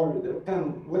 or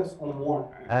 10 less or more,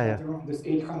 around this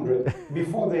 800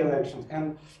 before the elections,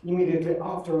 and immediately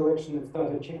after election it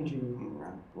started changing.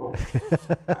 Well,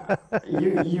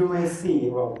 you may see,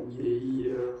 well,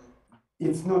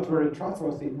 it's not very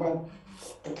trustworthy, but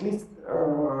at least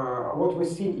what we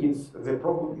see is the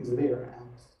problem is there. And,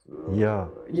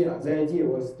 the idea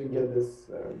was to get this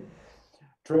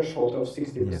threshold of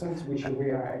 60%, which we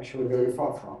are actually very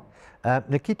far from.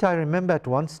 Nikita, I remember at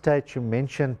one stage you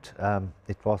mentioned,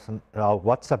 it was in our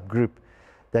WhatsApp group,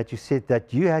 that you said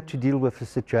that you had to deal with a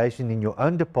situation in your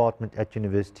own department at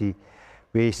university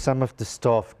where some of the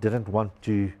staff didn't want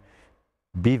to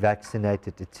be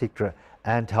vaccinated, etc.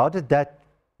 And how did that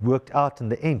work out in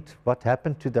the end? What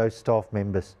happened to those staff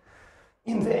members?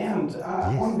 In the end,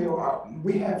 only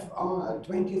we have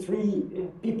 23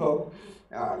 people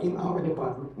in our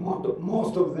department.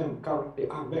 Most of them currently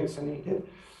are vaccinated.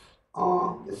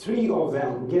 3 of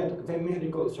them get the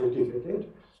medical certificate,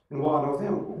 and one of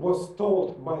them was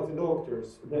told by the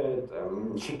doctors that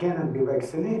she cannot be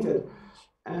vaccinated,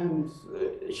 and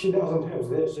she doesn't have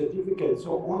the certificate,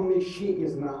 so only she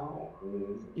is now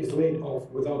is laid off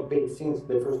without pay since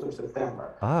the 1st of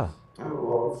September. Ah.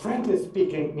 Frankly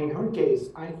speaking, in her case,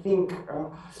 I think,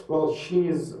 well, she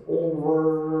is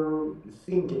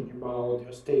overthinking about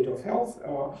her state of health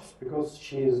because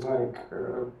she is like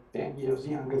 10 years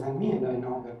younger than me, and I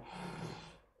know that,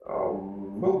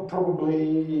 well,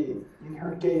 probably in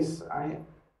her case,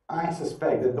 I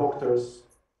suspect the doctors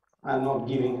are not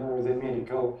giving her the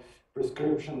medical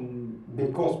prescription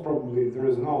because probably there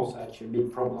is no such a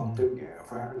big problem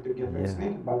for her to get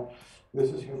vaccinated, but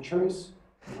this is her choice.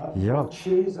 But, well,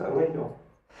 she is laid off.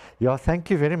 Yeah, thank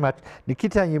you very much.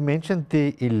 Nikita, you mentioned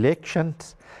the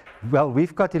elections. Well,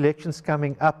 we've got elections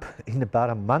coming up in about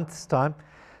a month's time.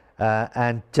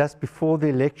 And just before the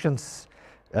elections,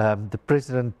 the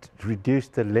president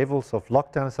reduced the levels of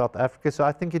lockdown in South Africa. So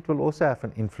I think it will also have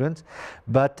an influence.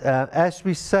 But as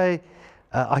we say,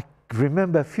 I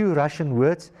remember a few Russian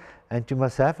words, and you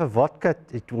must have a vodka.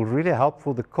 It will really help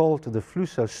for the cold, to the flu.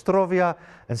 So strovia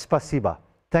and spasiba.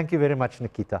 Thank you very much,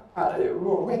 Nikita.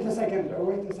 Wait a second.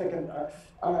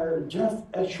 Just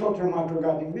a short remark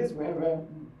regarding this. We have a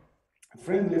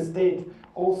friendly state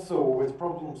also with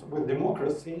problems with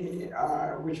democracy,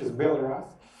 which is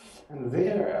Belarus. And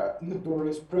their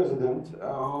notorious president,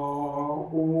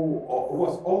 who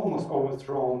was almost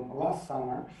overthrown last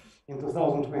summer in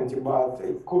 2020, but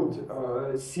could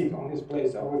sit on his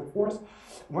place with force,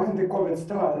 when the COVID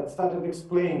started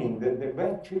explaining that the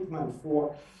best treatment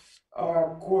for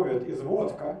COVID is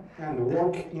vodka and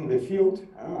work in the field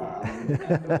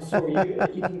and also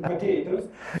eating potatoes.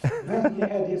 Then he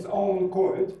had his own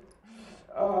COVID,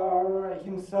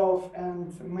 himself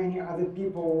and many other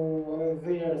people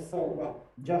there. So, well,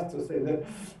 just to say that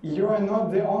you are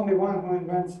not the only one who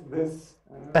invents this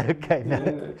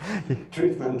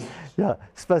treatment. Yeah,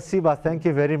 spasiba. Thank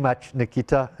you very much,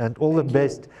 Nikita, and all the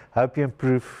best. Hope you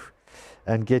improve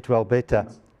and get well better.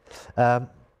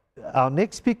 Our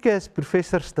next speaker is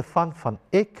Professor Stefan van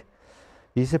Eck.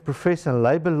 He's a professor in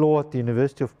labor law at the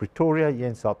University of Pretoria here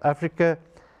in South Africa.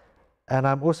 And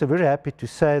I'm also very happy to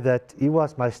say that he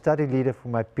was my study leader for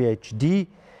my PhD.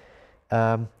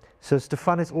 So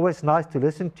Stefan, it's always nice to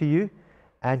listen to you,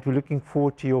 and we're looking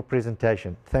forward to your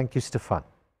presentation. Thank you, Stefan.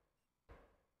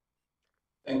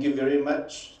 Thank you very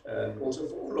much, and also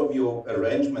for all of your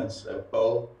arrangements,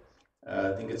 Paul.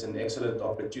 I think it's an excellent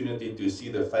opportunity to see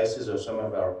the faces of some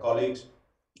of our colleagues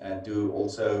and to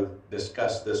also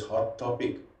discuss this hot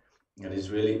topic that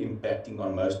is really impacting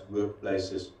on most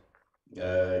workplaces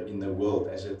in the world,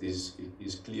 as it is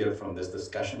clear from this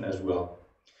discussion as well.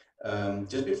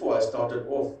 Just before I started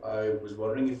off, I was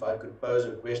wondering if I could pose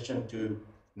a question to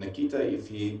Nikita, if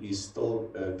he is still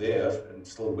there and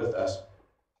still with us.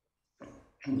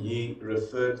 He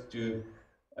referred to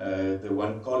the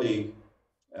one colleague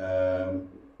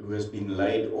who has been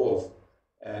laid off,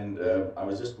 and I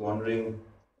was just wondering,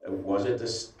 was it a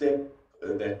step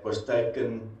that was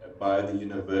taken by the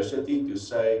university to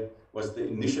say, was the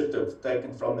initiative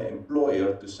taken from the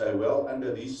employer to say, well,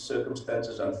 under these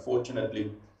circumstances,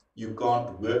 unfortunately, you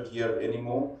can't work here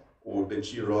anymore, or did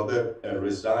she rather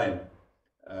resign?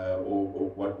 Or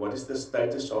what is the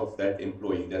status of that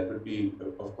employee? That would be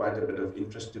of quite a bit of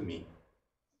interest to me.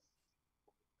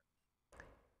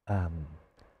 I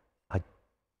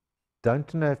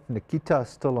don't know if Nikita is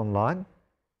still online.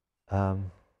 Well,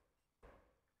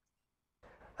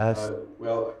 I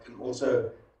can also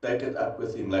take it up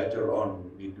with him later on.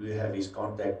 We do have his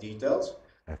contact details,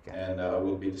 and I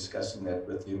will be discussing that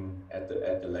with him at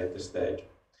the later stage.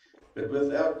 But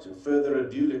without further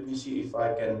ado, let me see if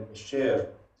I can share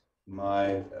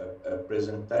my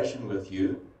presentation with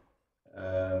you.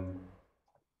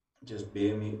 Just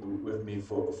bear with me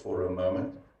for a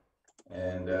moment,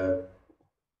 and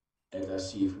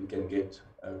let's see if we can get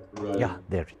rolling. Yeah,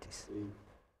 there it is.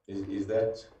 Is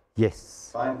that? Yes.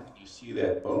 Fine. Can you see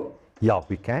that, Paul? Yeah,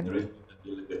 we can. The rest of the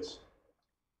delegates.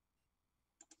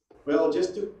 Well,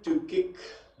 just to kick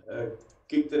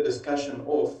the discussion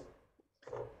off,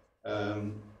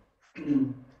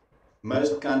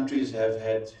 most countries have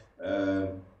had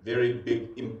very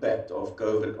big impact of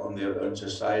COVID on their own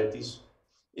societies.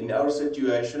 In our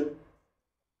situation,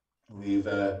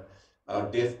 our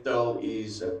death toll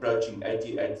is approaching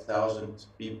 88,000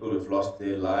 people who've lost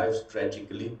their lives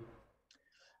tragically.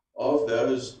 Of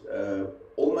those,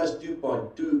 almost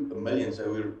 2.2 million,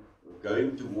 so we're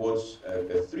going towards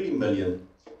 3 million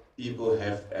people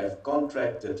have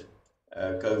contracted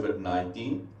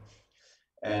COVID-19.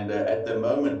 And at the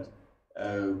moment,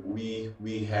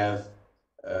 we have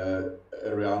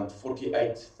around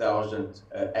 48,000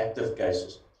 active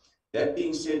cases. That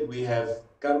being said, we have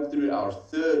come through our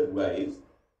third wave,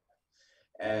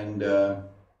 and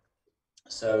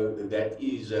So that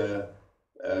is,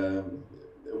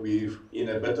 we're in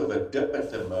a bit of a dip at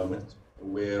the moment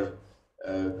where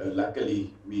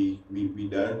luckily we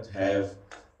don't have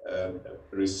a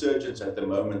resurgence at the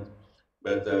moment,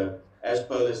 but as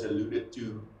Paul has alluded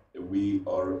to, we've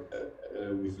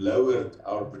lowered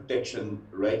our protection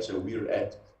rate, so we're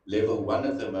at level 1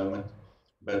 at the moment,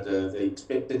 but the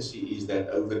expectancy is that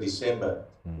over December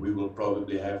we will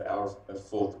probably have our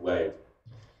 4th wave.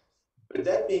 But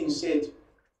that being said,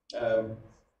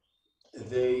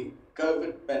 the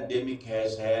COVID pandemic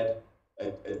has had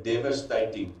a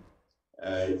devastating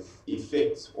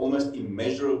effect, almost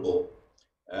immeasurable,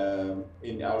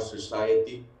 in our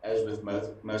society, as with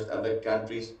most other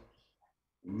countries.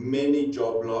 Many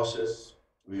job losses.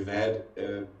 We've had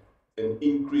an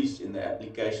increase in the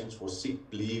applications for sick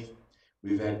leave.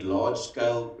 We've had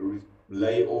large-scale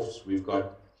layoffs. We've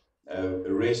got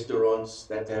restaurants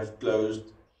that have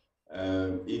closed.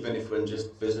 Even if one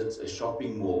just visits a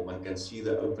shopping mall, one can see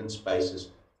the open spaces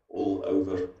all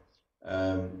over.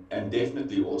 And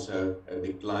definitely also a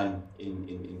decline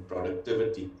in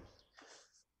productivity.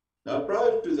 Now,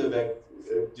 prior to the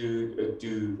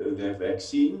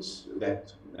vaccines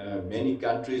that many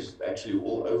countries, actually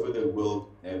all over the world,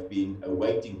 have been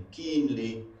awaiting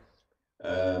keenly,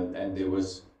 and there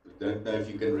was, I don't know if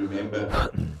you can remember,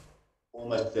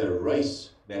 almost the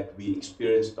race that we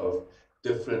experienced of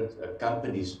different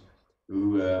companies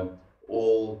who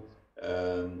all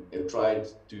tried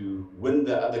to win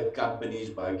the other companies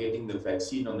by getting the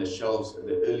vaccine on the shelves,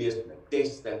 the earliest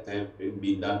tests that have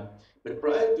been done. But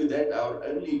prior to that, our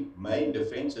only main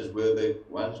defenses were the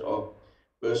ones of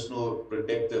personal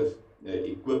protective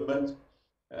equipment,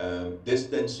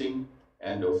 distancing,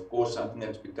 and of course something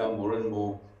that's become more and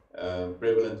more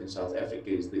prevalent in South Africa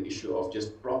is the issue of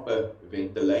just proper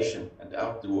ventilation and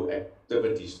outdoor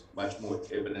activities. Much more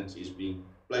evidence is being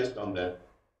placed on that.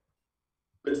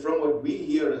 But from what we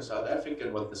hear in South Africa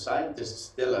and what the scientists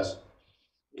tell us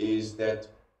is that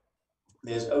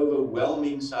there's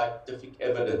overwhelming scientific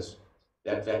evidence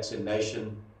that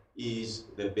vaccination is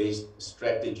the best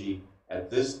strategy at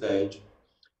this stage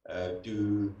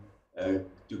to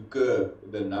curb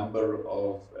the number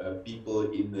of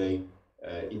people in the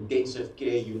intensive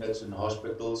care units in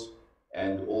hospitals,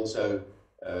 and also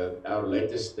our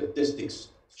latest statistics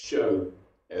show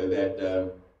that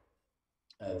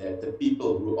the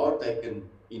people who are taken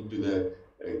into the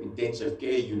intensive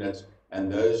care units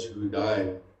and those who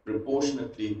die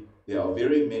proportionately, there are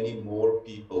very many more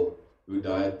people who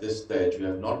die at this stage who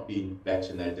have not been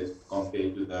vaccinated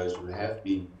compared to those who have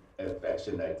been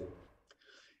vaccinated.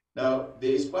 Now,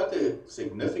 there is quite a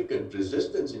significant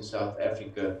resistance in South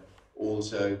Africa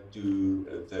also to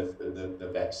the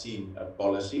vaccine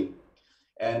policy,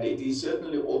 and it is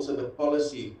certainly also the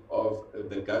policy of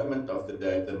the government of the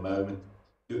day at the moment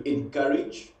to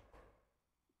encourage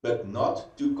but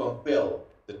not to compel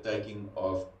the taking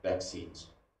of vaccines.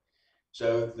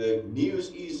 So the news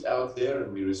is out there,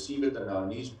 and we receive it on our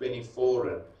News 24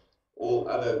 and all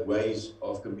other ways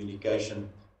of communication.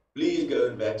 Please go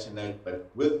and vaccinate, but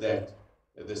with that,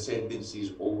 the sentence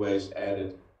is always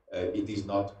added, it is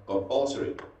not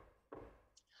compulsory.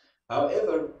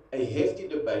 However, a hefty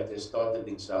debate has started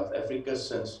in South Africa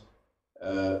since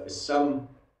some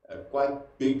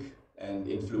quite big and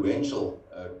influential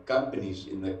companies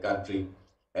in the country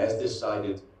has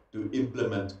decided to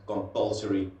implement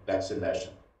compulsory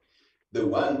vaccination. The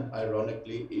one,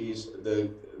 ironically, is the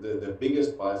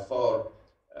biggest by far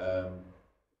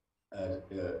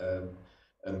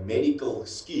a medical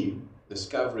scheme,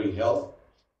 Discovery Health.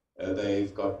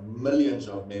 They've got millions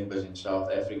of members in South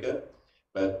Africa,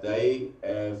 but they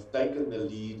have taken the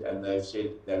lead and they've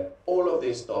said that all of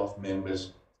their staff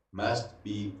members must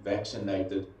be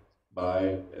vaccinated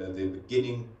by the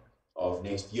beginning of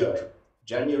next year.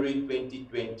 January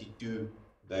 2022,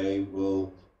 they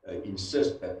will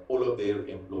insist that all of their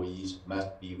employees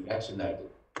must be vaccinated.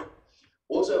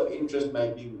 Also of interest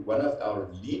may be one of our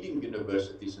leading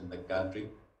universities in the country,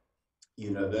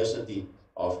 University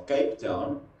of Cape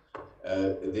Town.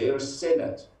 Their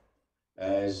Senate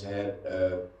has had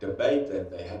a debate and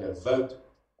they had a vote,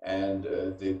 and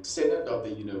the Senate of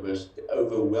the university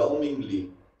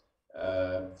overwhelmingly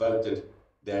voted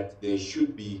that there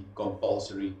should be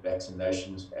compulsory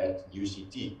vaccinations at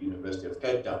UCT, University of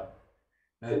Cape Town.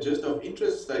 Just of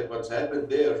interest, like what's happened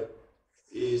there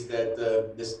is that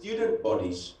the student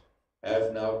bodies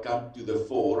have now come to the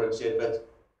fore and said, but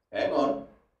hang on,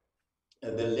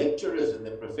 the lecturers and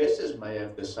the professors may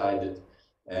have decided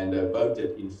and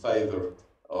voted in favor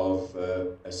of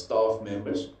staff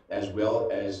members as well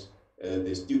as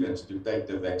the students to take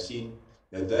the vaccine.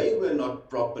 Now, they were not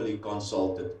properly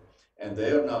consulted, and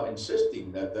they are now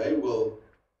insisting that they will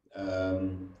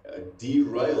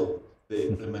derail the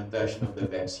implementation of the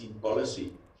vaccine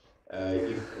policy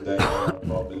if they are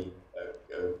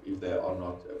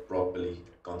not properly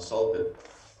consulted.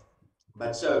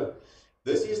 But so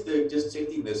this is just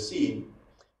setting the scene,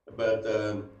 but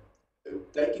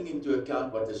taking into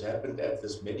account what has happened at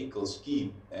this medical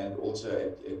scheme and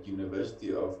also at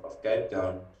University of Cape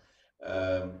Town,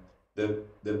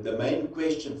 the main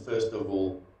question, first of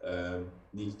all,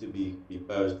 needs to be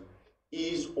posed: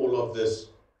 is all of this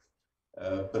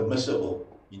permissible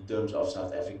in terms of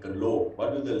South African law?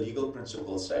 What do the legal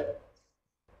principles say?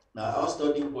 Now, our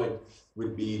starting point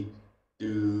would be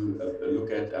to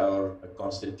look at our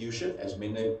constitution. As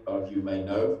many of you may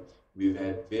know, we've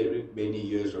had very many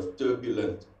years of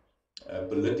turbulent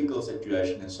political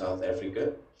situation in South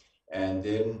Africa, and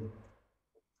then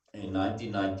in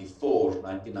 1994,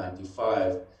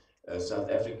 1995, South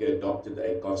Africa adopted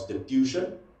a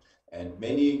constitution, and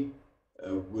many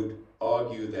would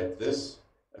argue that this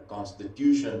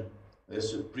constitution, the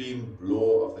supreme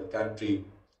law of the country,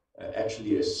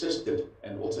 actually assisted,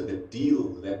 and also the deal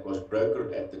that was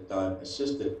brokered at the time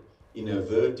assisted in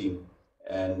averting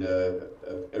a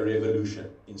revolution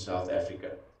in South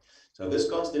Africa. So this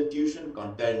constitution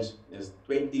contains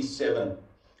 27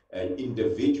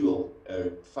 individual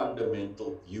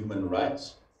fundamental human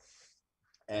rights,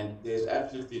 and there's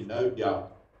absolutely no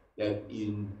doubt that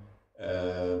in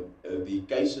the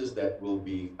cases that will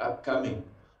be upcoming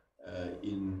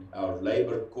in our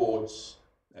labor courts,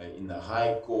 in the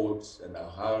high courts and our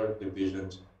higher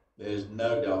divisions, there's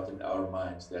no doubt in our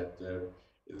minds that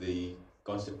the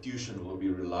constitution will be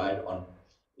relied on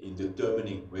in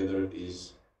determining whether it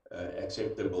is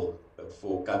acceptable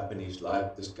for companies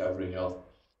like Discovery Health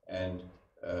and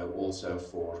also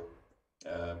for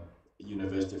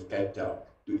University of Cape Town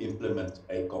to implement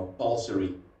a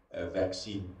compulsory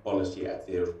vaccine policy at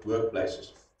their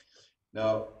workplaces.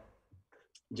 Now,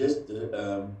 just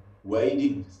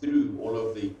wading through all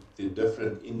of the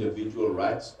different individual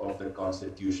rights of the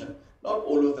Constitution, not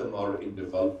all of them are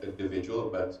individual,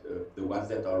 but the ones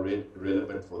that are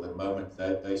relevant for the moment,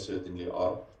 they certainly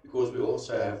are, because we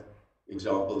also have,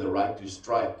 example, the right to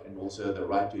strike and also the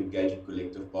right to engage in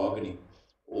collective bargaining,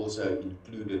 also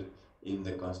included in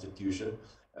the Constitution.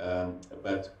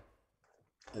 But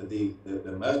the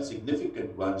most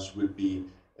significant ones would be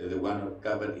the one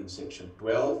covered in Section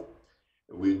 12,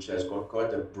 which has got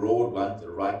quite a broad one, the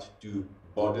right to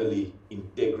bodily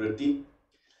integrity.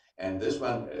 And this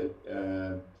one,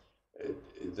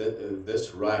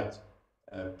 this right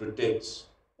protects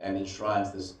and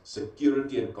enshrines the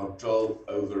security and control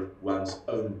over one's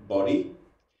own body,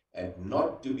 and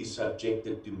not to be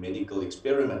subjected to medical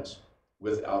experiments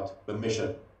without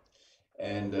permission.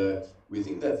 And we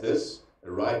think that this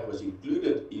right was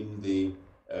included in the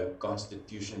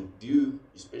Constitution due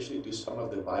especially to some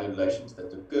of the violations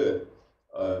that occurred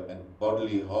and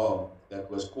bodily harm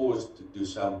that was caused to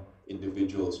some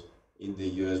individuals in the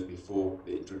years before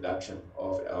the introduction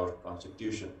of our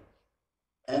Constitution.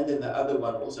 And then the other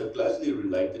one, also closely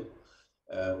related,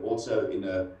 also in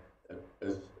a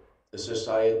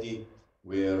society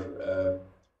where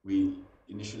we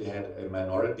initially had a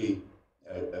minority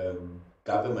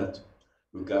government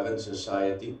who governed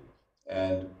society,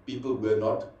 and people were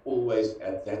not always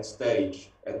at that stage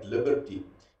at liberty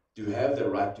to have the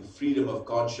right to freedom of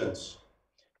conscience,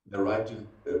 the right to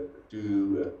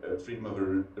freedom of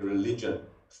religion,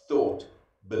 thought,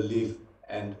 belief,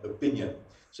 and opinion.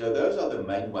 So those are the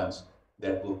main ones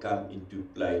that will come into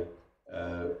play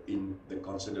in the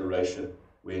consideration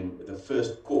when the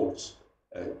first court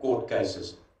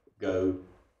cases go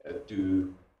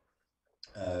to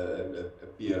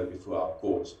appear before our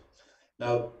courts.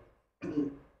 Now,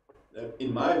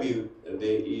 in my view,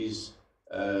 there is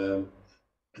no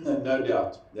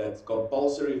doubt that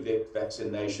compulsory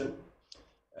vaccination,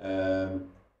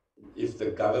 if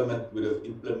the government would have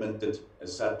implemented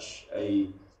such a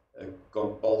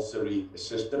compulsory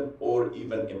system, or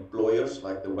even employers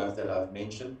like the ones that I've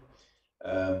mentioned,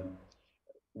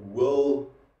 will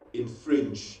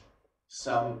infringe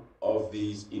some of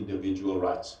these individual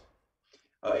rights.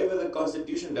 However, the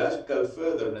Constitution does go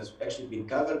further, and it's actually been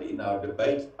covered in our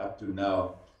debate up to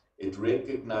now. It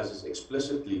recognizes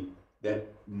explicitly that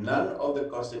none of the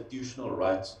constitutional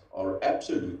rights are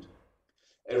absolute.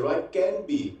 A right can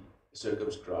be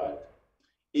circumscribed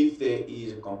if there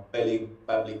is a compelling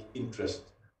public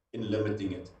interest in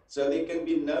limiting it. So there can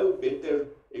be no better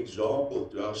example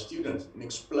to our students in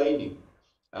explaining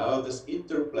how this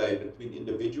interplay between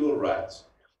individual rights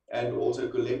and also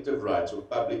collective rights or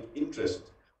public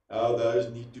interest, how those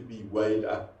need to be weighed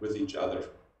up with each other.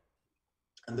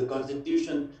 And the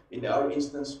Constitution, in our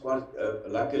instance, quite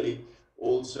luckily,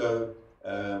 also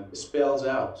spells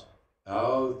out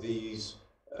how this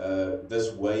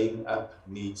weighing up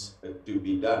needs to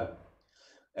be done.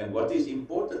 And what is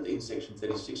important in Section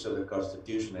 36 of the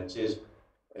Constitution, it says,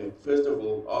 first of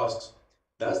all, asks,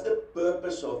 does the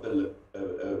purpose of the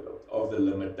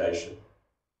limitation,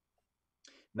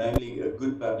 namely a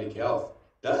good public health,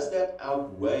 does that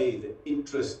outweigh the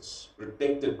interests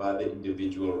protected by the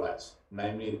individual rights,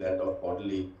 namely that of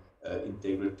bodily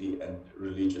integrity and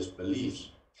religious beliefs?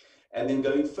 And then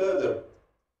going further,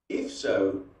 if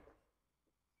so,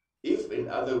 if, in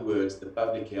other words, the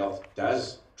public health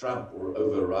does trump or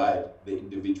override the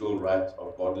individual right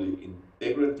of bodily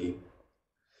integrity,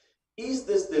 is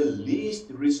this the least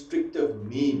restrictive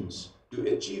means to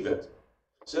achieve it?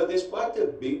 So there's quite a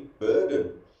big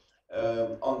burden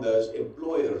on those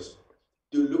employers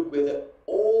to look whether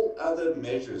all other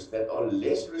measures that are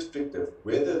less restrictive,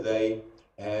 whether they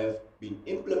have been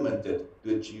implemented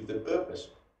to achieve the purpose.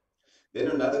 Then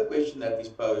another question that is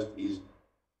posed is,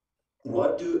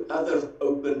 what do other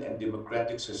open and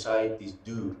democratic societies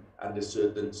do under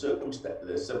certain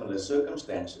similar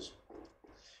circumstances?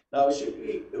 Now, should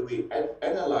we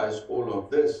analyze all of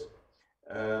this,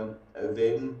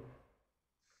 then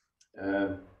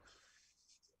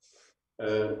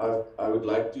I would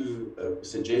like to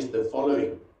suggest the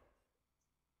following.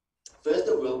 First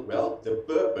of all, well, the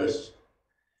purpose,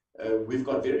 we've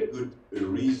got very good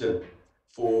reason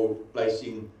for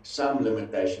placing some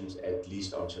limitations, at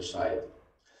least on society.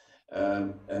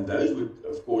 And those would,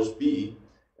 of course, be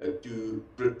to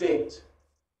protect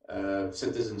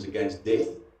citizens against death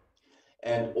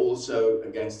and also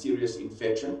against serious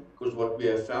infection, because what we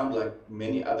have found, like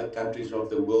many other countries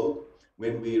of the world,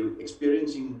 when we're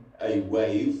experiencing a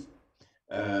wave,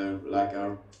 like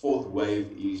our fourth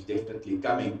wave is definitely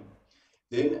coming,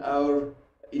 then our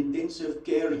intensive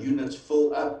care units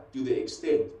fill up to the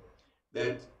extent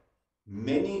that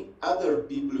many other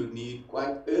people who need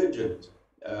quite urgent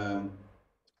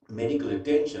medical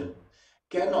attention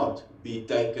cannot be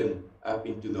taken up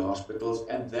into the hospitals,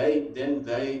 and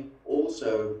they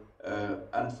also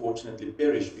unfortunately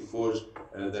perish because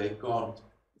they can't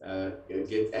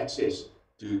get access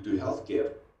to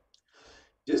healthcare.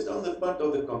 Just on the point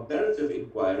of the comparative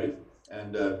inquiry,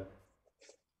 and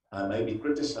I may be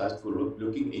criticized for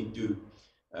looking into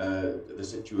the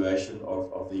situation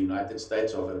of the United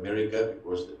States of America,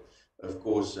 because of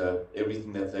course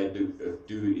everything that they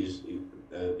do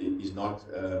is not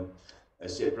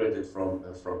separated from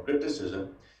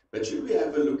criticism. But should we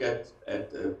have a look at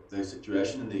the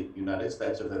situation in the United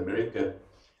States of America,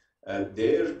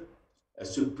 their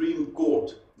Supreme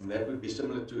Court, and that would be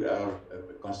similar to our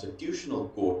Constitutional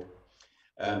Court,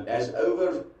 has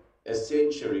over a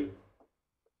century,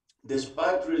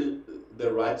 despite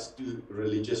the rights to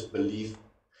religious belief,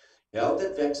 held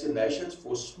that vaccinations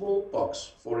for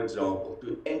smallpox, for example,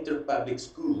 to enter public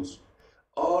schools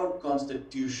are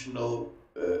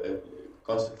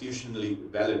constitutionally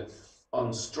valid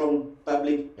on strong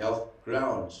public health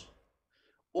grounds.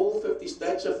 All 50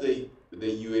 states of the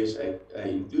USA,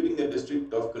 including the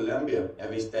District of Columbia,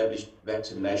 have established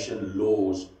vaccination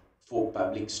laws for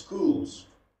public schools.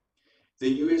 The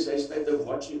USA state of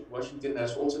Washington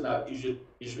has also now issued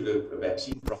a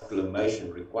vaccine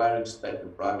proclamation requiring state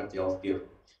and private healthcare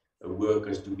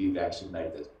workers to be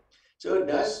vaccinated. So it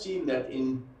does seem that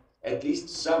in at least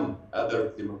some other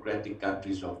democratic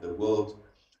countries of the world,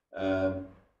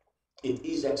 it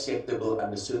is acceptable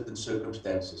under certain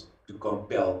circumstances to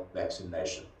compel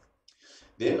vaccination.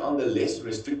 Then on the less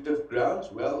restrictive grounds,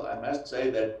 well, I must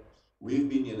say that we've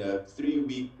been in a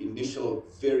 3-week initial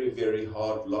very, very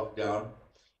hard lockdown.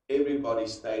 Everybody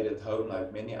stayed at home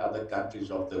like many other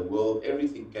countries of the world.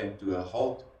 Everything came to a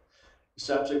halt.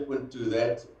 Subsequent to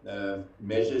that,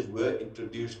 measures were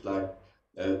introduced like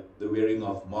the wearing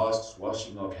of masks,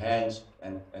 washing of hands,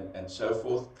 and so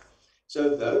forth.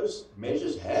 So those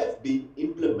measures have been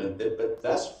implemented, but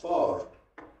thus far,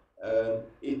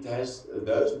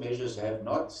 those measures have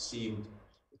not seemed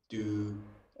to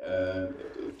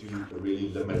really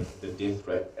limit the death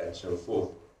rate and so forth.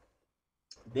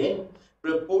 Then,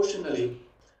 proportionally,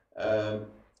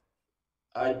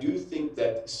 I do think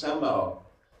that somehow,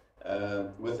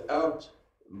 without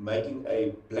making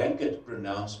a blanket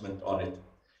pronouncement on it,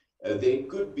 there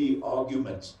could be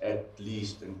arguments at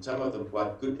least, and some of them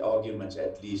quite good arguments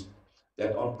at least,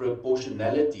 that on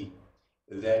proportionality,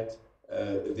 that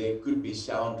there could be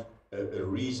sound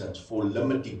reasons for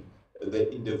limiting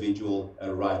the individual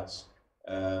rights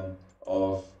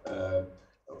of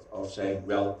saying,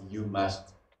 well, you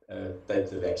must take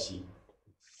the vaccine.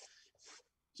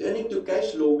 Turning to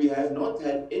case law, we have not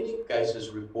had any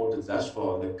cases reported thus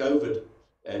far on the COVID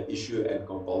issue and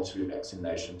compulsory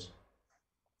vaccinations.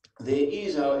 There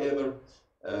is, however,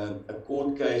 a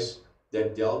court case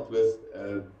that dealt with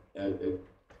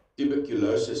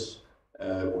tuberculosis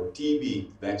or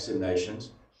TB vaccinations,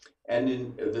 and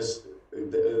in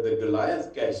the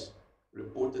Goliath case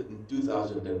reported in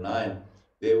 2009,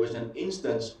 there was an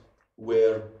instance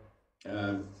where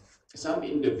some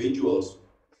individuals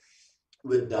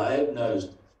were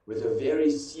diagnosed with a very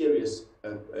serious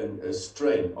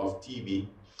strain of TB,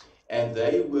 and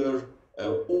they were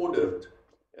ordered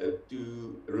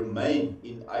to remain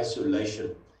in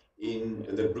isolation in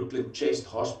the Brooklyn Chest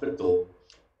Hospital.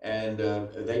 And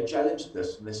they challenged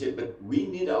this, and they said, but we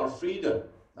need our freedom,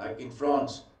 like in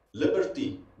France,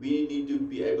 liberty. We need to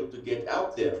be able to get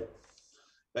out there.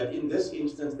 But in this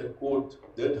instance, the court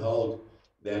did hold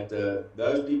that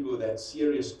those people with that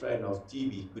serious strain of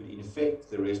TB could infect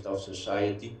the rest of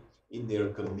society in their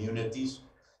communities.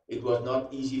 It was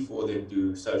not easy for them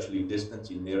to socially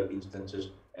distance in their instances,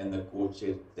 and the court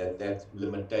said that that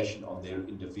limitation on their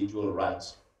individual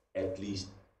rights, at least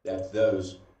that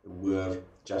those were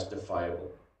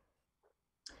justifiable.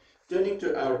 Turning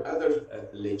to our other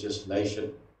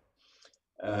legislation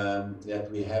that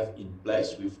we have in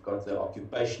place, we've got the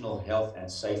Occupational Health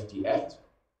and Safety Act.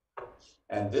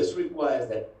 And this requires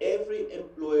that every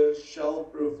employer shall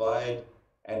provide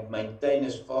and maintain,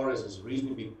 as far as is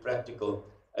reasonably practical,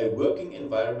 a working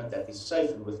environment that is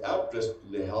safe and without risk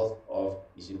to the health of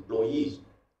his employees.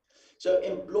 So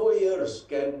employers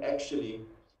can actually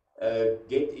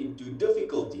get into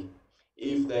difficulty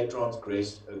if they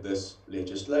transgress this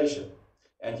legislation.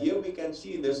 And here we can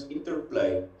see this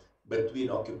interplay between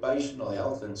occupational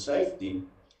health and safety,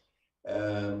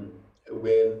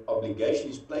 when obligation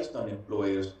is placed on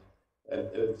employers,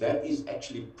 that is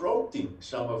actually prompting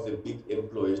some of the big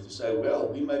employers to say, well,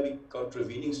 we may be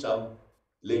contravening some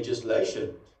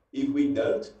legislation if we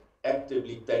don't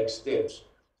actively take steps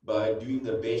by doing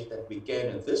the best that we can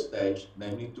at this stage,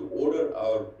 namely to order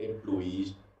our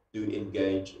employees to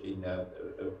engage in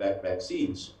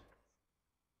vaccines.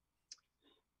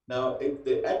 Now,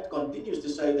 the Act continues to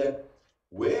say that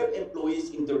where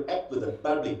employees interact with the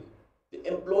public, the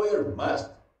employer must,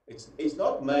 it's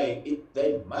not may,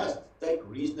 they must take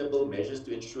reasonable measures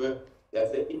to ensure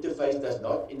that the interface does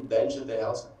not endanger the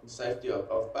health and safety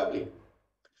of public.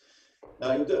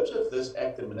 Now, in terms of this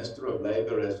Act, the Minister of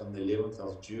Labour has on the 11th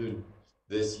of June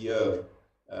this year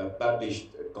published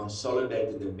a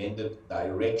consolidated amended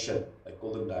direction. They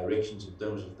call them directions in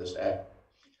terms of this Act.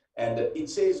 And it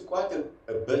says quite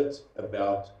a bit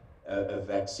about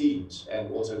vaccines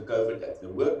and also COVID at the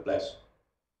workplace.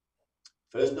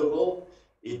 First of all,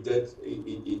 it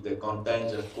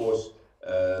contains, of course,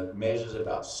 measures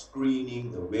about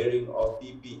screening, the wearing of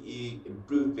PPE,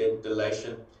 improved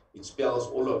ventilation. It spells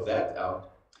all of that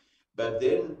out. But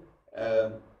then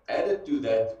added to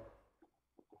that,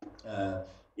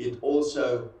 it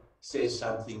also says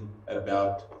something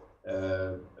about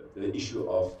the issue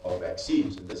of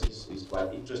vaccines. And this is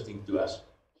quite interesting to us.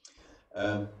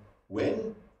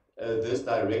 When this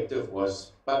directive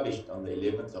was published on the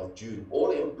 11th of June,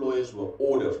 all employers were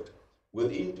ordered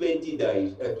within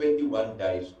 21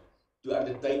 days to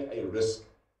undertake a risk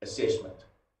assessment.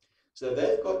 So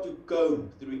they've got to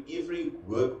comb through every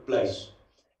workplace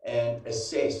and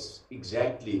assess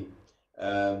exactly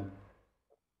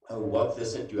what the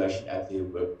situation at their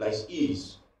workplace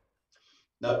is.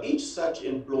 Now, each such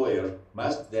employer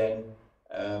must then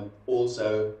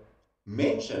also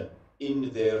mention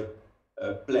in their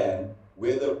plan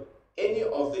whether any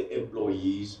of the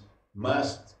employees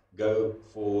must go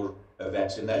for a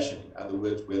vaccination. In other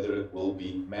words, whether it will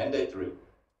be mandatory.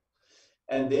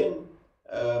 And then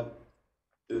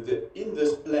in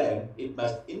this plan, it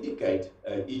must indicate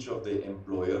each of the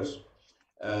employers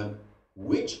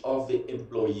which of the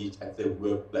employees at the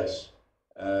workplace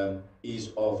is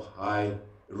of high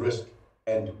risk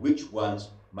and which ones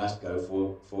must go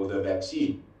for the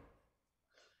vaccine.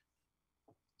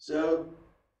 So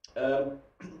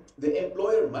the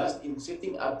employer must, in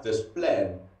setting up this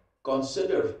plan,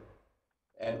 consider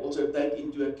and also take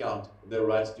into account the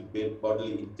rights to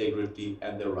bodily integrity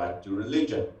and the right to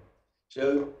religion.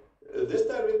 So this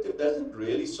directive doesn't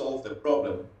really solve the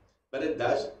problem, but it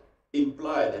does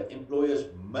imply that employers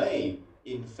may,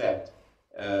 in fact,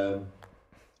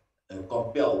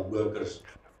 compel workers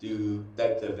to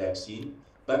take the vaccine,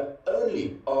 but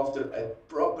only after a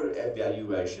proper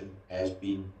evaluation has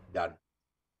been done.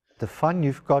 Stefan,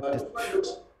 you've got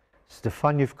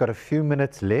a few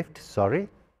minutes left. Sorry.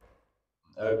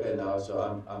 Okay, now,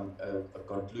 so I'm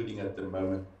concluding at the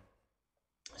moment.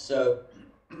 So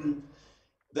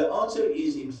The answer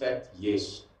is, in fact,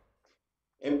 yes.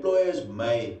 Employers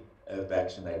may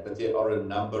vaccinate, but there are a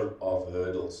number of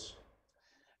hurdles.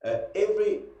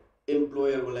 Every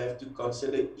employer will have to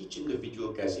consider each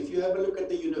individual case. If you have a look at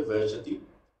the university,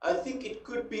 I think it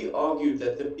could be argued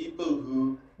that the people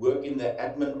who work in the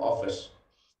admin office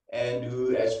and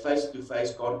who has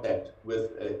face-to-face contact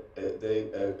with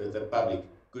the public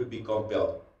could be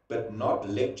compelled, but not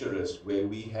lecturers where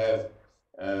we have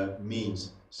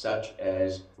means such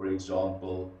as, for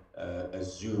example,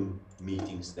 Zoom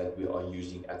meetings that we are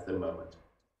using at the moment.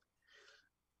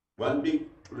 One big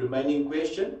remaining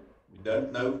question, we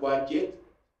don't know quite yet,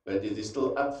 but it is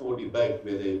still up for debate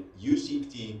whether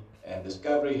UCT and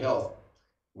Discovery Health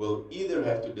will either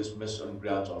have to dismiss on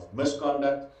grounds of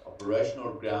misconduct,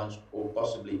 operational grounds, or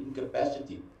possibly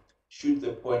incapacity, should the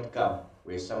point come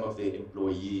where some of their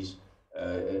employees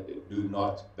do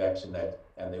not vaccinate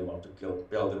and they want to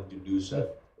compel them to do so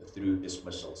through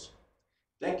dismissals.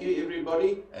 Thank you,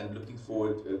 everybody, and looking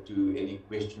forward to any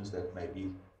questions that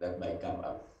may come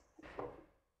up.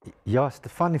 Yeah,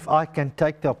 Stefan, if I can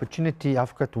take the opportunity,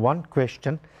 I've got one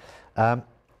question.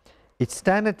 It's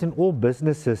standard in all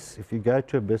businesses, if you go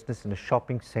to a business in a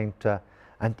shopping center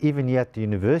and even here at the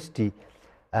university,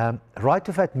 right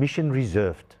of admission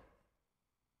reserved.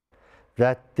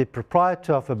 That the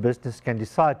proprietor of a business can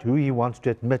decide who he wants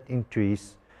to admit into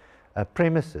his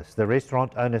premises. The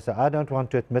restaurant owner says, I don't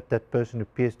want to admit that person who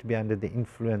appears to be under the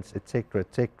influence, etc.,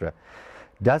 etc.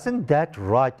 Doesn't that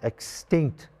right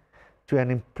extend to an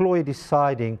employee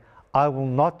deciding, I will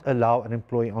not allow an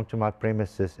employee onto my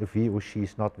premises if he or she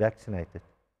is not vaccinated?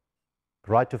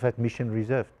 Right of admission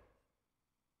reserved.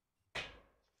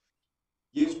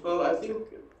 Yes, Paul, I think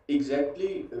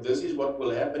exactly this is what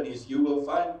will happen is you will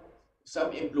find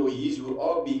some employees who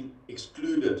are being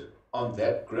excluded on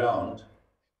that ground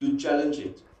to challenge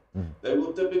it. They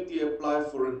will typically apply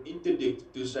for an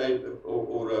interdict to say,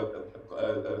 or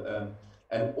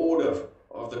an order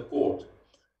of the court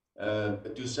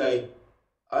to say,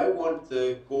 I want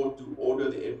the court to order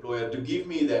the employer to give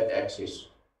me that access.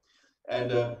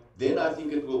 And then I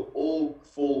think it will all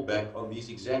fall back on these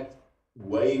exact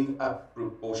weighing up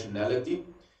proportionality.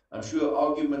 I'm sure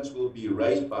arguments will be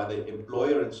raised by the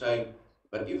employer and saying,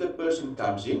 but if the person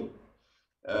comes in,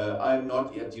 I'm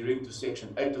not adhering to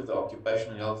Section 8 of the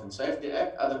Occupational Health and Safety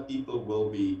Act, other people will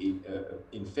be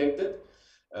infected,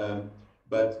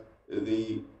 but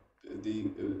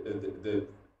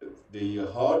the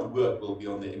hard work will be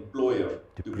on the employer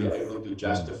to be able to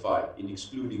justify in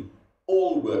excluding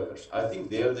all workers. I think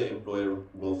there the employer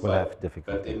will fail,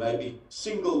 but there may be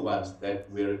single ones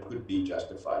where it could be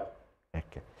justified.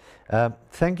 Okay.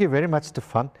 Thank you very much,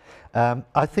 Stefan.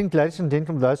 I think, ladies and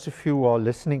gentlemen, those of you who are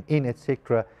listening in,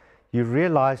 etc., you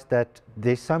realize that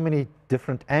there's so many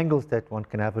different angles that one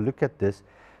can have a look at this,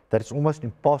 that it's almost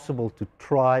impossible to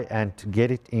try and to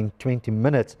get it in 20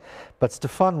 minutes. But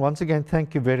Stefan, once again,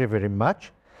 thank you very, very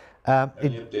much.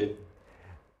 It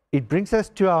brings us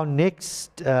to our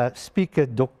next speaker,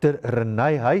 Dr.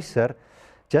 Renee Heiser.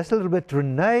 Just a little bit,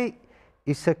 Renee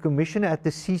is a commissioner at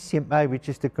the CCMA, which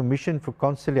is the Commission for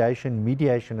Conciliation,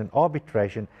 Mediation and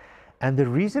Arbitration. And the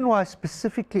reason why I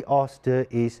specifically asked her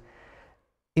is,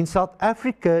 in South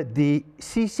Africa, the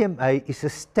CCMA is a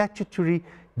statutory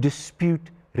dispute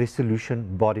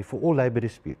resolution body for all labor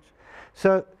disputes.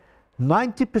 So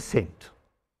 90%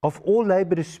 of all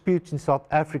labor disputes in South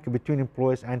Africa between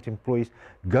employers and employees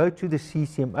go to the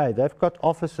CCMA. They've got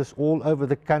offices all over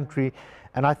the country,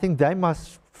 and I think they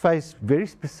must face very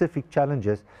specific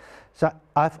challenges. So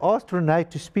I've asked Renee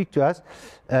to speak to us.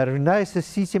 Renee is a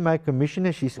CCMA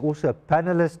commissioner. She's also a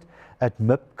panelist at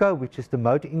nwu-pukke, which is the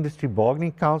Motor Industry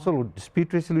Bargaining Council or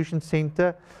Dispute Resolution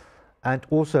Center, and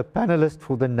also a panelist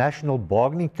for the National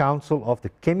Bargaining Council of the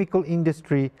Chemical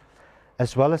Industry,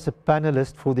 as well as a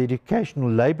panelist for the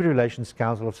Educational Labour Relations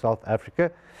Council of South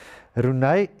Africa.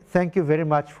 Renee, thank you very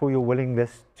much for your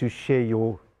willingness to share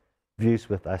your views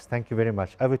with us. Thank you very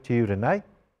much. Over to you, Renee.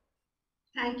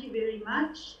 Thank you very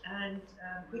much, and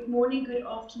good morning, good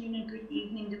afternoon, and good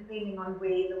evening, depending on where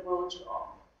in the world you are.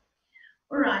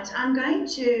 All right, I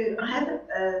have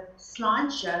a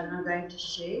slideshow that I'm going to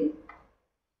share.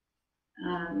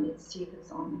 Let's see if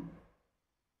it's on.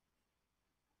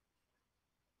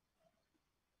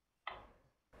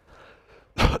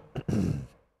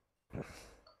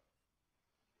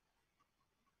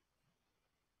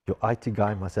 Your IT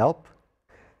guy must help.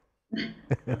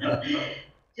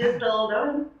 Just hold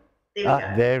on. There we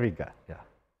go. There we go. Yeah.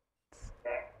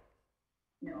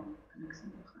 No,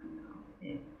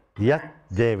 yeah,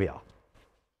 there we are.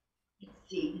 Let's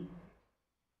see.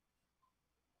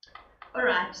 All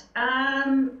right.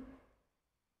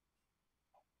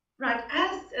 Right,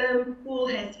 as Paul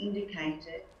has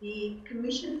indicated, the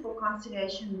Commission for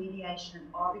Conciliation, Mediation and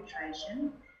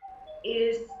Arbitration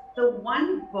is the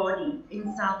one body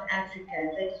in South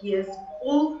Africa that hears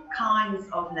all kinds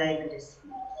of labour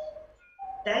disputes.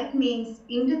 That means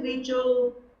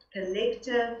individual,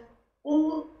 collective,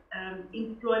 all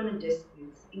employment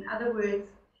disputes. In other words,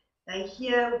 they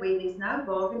hear where there's no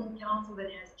bargaining council that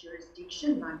has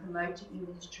jurisdiction, like the motor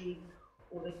industry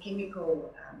or the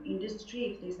chemical industry.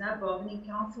 If there's no bargaining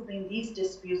council, then these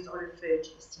disputes are referred to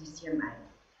the CCMA.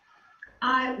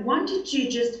 I wanted to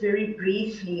just very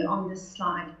briefly on this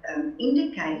slide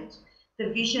indicate the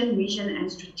vision, mission and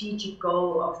strategic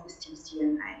goal of the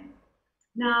CCMA.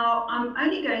 Now, I'm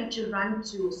only going to run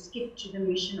to or skip to the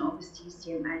mission of the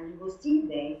CCMA, and you will see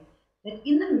there that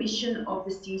in the mission of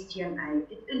the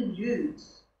CCMA, it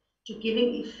alludes to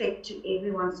giving effect to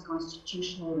everyone's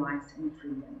constitutional rights and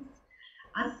freedoms.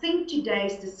 I think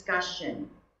today's discussion,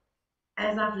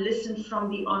 as I've listened from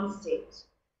the onset,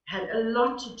 had a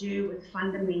lot to do with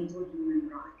fundamental human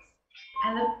rights.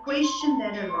 And the question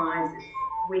that arises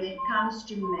when it comes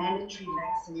to mandatory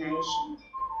vaccination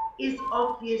is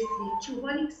obviously to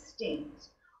what extent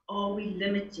are we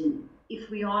limiting, if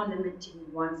we are limiting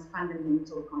one's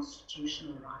fundamental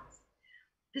constitutional rights.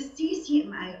 The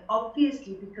CCMA,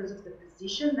 obviously because of the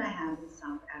position they have in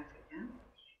South Africa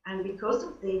and because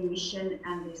of their mission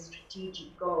and their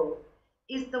strategic goal,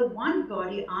 is the one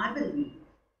body, I believe,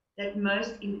 that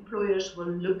most employers will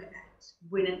look at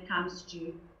when it comes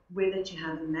to whether to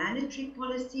have a mandatory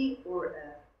policy or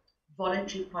a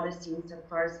voluntary policy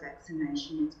insofar as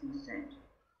vaccination is concerned.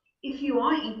 If you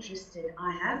are interested,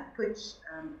 I have put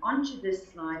onto this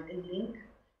slide a link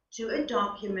to a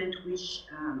document which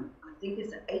I think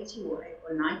is an 80 or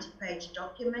 90 page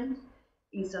document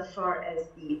insofar as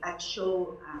the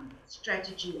actual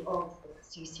strategy of the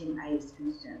CCMA is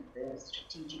concerned, the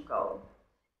strategic goal.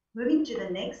 Moving to the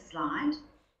next slide,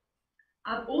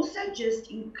 I've also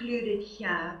just included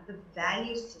here the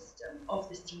value system of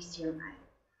the CCMA.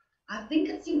 I think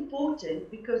it's important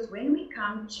because when we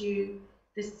come to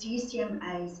the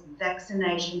CCMA's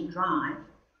vaccination drive,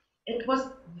 it was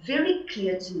very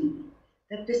clear to me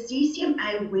that the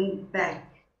CCMA went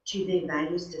back to their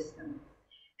value system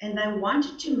and they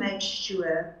wanted to make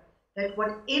sure that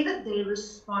whatever their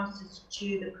responses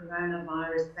to the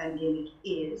coronavirus pandemic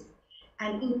is,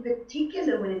 and in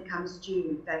particular when it comes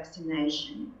to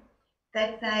vaccination,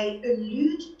 that they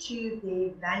allude to their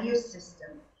value system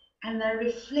and they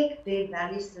reflect their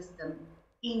value system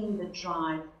in the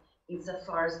drive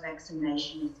insofar as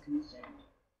vaccination is concerned.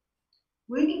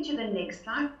 Moving to the next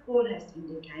slide, Paul has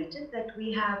indicated that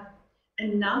we have a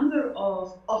number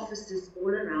of offices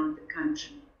all around the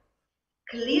country.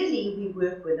 Clearly, we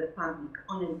work with the public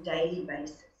on a daily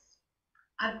basis.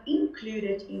 I've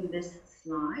included in this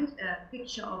slide a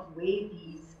picture of where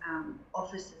these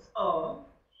offices are,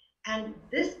 and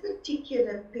this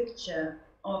particular picture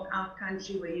of our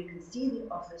country where you can see the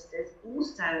offices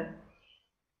also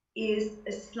is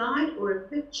a slide or a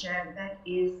picture that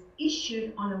is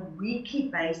issued on a weekly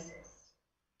basis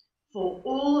for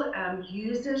all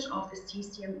users of the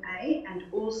CCMA and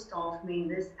all staff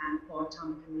members and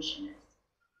part-time commissioners.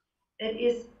 It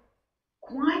is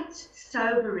quite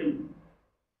sobering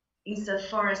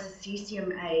insofar as the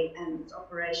CCMA and its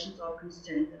operations are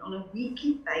concerned, that on a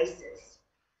weekly basis,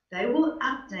 they will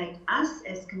update us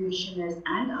as commissioners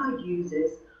and our users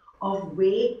of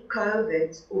where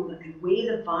COVID or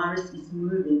where the virus is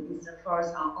moving insofar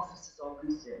as our offices are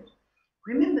concerned.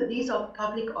 Remember, these are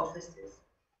public offices.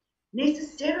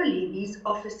 Necessarily, these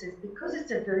offices, because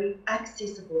it's a very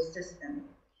accessible system,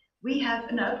 we have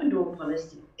an open door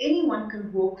policy. Anyone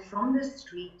can walk from the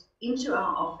street into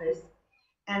our office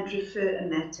and refer a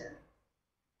matter.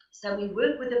 So we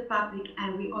work with the public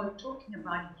and we are talking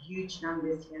about huge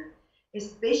numbers here,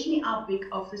 especially our big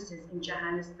offices in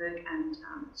Johannesburg and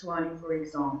Tshwane, for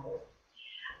example.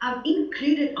 I've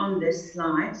included on this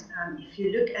slide, if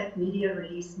you look at media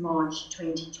release March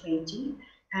 2020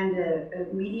 and a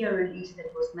media release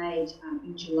that was made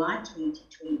in July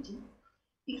 2020,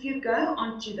 if you go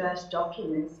onto those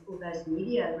documents or those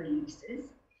media releases,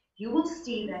 you will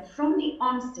see that from the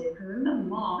onset, remember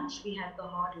March, we had the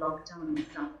hard lockdown in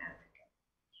South Africa.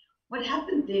 What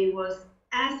happened there was,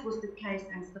 as was the case,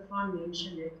 and Stefan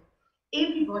mentioned it,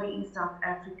 everybody in South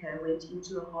Africa went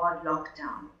into a hard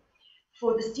lockdown.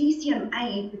 For the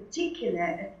CCMA in particular,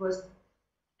 it was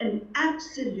an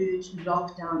absolute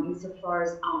lockdown insofar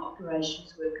as our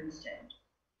operations were concerned.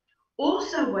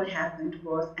 Also what happened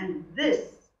was, and this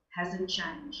hasn't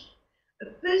changed, a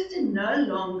person no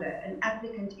longer, an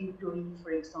applicant employee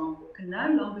for example, can no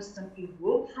longer simply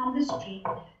walk from the street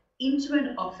into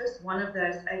an office, one of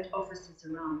those 8 offices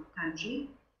around the country,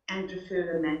 and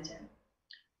refer a matter.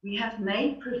 We have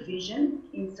made provision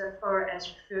insofar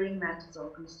as referring matters are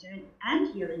concerned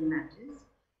and hearing matters,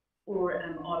 or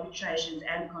arbitrations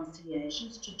and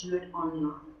conciliations, to do it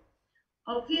online.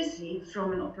 Obviously,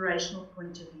 from an operational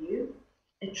point of view,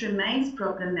 it remains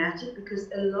problematic because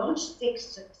a large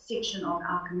section of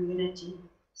our community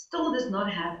still does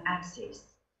not have access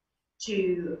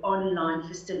to online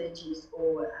facilities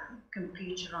or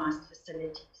computerized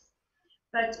facilities.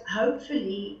 But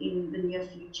hopefully in the near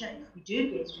future, if we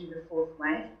do get through the 4th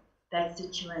wave, that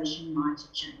situation might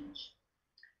change.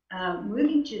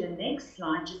 Moving to the next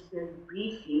slide, just very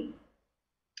briefly,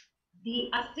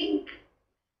 I think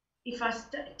if I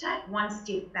take one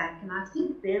step back, and I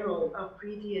think Beryl, our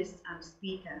previous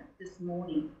speaker this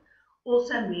morning,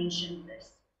 also mentioned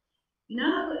this. You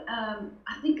know,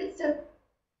 I think it's a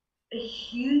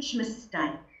huge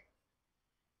mistake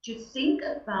to think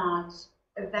about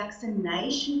a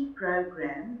vaccination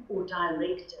program or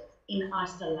directive in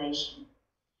isolation.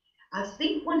 I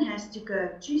think one has to go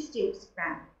 2 steps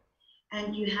back,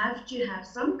 and you have to have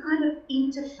some kind of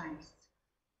interface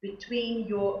between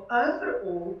your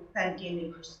overall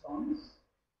pandemic response,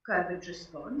 COVID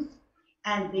response,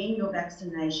 and then your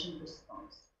vaccination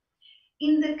response.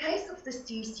 In the case of the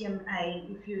CCMA,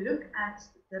 if you look at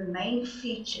the main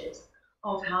features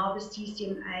of how the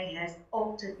CCMA has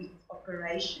altered its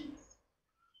operations,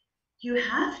 you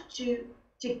have to,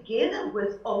 together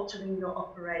with altering your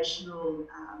operational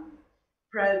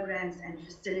programs and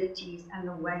facilities and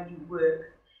the way you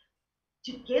work,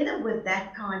 together with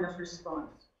that kind of response,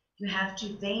 you have to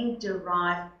then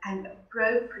derive an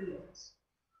appropriate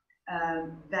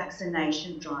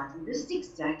vaccination drive. And this is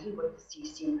exactly what the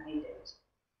CCMA did.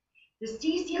 The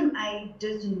CCMA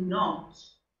does not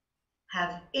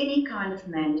have any kind of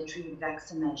mandatory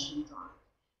vaccination drive.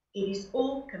 It is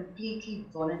all completely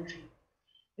voluntary.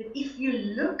 But if you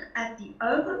look at the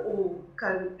overall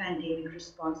COVID pandemic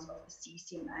response of the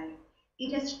CCMA,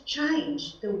 it has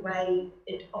changed the way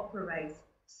it operates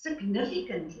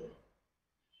significantly.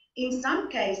 In some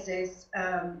cases,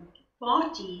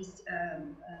 parties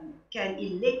can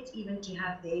elect even to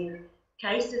have their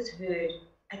cases heard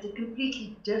at a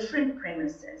completely different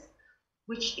premises,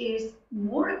 which is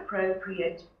more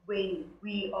appropriate when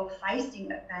we are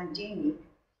facing a pandemic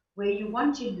where you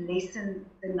want to lessen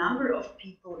the number of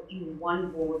people in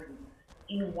one boardroom,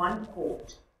 in one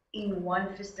court, in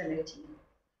one facility.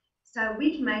 So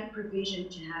we've made provision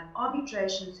to have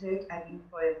arbitrations heard at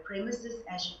employer premises,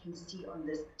 as you can see on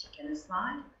this particular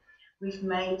slide. We've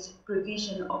made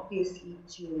provision, obviously,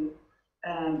 to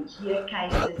hear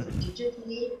cases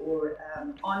digitally or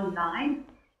online,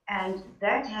 and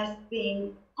that has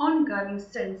been ongoing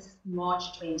since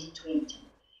March 2020.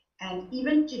 And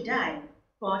even today,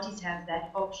 parties have that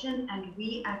option, and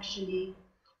we actually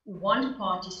want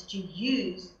parties to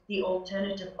use the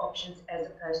alternative options as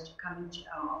opposed to coming to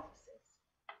our offices.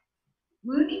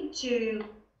 Moving to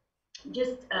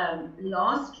just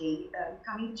lastly,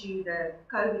 coming to the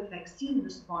COVID vaccine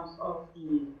response of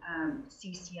the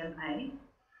CCMA,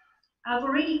 I've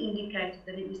already indicated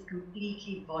that it is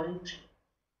completely voluntary.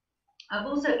 I've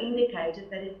also indicated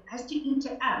that it has to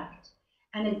interact,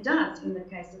 and it does in the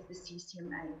case of the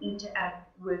CCMA, interact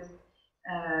with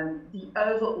the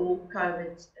overall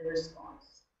COVID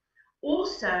response.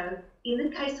 Also, in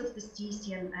the case of the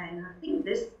CCMA, and I think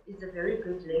this is a very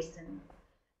good lesson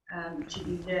to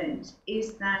be learned,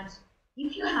 is that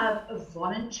if you have a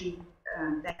voluntary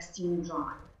vaccine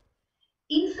drive,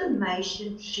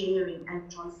 information sharing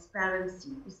and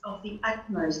transparency is of the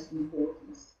utmost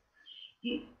importance.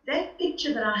 That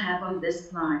picture that I have on this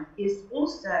slide is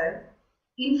also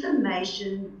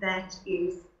information that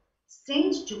is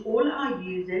sent to all our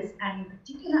users, and in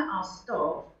particular our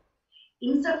staff,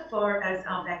 insofar as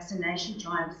our vaccination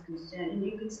drive is concerned, and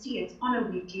you can see it's on a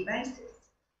weekly basis.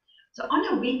 So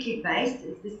on a weekly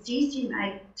basis, the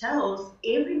CCMA tells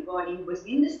everybody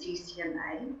within the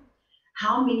CCMA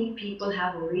how many people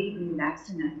have already been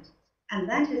vaccinated, and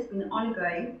that has been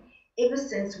ongoing ever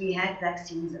since we had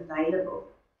vaccines available.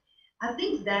 I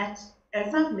think that,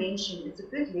 as I've mentioned, it's a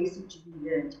good lesson to be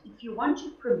learned. If you want to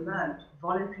promote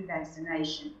voluntary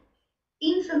vaccination,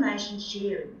 information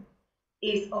sharing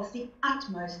is of the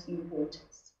utmost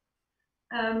importance.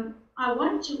 I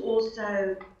want to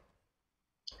also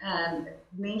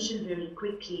mention very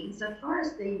quickly, insofar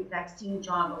as the vaccine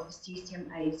drive of the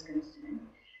CCMA is concerned,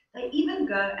 they even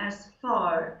go as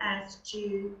far as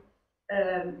to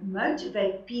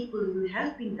motivate people who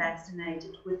have been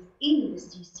vaccinated within the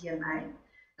CCMA,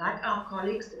 like our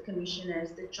colleagues, the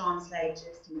commissioners, the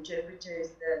translators, the interpreters,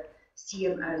 the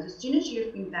CMOs. As soon as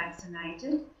you've been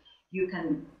vaccinated, you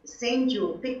can send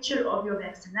your picture of your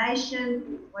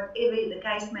vaccination, whatever the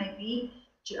case may be,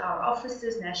 to our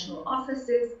offices, national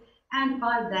offices, and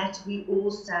by that we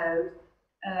also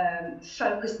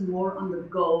focus more on the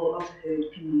goal of herd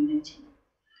immunity.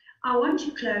 I want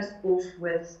to close off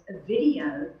with a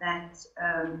video that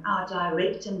our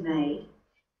director made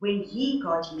when he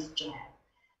got his jab.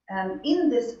 In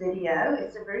this video,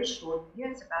 it's a very short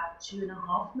video, it's about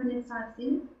 2.5 minutes, I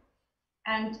think.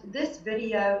 And this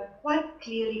video quite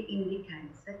clearly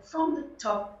indicates that from the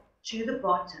top to the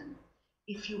bottom,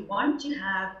 if you want to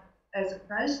have, as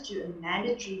opposed to a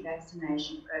mandatory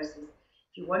vaccination process,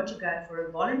 if you want to go for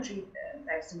a voluntary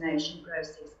vaccination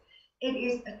process, it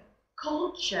is a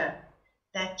culture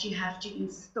that you have to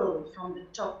instill from the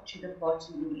top to the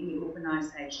bottom in any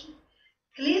organization.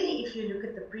 Clearly, if you look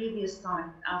at the previous slide,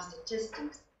 our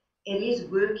statistics, it is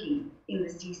working in the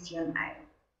CCMA.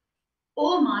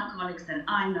 All my colleagues that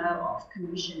I know of,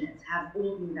 commissioners, have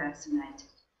all been vaccinated.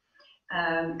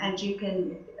 And you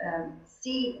can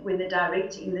see when the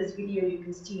director, in this video, you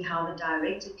can see how the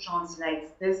director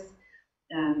translates this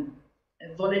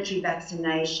voluntary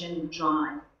vaccination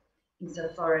drive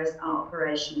insofar as our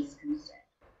operation is concerned.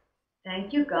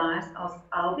 Thank you, guys.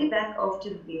 I'll be back after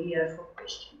the video for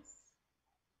questions.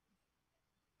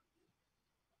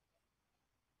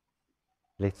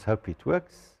 Let's hope it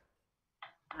works.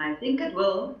 I think it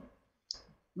will.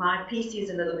 My PC is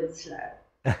a little bit slow.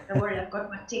 Don't worry, I've got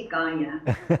my tech guy here.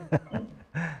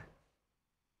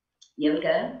 Here we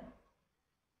go.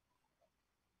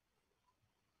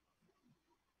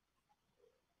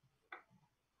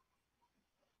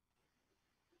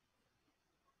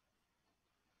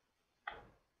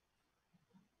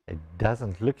 It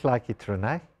doesn't look like it,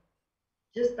 Renee.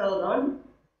 Just hold on.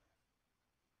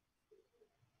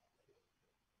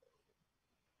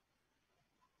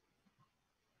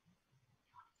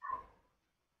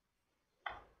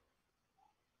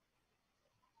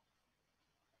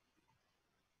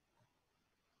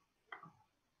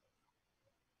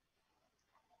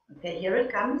 Okay, here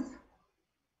it comes.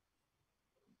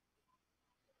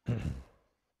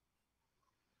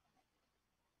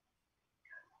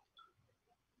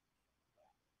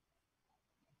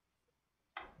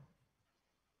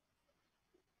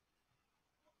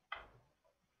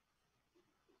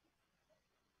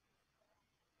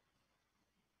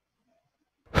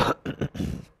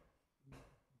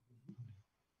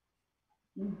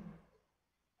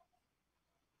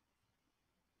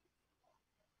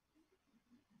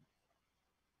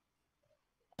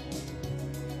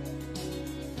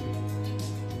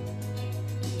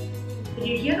 Did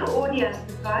you hear the audio,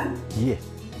 Stefan? Yes.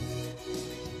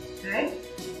 Okay.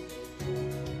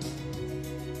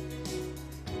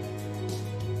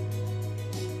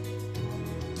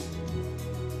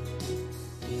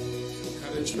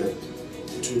 Encouragement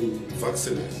to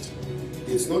vaccinate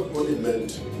is not only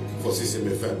meant for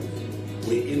CCMA family.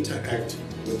 We interact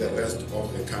with the rest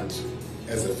of the country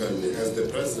as a family. As the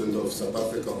President of South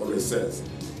Africa always says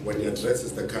when he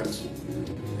addresses the country,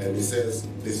 and he says,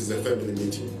 this is a family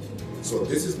meeting. So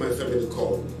this is my family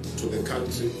call to the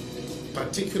country,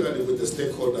 particularly with the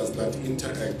stakeholders that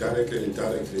interact directly and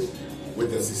indirectly with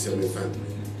the CCMA family.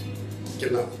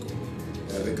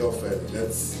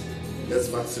 Let's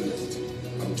vaccinate.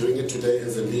 I'm doing it today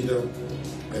as a leader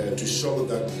to show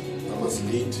that I must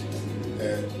lead,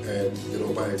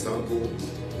 by example,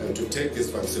 and to take this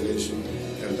vaccination,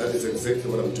 and that is exactly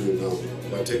what I'm doing now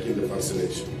by taking the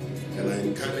vaccination. And I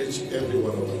encourage every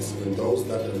one of us, and those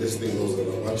that are listening, those that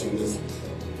are watching this,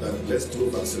 that let's do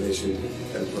vaccination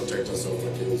and protect ourselves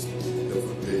against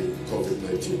the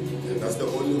COVID-19. And that's the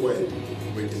only way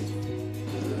we can.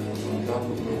 I'm done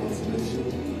with my vaccination.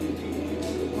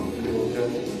 I'm feeling okay.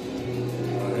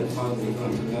 I had fun with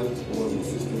internet, was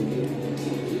assisting me.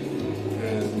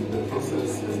 And the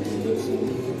process has been very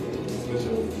smooth,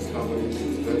 especially with discovery.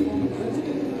 It's very organized.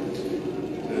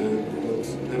 But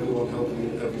everyone helped me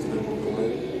every step of the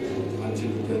way until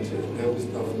we get here. Every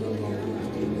staff member is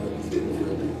doing that.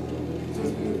 So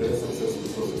it's been a very successful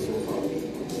process so far.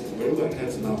 Where we're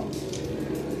at now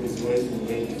is where you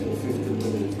wait for 15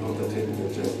 minutes after taking the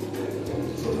jab,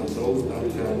 so that those that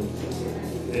have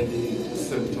any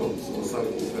symptoms or side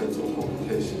effects or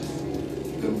complications,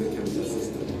 then they can be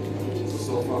assisted.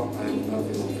 So far, I have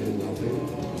nothing, I'm feeling nothing,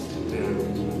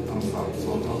 and I'm fine. So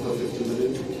after 15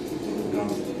 minutes, we're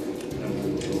done, and then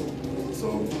we'll go. So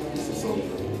this is all done.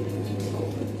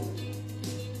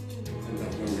 And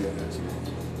that's where we are at now.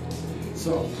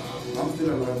 So I'm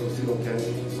still alive, I'm still okay.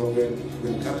 So we're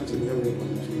encouraging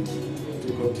everybody to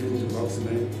continue to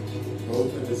vaccinate,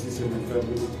 both at the CCMA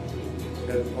family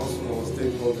and also our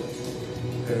stakeholders.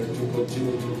 to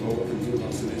continue to go and do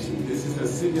vaccination. This is a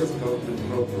serious government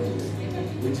program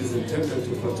which is intended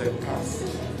to protect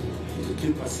us, to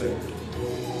keep us safe.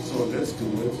 So let's do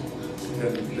it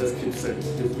and let's keep safe.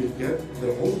 If we get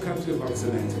the whole country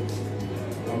vaccinated,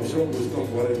 I'm sure we'll stop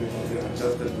worrying about the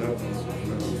adjusted levels,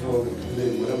 level 4, level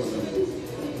 3, whatever levels,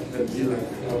 and be like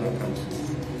other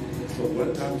countries. So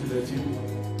welcome to the team.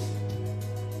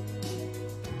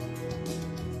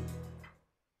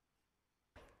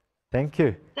 Thank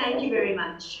you. Thank you very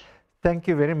much. Thank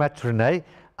you very much, Renee.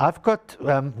 I've got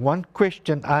one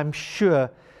question. I'm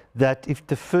sure that if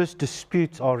the first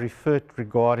disputes are referred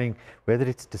regarding whether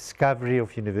it's discovery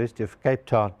of University of Cape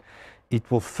Town, it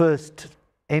will first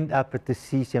end up at the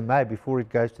CCMA before it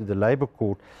goes to the Labour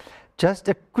Court. Just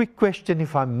a quick question,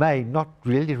 if I may, not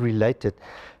really related.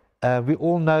 We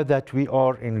all know that we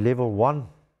are in level 1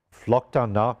 of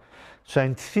lockdown now. So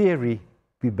in theory,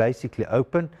 we're basically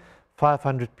open.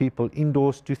 500 people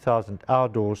indoors, 2,000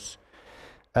 outdoors.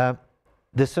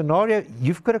 The scenario,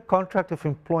 you've got a contract of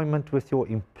employment with your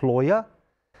employer.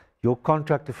 Your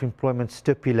contract of employment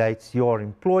stipulates you are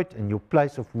employed and your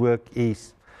place of work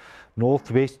is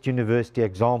Northwest University,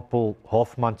 example,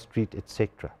 Hoffman Street,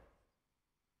 etc.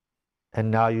 And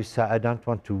now you say, I don't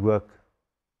want to work.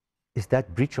 Is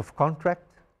that breach of contract?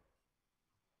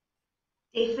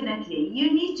 Definitely.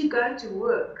 You need to go to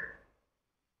work.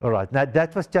 All right. Now,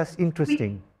 that was just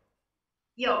interesting.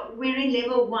 We're in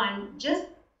level 1. Just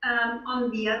on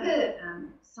the other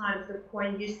side of the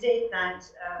coin, you said that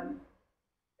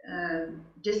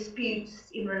disputes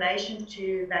in relation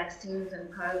to vaccines and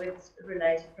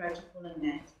COVID-related protocol and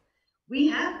that. We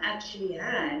have actually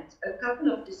had a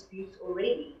couple of disputes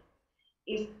already,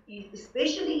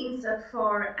 especially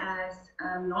insofar as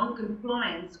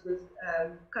non-compliance with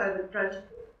COVID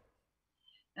protocol.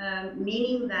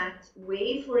 Meaning that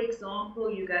where, for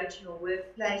example, you go to your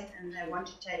workplace and they want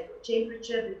to take your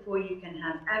temperature before you can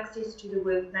have access to the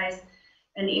workplace,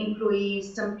 an employee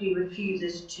simply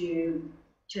refuses to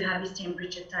have his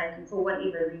temperature taken for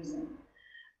whatever reason.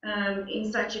 In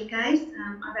such a case,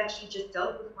 I've actually just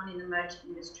dealt with one in the motor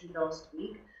industry last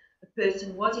week. The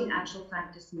person was in actual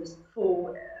fact dismissed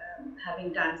for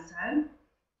having done so.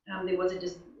 There was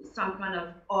some kind of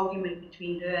argument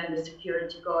between her and the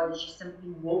security guard, and she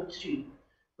simply walked through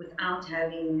without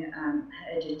having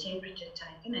had her temperature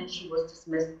taken, and she was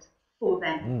dismissed for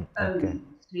that only,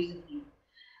 exclusively.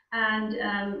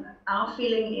 And our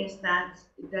feeling is that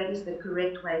that is the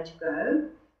correct way to go.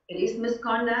 It is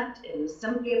misconduct. It is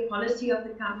simply a policy of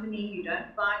the company. You don't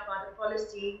abide by the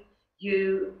policy.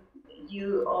 You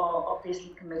are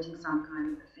obviously committing some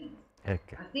kind of offence.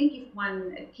 Okay. I think if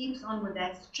one keeps on with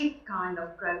that strict kind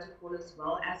of protocol as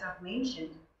well, as I've mentioned,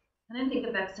 I don't think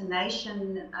a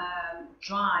vaccination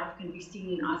drive can be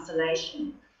seen in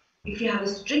isolation. If you have a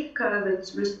strict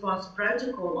COVID response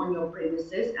protocol on your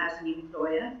premises as an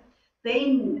employer,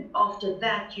 then after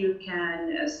that you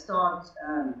can start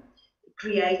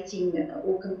creating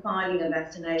or compiling a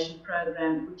vaccination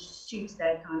program which suits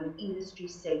that kind of industry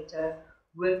sector,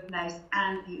 workplace,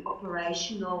 and the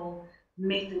operational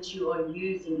methods you are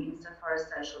using insofar as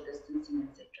social distancing,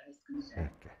 etc. is concerned.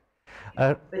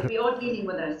 Okay. But we are dealing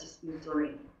with those disputes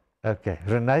already. Okay.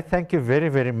 Renee, thank you very,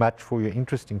 very much for your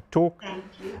interesting talk. Thank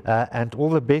you. And all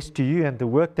the best to you and the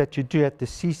work that you do at the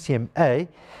CCMA.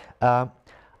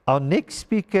 Our next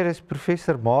speaker is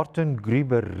Professor Martin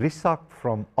Gruber-Rissak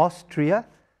from Austria,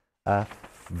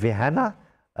 Vienna.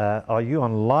 Are you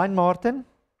online, Martin?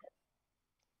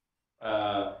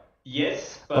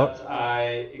 Yes, but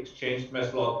I exchanged my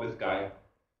slot with Guy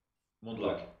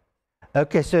Mundlak.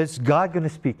 Okay, so it's Guy going to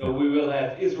speak So now. we will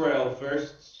have Israel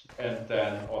first and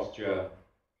then Austria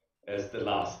as the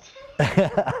last.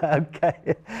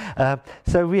 Okay.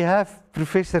 So we have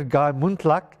Professor Guy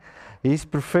Mundlak. He's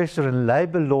professor in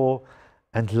labor law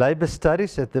and labor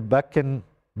studies at the Beckman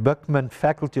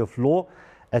Faculty of Law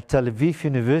at Tel Aviv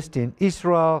University in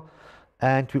Israel.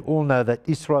 And we all know that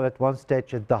Israel at one stage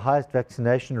had the highest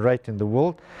vaccination rate in the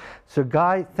world. So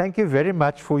Guy, thank you very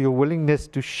much for your willingness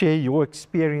to share your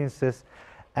experiences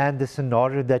and the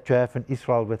scenario that you have in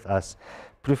Israel with us.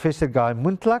 Professor Guy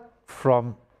Mundlak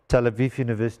from Tel Aviv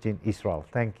University in Israel.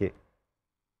 Thank you.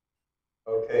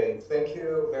 Okay, thank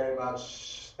you very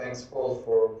much. Thanks, Paul,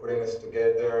 for putting us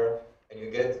together. And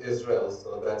you get Israel,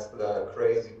 so that's the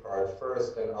crazy part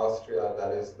first, and Austria,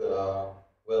 that is the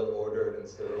well-ordered and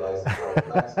civilized part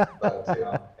last, but you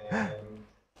know,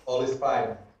 all is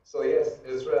fine. So yes,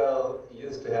 Israel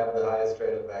used to have the highest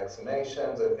rate of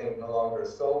vaccinations. I think no longer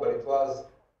so, but it was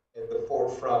at the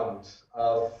forefront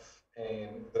of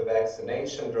the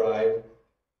vaccination drive,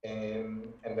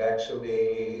 and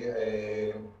actually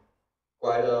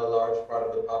quite a large part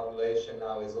of the population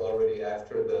now is already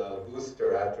after the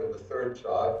booster, after the third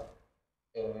shot.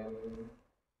 And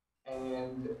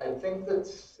I think that,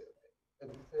 as you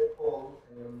said, Paul,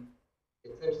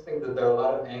 it's interesting that there are a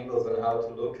lot of angles on how to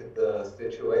look at the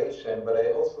situation, but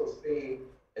I also see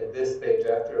at this stage,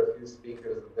 after a few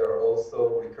speakers, that there are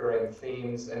also recurring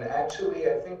themes, and actually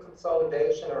I think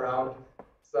consolidation around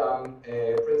some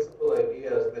principal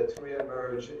ideas that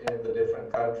reemerge in the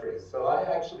different countries. So I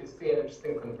actually see an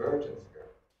interesting convergence here.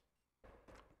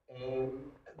 And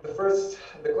the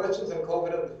questions on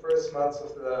COVID in the first months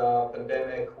of the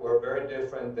pandemic were very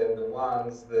different than the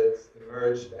ones that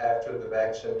emerged after the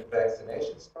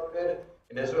vaccination started.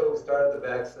 In Israel, we started the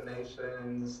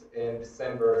vaccinations in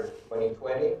December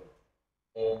 2020.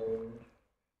 And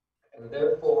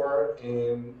therefore,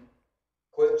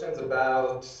 questions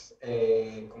about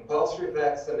a compulsory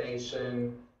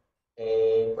vaccination,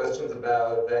 questions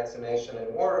about vaccination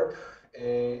and work,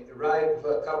 arrived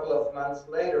a couple of months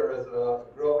later as a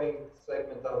growing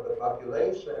segment of the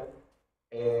population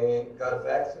got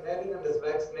vaccinated, and as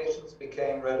vaccinations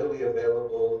became readily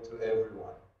available to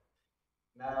everyone.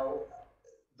 Now,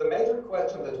 the major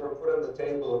question that were put on the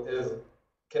table is,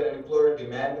 can an employer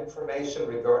demand information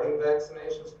regarding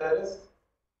vaccination status?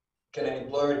 Can an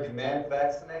employer demand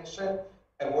vaccination?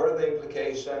 And what are the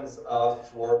implications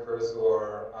of workers who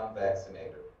are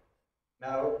unvaccinated?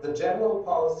 Now, the general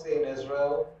policy in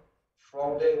Israel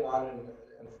from day one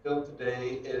and still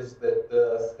today is that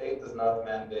the state does not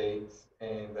mandate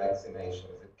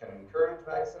vaccinations. It can encourage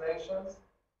vaccinations,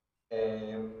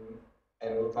 and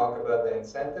we'll talk about the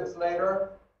incentives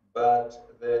later, but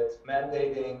that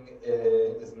mandating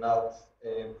is not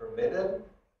permitted.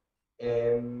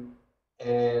 And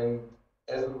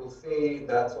as we will see,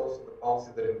 that's also the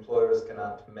policy that employers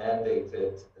cannot mandate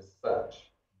it as such.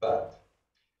 But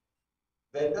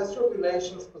the industrial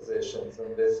relations positions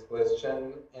on this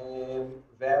question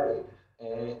varied.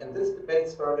 And this debate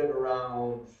started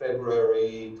around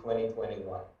February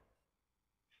 2021.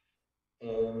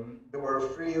 There were a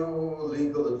few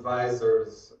legal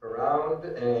advisors around,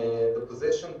 and the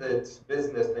position that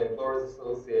the employers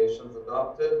associations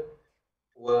adopted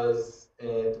was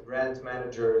to grant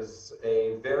managers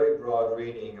a very broad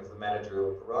reading of the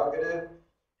managerial prerogative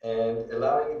and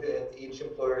allowing each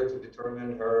employer to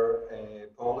determine her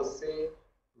policy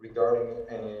regarding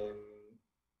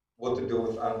what to do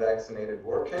with unvaccinated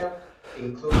workers,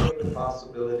 including the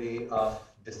possibility of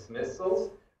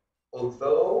dismissals,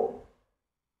 although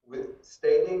with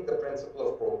stating the principle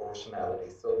of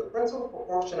proportionality. So the principle of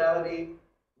proportionality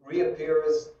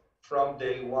reappears from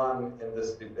day one in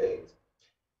this debate.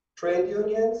 Trade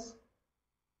unions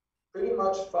pretty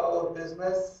much followed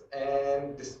business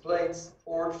and displayed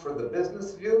support for the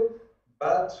business view,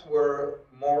 but were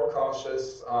more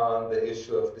cautious on the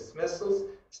issue of dismissals,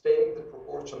 stating that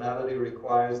proportionality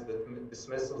requires that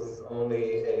dismissals is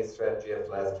only a strategy of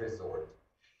last resort.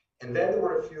 And then there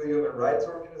were a few human rights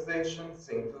organizations,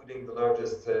 including the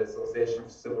largest association for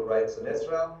civil rights in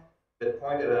Israel, that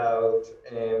pointed out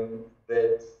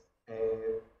that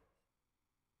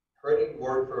hurting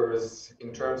workers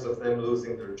in terms of them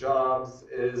losing their jobs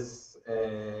is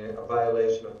a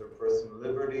violation of their personal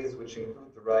liberties, which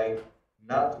include the right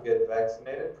not to get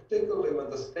vaccinated, particularly when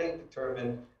the state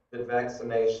determined that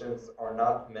vaccinations are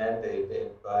not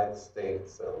mandated by the state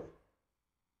itself.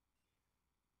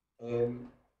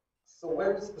 So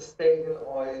where does the state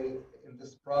in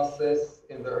this process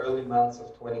in the early months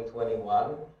of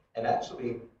 2021, and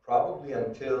actually probably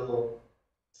until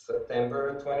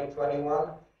September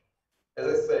 2021? As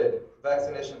I said,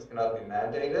 vaccinations cannot be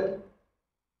mandated.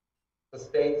 The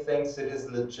state thinks it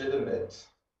is legitimate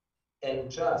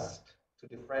and just to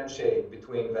differentiate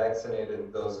between vaccinated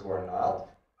and those who are not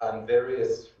on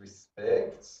various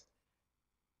respects.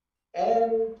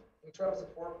 And in terms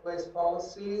of workplace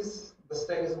policies, the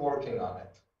state is working on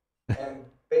it. And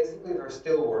basically, they're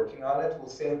still working on it. We'll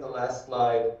see in the last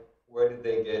slide where did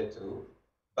they get to.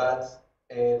 But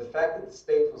the fact that the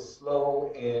state was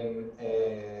slow in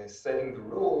setting the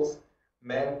rules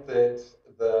meant that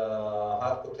the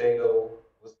hot potato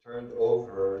was turned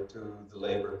over to the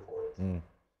labor court.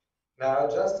 Now,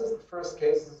 just as the first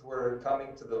cases were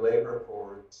coming to the labor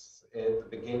courts at the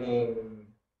beginning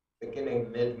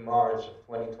mid-March of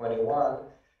 2021,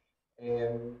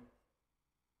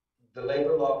 the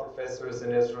labor law professors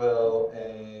in Israel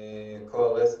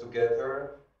coalesced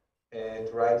together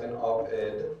to write an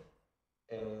op-ed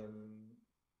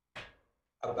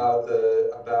about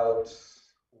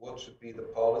what should be the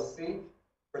policy,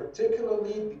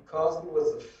 particularly because there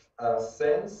was a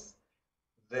sense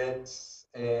that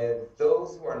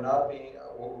those who are not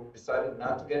who decided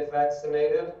not to get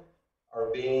vaccinated are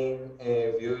being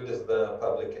viewed as the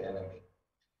public enemy.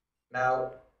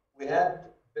 Now, we had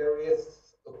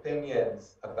various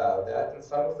opinions about that, and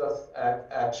some of us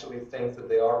actually think that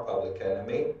they are public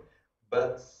enemy,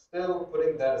 but still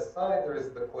putting that aside, there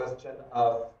is the question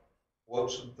of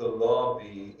what should the law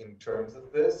be in terms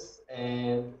of this,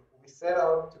 and we set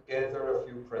out together a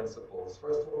few principles.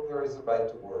 First of all, there is a right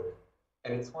to work.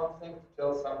 And it's one thing to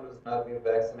tell someone who's not been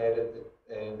vaccinated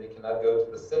that they cannot go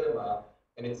to the cinema,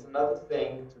 and it's another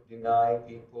thing to deny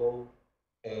people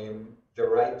the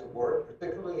right to work,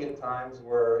 particularly in times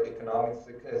where economic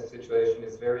situation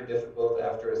is very difficult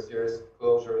after a series of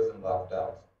closures and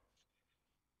lockdowns.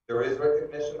 There is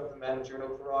recognition of the managerial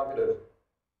prerogative.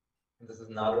 This is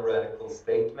not a radical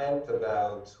statement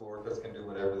about workers can do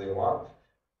whatever they want,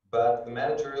 but the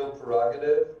managerial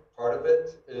prerogative, part of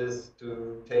it is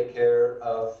to take care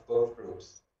of both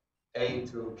groups. A,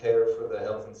 to care for the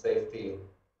health and safety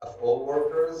of all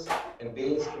workers, and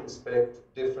B, is to respect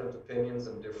different opinions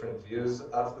and different views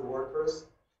of the workers.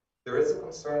 There is a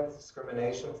concern of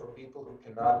discrimination for people who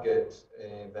cannot get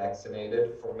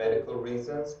vaccinated for medical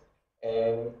reasons,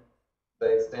 and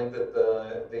the extent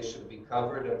that they should be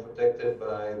covered and protected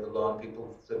by the law on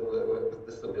people with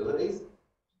disabilities.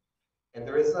 And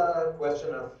there is a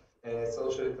question of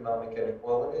socioeconomic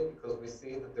inequality, because we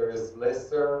see that there is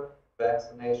lesser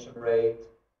vaccination rate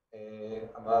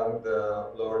among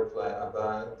the lower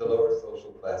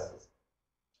social classes.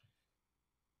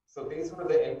 So these were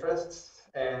the interests,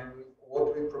 and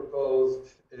what we proposed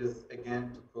is,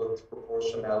 again, to put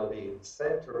proportionality at the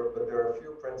center, but there are a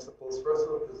few principles. First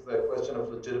of all, is the question of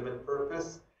legitimate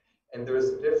purpose, and there is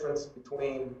a difference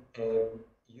between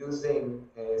using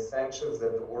sanctions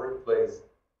in the workplace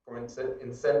for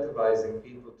incentivizing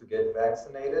people to get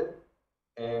vaccinated,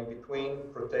 and between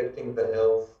protecting the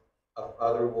health of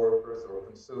other workers or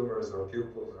consumers or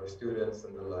pupils or students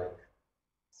and the like.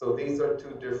 So these are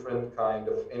two different kind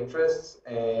of interests,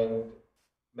 and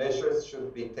measures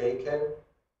should be taken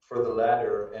for the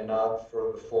latter and not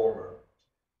for the former.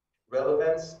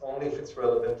 Relevance only if it's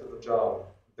relevant to the job.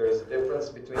 There's a difference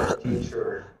between a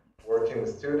teacher working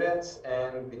with students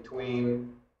and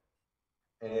between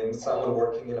someone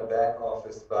working in a back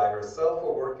office by herself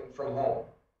or working from home.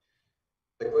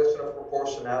 The question of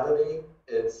proportionality,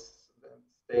 it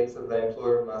states that the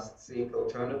employer must seek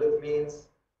alternative means.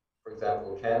 For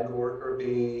example, can the worker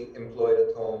be employed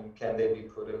at home? Can they be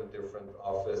put in a different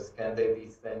office? Can they be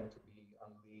sent to be on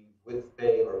leave with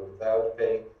pay or without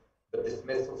pay? The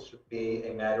dismissal should be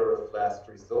a matter of last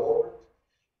resort.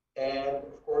 And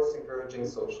of course, encouraging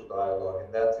social dialogue,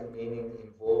 and that's meaning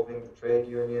involving the trade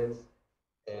unions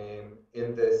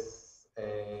in this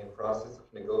process of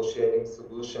negotiating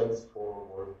solutions for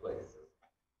workplaces.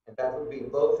 And that would be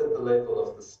both at the level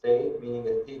of the state, meaning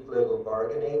at peak level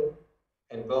bargaining,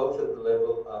 and both at the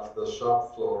level of the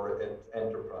shop floor at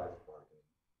enterprise bargaining.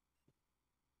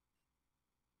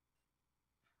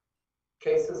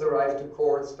 Cases arrived to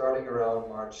court starting around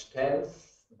March 10th.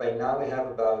 By now we have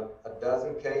about a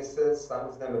dozen cases. Some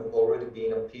of them have already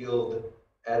been appealed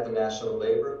at the National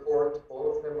Labor Court.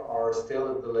 All of them are still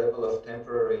at the level of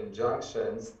temporary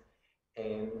injunctions,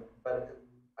 but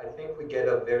I think we get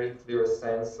a very clear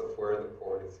sense of where the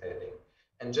court is heading.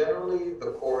 And generally,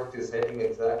 the court is heading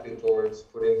exactly towards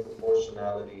putting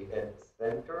proportionality at the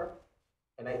center.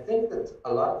 And I think that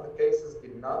a lot of the cases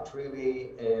did not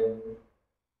really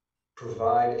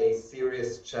provide a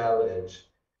serious challenge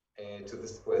to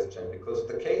this question, because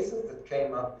the cases that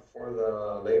came up before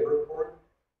the labor court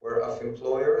were of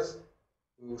employers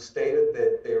who stated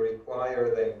that they require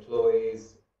the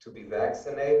employees to be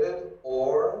vaccinated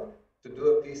or to do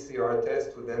a PCR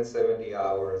test within 70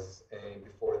 hours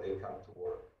before they come to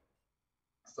work.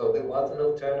 So there was an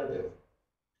alternative.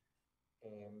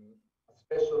 A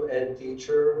special ed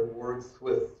teacher who works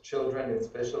with children in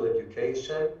special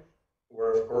education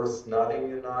were of course not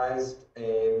immunized,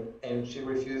 and she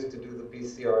refused to do the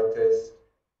PCR test,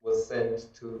 was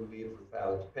sent to leave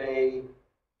without pay.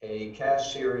 A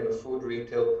cashier in a food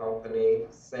retail company,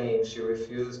 saying she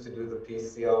refused to do the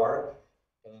PCR,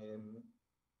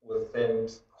 was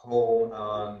sent home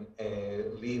on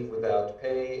leave without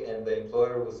pay, and the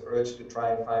employer was urged to try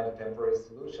and find a temporary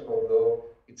solution, although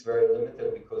it's very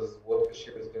limited because what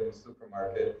cashiers do in the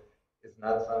supermarket is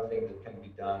not something that can be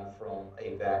done from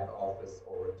a back office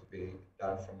or to be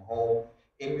done from home.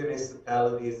 In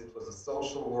municipalities, it was a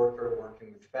social worker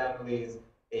working with families,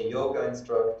 a yoga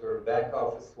instructor, back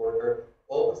office worker.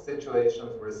 All the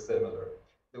situations were similar.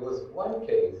 There was one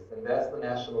case, and that's the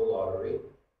National Lottery,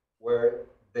 where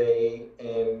they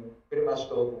pretty much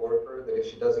told the worker that if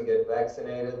she doesn't get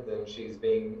vaccinated, then she's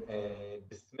being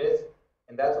dismissed.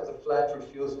 And that was a flat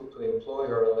refusal to employ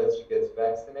her unless she gets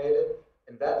vaccinated.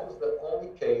 And that was the only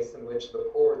case in which the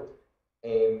court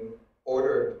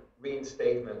ordered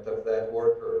reinstatement of that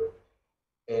worker,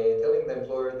 telling the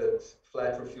employer that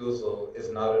flat refusal is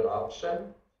not an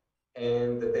option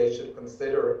and that they should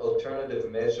consider alternative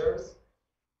measures.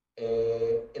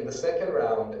 In the second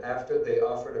round, after they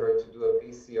offered her to do a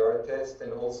PCR test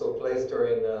and also placed her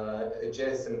in an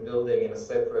adjacent building in a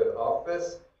separate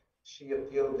office, she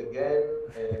appealed again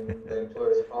in the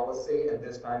employer's policy, and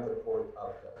this time the court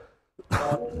upheld. So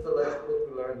I think the lesson that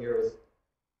we learn here is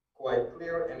quite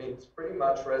clear, and it pretty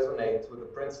much resonates with the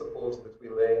principles that we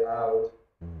lay out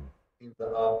in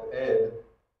the op-ed,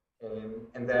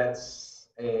 and that's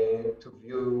to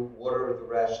view what are the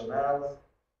rationales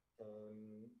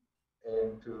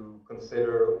and to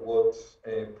consider what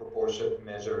proportionate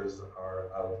measures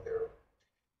are out there.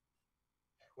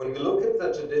 When we look at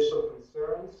the judicial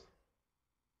concerns,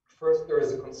 first there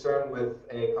is a concern with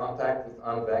contact with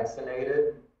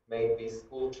unvaccinated, maybe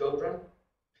school children,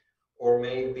 or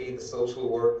maybe the social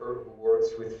worker who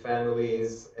works with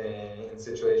families in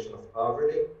situation of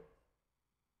poverty.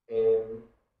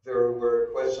 There were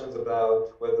questions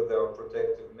about whether there are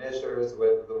protective measures,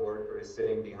 whether the worker is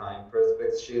sitting behind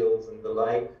perspex shields and the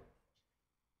like.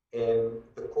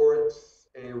 The courts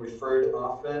referred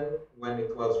often, when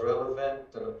it was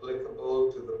relevant and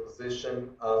applicable, to the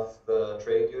position of the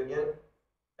trade union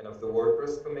and of the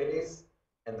workers' committees,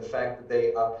 and the fact that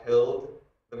they upheld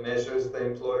the measures the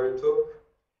employer took,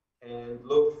 and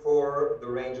looked for the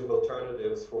range of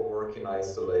alternatives for work in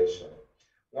isolation.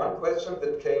 One question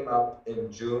that came up in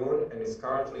June and is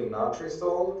currently not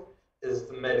resolved is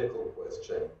the medical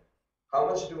question. How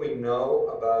much do we know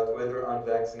about whether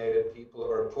unvaccinated people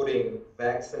are putting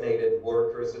vaccinated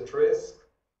workers at risk,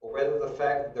 or whether the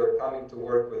fact that they're coming to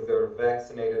work with their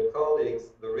vaccinated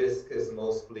colleagues, the risk is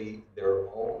mostly their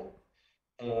own?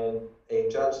 And a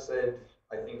judge said,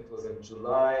 I think it was in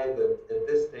July, that at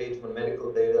this stage, when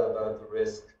medical data about the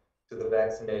risk to the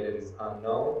vaccinated is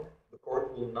unknown, the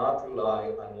court will not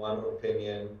rely on one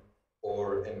opinion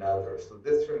or another. So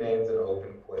this remains an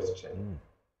open question.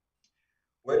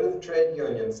 Where do the trade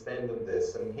unions stand on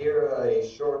this? And here a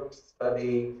short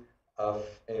study of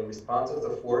responses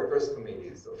of workers'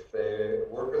 committees, of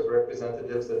workers'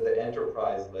 representatives at the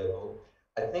enterprise level,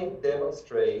 I think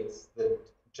demonstrates that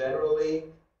generally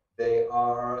they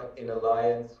are in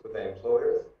alliance with the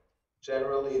employers.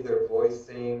 Generally, they're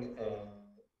voicing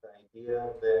the idea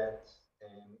that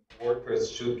workers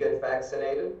should get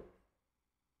vaccinated,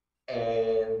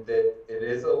 and that it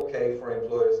is okay for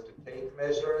employers to take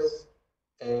measures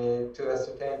and to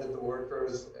ascertain that the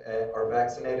workers are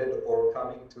vaccinated or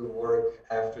coming to work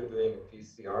after doing a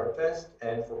PCR test,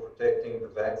 and for protecting the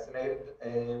vaccinated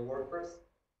workers.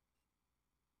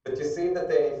 But you see that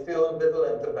they feel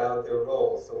ambivalent about their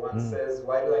role. So one says,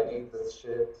 why do I need this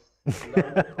shit? And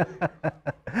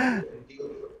deal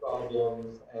with the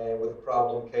problems with the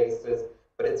problem cases,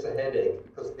 but it's a headache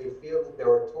because they feel that they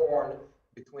are torn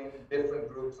between different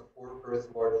groups of workers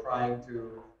who are trying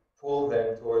to pull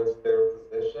them towards their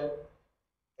position.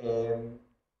 And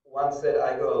one said,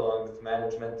 I go along with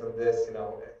management on this. You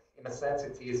know, in a sense,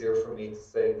 it's easier for me to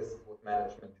say this is what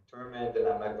management determined, and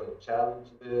I'm not going to challenge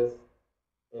this.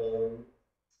 And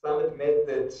some admit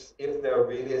that if they're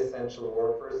really essential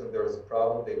workers and there's a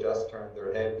problem, they just turn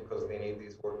their head because they need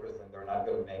these workers and they're not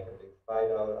going to make a big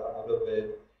fight out of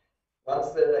it. One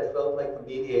said, I felt like a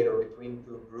mediator between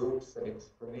two groups, and it's,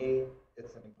 for me,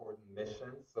 it's an important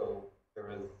mission. So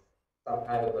there is some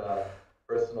kind of a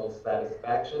personal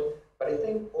satisfaction. But I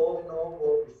think all in all,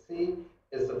 what we see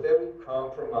is a very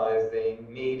compromising,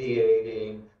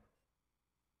 mediating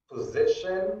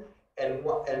position, and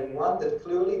one that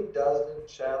clearly doesn't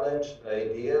challenge the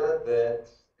idea that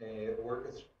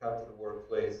workers should come to the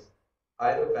workplace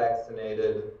either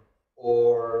vaccinated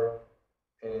or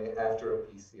after a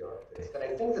PCR test. And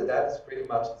I think that that's pretty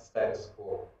much the status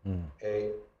quo.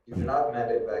 You do not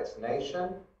mandate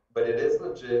vaccination, but it is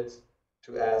legit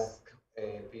to ask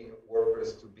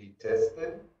workers to be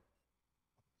tested.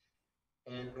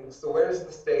 And so where is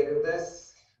the state in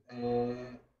this?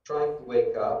 Trying to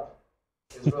wake up.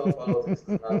 Israel politics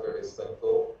is not very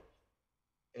simple.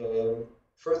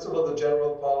 First of all, the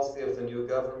general policy of the new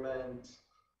government,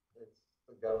 it's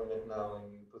the government now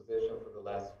in position for the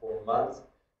last 4 months,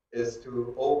 is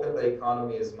to open the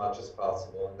economy as much as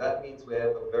possible. And that means we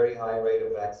have a very high rate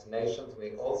of vaccinations.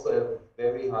 We also have a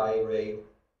very high rate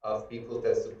of people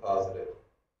tested positive.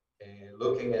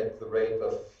 Looking at the rate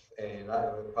of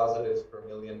positives per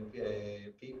million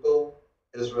people,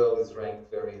 Israel is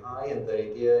ranked very high, and the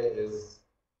idea is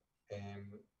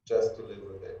just to live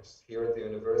with it. Here at the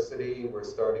university, we're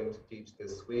starting to teach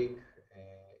this week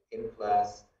in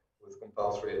class with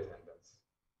compulsory attendance.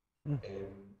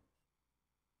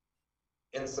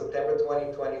 In September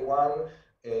 2021,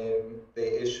 they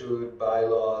issued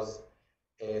bylaws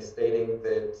stating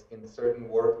that in certain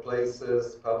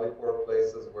workplaces, public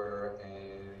workplaces where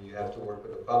you have to work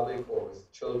with the public or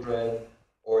with children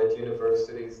or at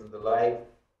universities and the like,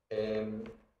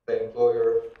 the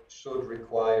employer should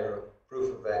require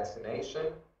proof of vaccination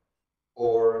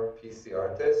or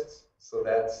PCR tests. So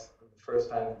that's the first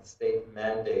time the state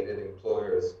mandated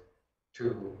employers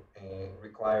to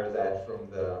require that from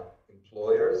the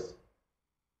employers.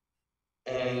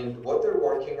 And what they're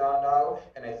working on now,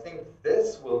 and I think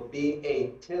this will be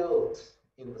a tilt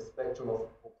in the spectrum of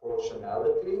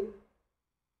proportionality,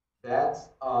 that's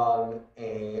on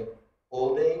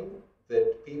holding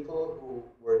that people who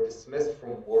were dismissed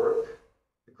from work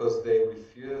because they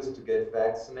refused to get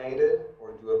vaccinated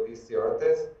or do a PCR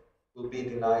test will be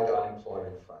denied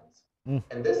unemployment funds.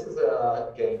 And this is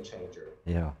a game changer.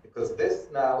 Yeah. Because this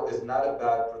now is not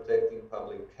about protecting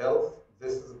public health.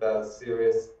 This is about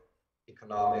serious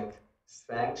economic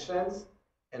sanctions.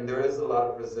 And there is a lot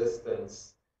of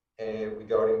resistance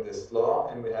regarding this law.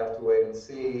 And we have to wait and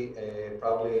see,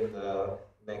 probably in the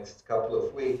next couple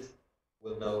of weeks,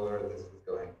 we'll know where this is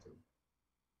going to.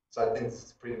 So I think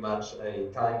it's pretty much a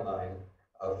timeline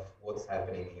of what's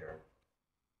happening here.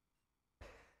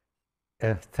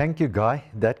 Thank you, Guy.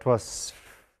 That was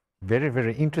very,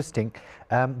 very interesting.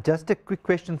 Just a quick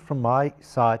question from my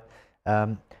side.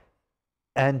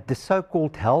 And the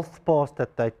so-called health pass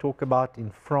that they talk about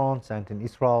in France and in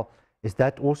Israel, is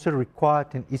that also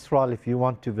required in Israel if you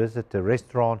want to visit a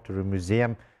restaurant or a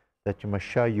museum, that you must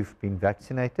show you've been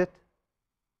vaccinated?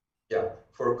 Yeah,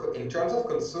 in terms of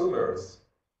consumers,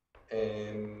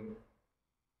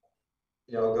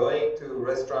 going to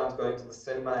restaurants, going to the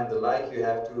cinema and the like, you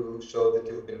have to show that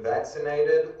you've been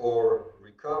vaccinated or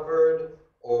recovered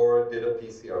or did a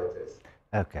PCR test.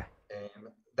 Okay.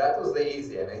 That was the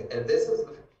easy, and this is,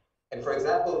 and for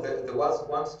example, there was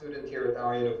one student here at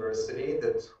our university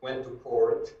that went to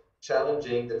court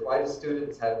challenging that why the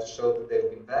students have to show that they've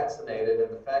been vaccinated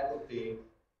and the faculty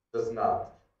does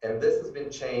not. And this has been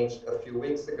changed a few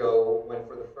weeks ago when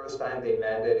for the first time they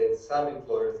mandated some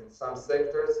employers in some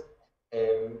sectors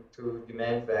to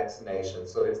demand vaccination.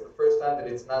 So it's the first time that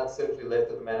it's not simply left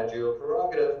to the managerial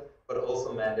prerogative, but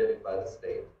also mandated by the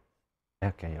state.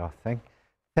 Okay,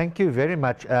 thank you very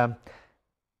much.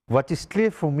 What is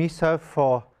clear for me so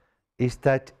far is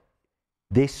that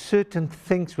there's certain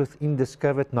things within this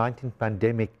COVID-19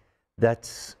 pandemic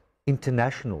that's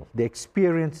international. The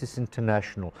experience is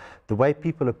international. The way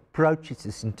people approach it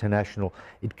is international.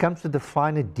 It comes to the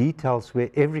finer details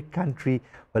where every country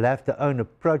will have their own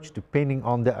approach depending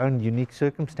on their own unique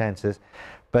circumstances.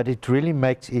 But it really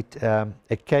makes it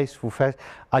a case for fact.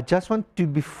 I just want to,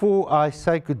 before I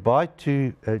say goodbye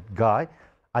to Guy,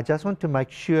 I just want to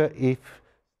make sure if,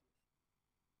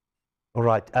 all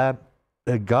right,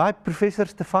 Guy, Professor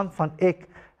Stefan van Eck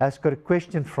has got a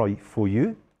question for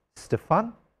you.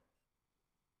 Stefan?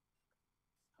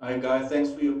 Hi, Guy.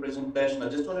 Thanks for your presentation. I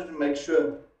just wanted to make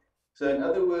sure. So in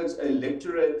other words, a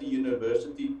lecturer at the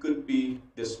university could be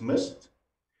dismissed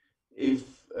if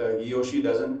he or she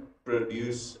doesn't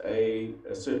produce a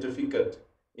certificate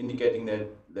indicating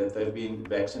that they've been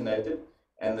vaccinated.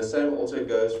 And the same also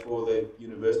goes for the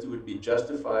university would be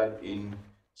justified in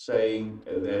saying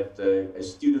that a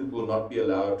student will not be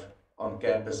allowed on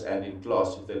campus and in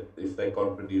class if they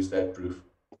can't produce that proof.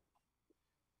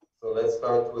 So let's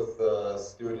start with the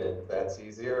student. That's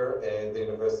easier. And the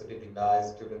university denies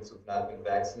students who've not been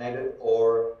vaccinated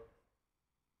or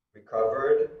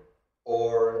recovered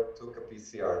or took a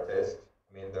PCR test.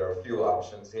 I mean, there are a few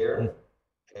options here.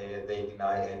 They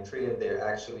deny entry and they're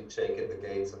actually check at the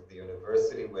gates of the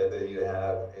university whether you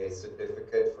have a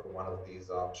certificate for one of these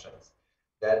options.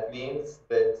 That means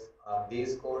that on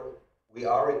these courses, we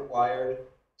are required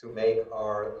to make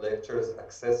our lectures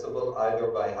accessible either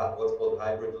by what's called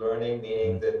hybrid learning,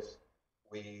 meaning that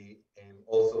we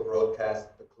also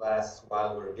broadcast the class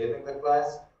while we're giving the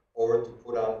class, or to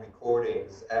put on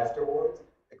recordings afterwards,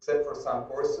 except for some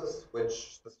courses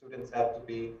which the students have to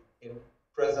be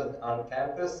present on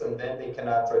campus and then they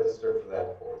cannot register for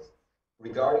that course.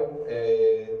 Regarding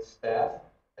staff,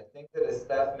 I think that a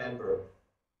staff member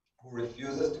who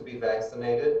refuses to be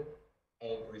vaccinated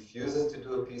and refuses to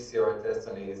do a PCR test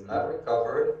and he is not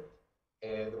recovered,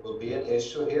 and there will be an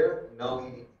issue here. No,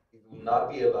 he will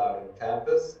not be allowed on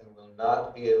campus and will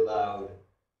not be allowed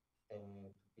to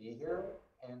be here.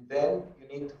 And then you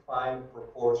need to find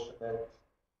proportionate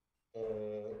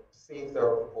see if there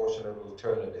are proportionate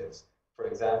alternatives. For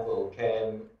example,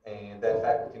 can that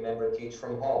faculty member teach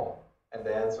from home? And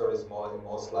the answer is in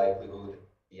most likelihood,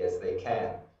 yes, they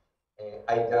can.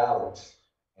 I doubt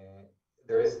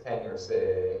there is tenure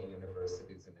in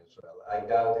universities in Israel. I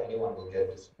doubt anyone will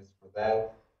get dismissed for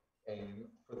that. And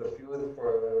for the few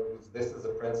for this is a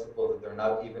principle that they're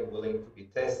not even willing to be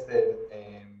tested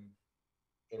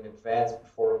in advance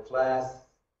before class,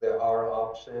 there are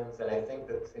options. And I think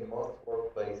that in most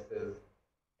workplaces,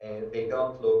 they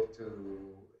don't look to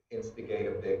instigate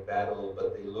a big battle,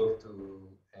 but they look to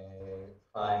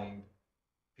find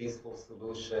peaceful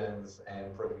solutions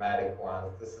and pragmatic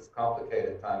ones. This is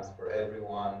complicated times for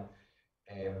everyone.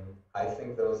 I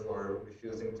think those who are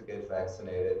refusing to get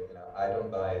vaccinated, I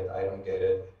don't buy it, I don't get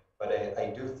it. But I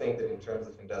do think that in terms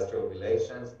of industrial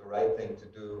relations, the right thing to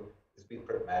do is be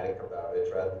pragmatic about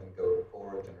it rather than go to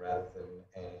court and rather than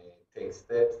take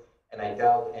steps. And I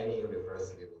doubt any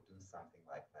university will do something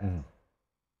like that. Mm.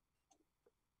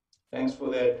 Thanks for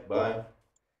that. Bye.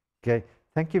 Okay,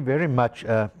 thank you very much,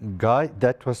 Guy.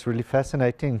 That was really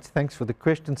fascinating. Thanks for the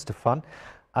question, Stefan.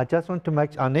 I just want to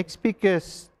make our next speaker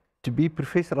is to be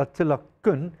Professor Attila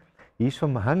Kun. He's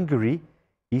from Hungary.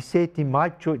 He said he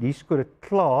might join, he's got a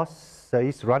class, so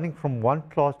he's running from one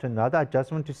class to another. I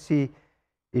just want to see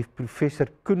if Professor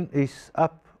Kun is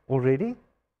up already.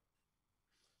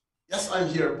 Yes, I'm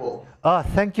here, Paul.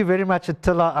 Thank you very much,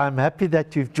 Attila. I'm happy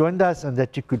that you've joined us and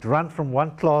that you could run from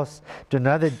one class to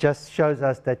another. It just shows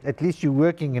us that at least you're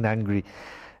working in Hungary.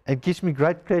 It gives me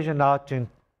great pleasure now to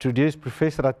introduce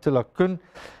Professor Attila Kun.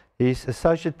 He's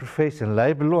Associate Professor in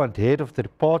Labour Law and Head of the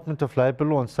Department of Labour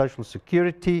Law and Social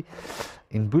Security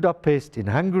in Budapest in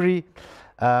Hungary.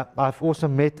 I've also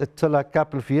met Attila a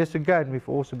couple of years ago and we've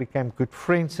also become good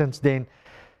friends since then.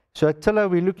 So Attila,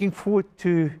 we're looking forward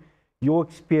to your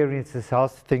experiences, how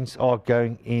things are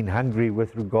going in Hungary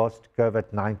with regards to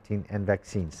COVID-19 and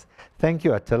vaccines. Thank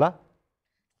you, Attila.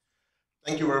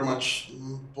 Thank you very much,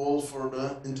 Paul, for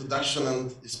the introduction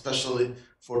and especially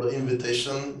for the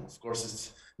invitation. Of course,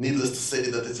 it's needless to say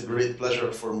that it's a great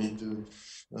pleasure for me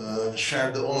to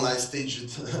share the online stage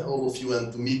with all of you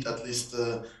and to meet at least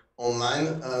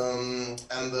online.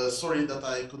 Sorry that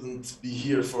I couldn't be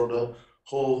here for the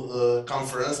whole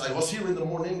conference. I was here in the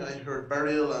morning. I heard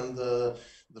Beryl and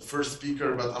the first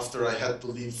speaker, but after I had to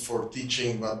leave for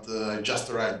teaching, but I just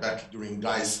arrived back during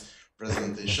Guy's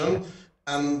presentation.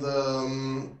 And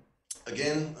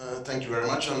again, thank you very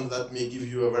much. And let me give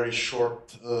you a very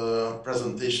short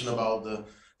presentation about the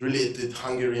related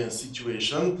Hungarian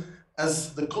situation.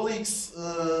 As the colleagues,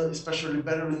 especially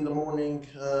Beryl in the morning,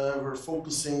 were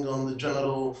focusing on the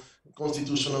general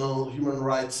constitutional human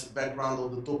rights background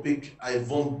of the topic, I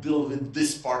won't deal with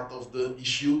this part of the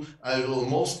issue. I will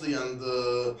mostly and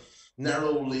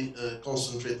narrowly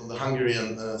concentrate on the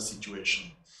Hungarian situation.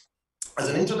 As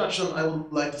an introduction, I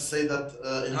would like to say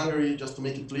that in Hungary, just to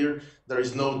make it clear, there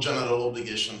is no general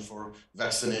obligation for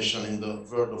vaccination in the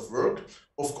world of work.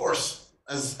 Of course,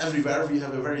 as everywhere, we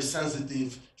have a very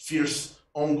sensitive, fierce,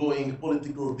 ongoing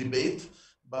political debate,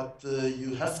 but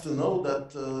you have to know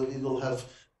that we will have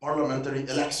parliamentary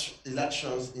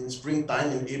elections in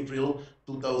springtime in April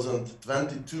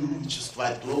 2022, which is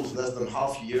quite close, less than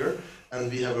half year,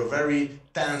 and we have a very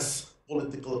tense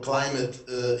political climate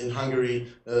in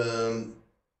Hungary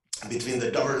between the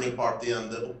governing party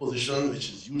and the opposition,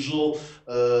 which is usual.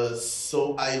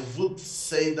 So I would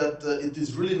say that it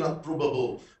is really not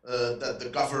probable that the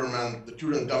government, the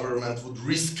current government, would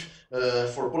risk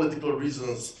for political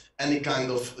reasons any kind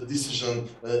of decision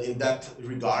in that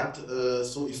regard.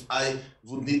 So if I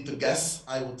would need to guess,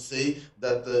 I would say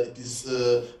that it is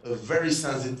a very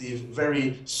sensitive,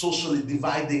 very socially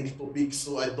dividing topic,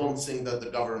 so I don't think that the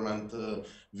government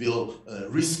will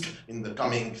risk in the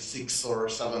coming 6 or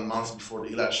 7 months before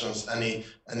the elections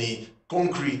any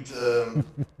concrete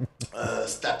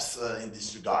steps in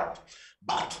this regard.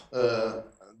 But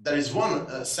there is one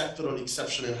sectoral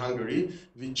exception in Hungary,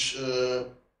 which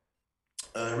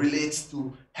relates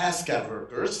to healthcare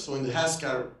workers. So in the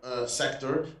healthcare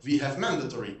sector, we have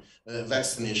mandatory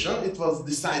vaccination. It was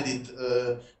decided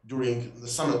during the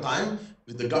summertime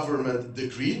with the government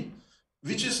decree,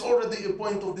 which is already a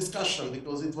point of discussion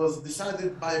because it was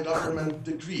decided by a government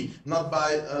decree, not by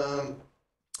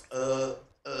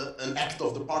an act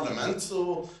of the parliament.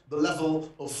 So the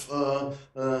level of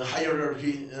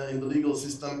hierarchy in the legal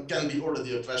system can be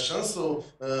already a question. So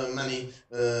many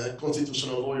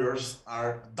constitutional lawyers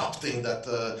are adopting that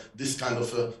this kind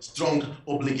of a strong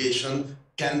obligation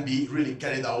can be really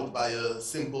carried out by a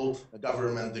simple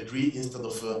government decree instead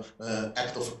of an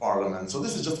act of a parliament. So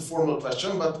this is just a formal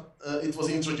question, but it was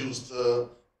introduced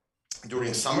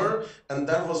during summer, and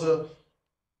there was a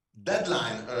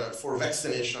deadline for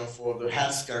vaccination for the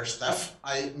healthcare staff.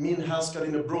 I mean healthcare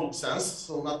in a broad sense,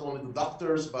 so not only the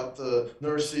doctors, but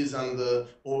nurses and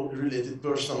all related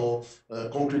personnel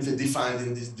concretely defined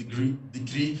in this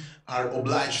decree are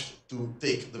obliged to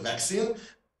take the vaccine.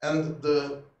 And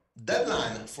the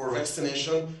deadline for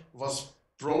vaccination was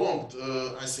prolonged,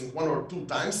 I think 1 or 2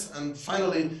 times, and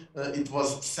finally it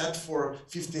was set for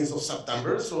 15th of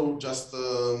September, so just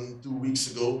 2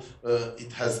 weeks ago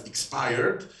it has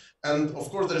expired. And of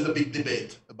course there is a big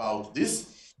debate about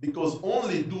this, because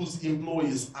only those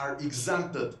employees are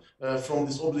exempted from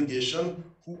this obligation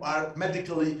who are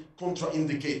medically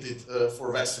contraindicated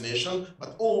for vaccination,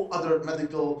 but all other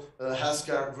medical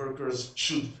healthcare workers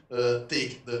should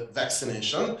take the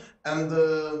vaccination. And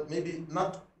maybe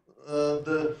not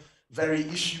the very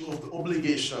issue of the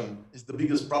obligation is the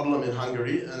biggest problem in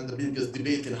Hungary and the biggest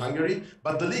debate in Hungary,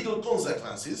 but the legal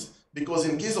consequences, because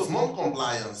in case of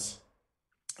non-compliance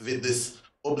with this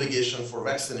obligation for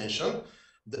vaccination,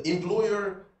 the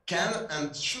employer can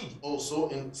and should also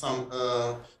in some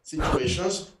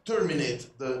situations terminate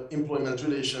the employment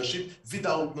relationship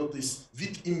without notice,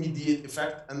 with immediate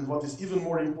effect, and what is even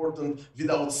more important,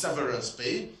 without severance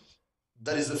pay.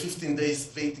 There is a 15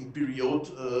 days waiting period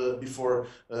before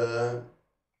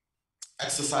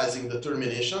exercising the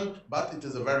termination, but it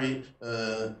is a very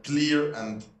clear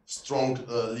and strong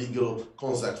legal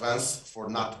consequence for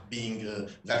not being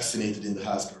vaccinated in the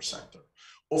healthcare sector.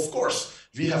 Of course,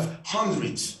 we have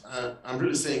hundreds, I'm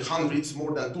really saying hundreds,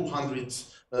 more than 200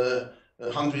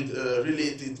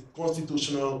 related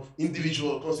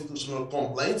individual constitutional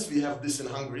complaints. We have this in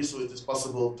Hungary, so it is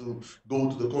possible to go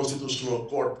to the constitutional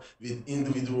court with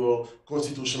individual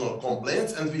constitutional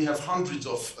complaints, and we have hundreds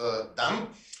of them.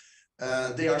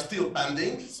 They are still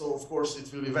pending, so of course it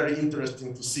will be very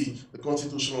interesting to see the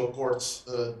constitutional court's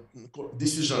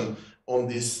decision on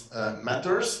these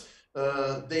matters.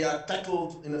 They are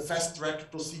tackled in a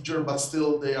fast-track procedure, but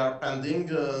still they are pending.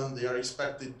 They are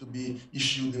expected to be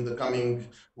issued in the coming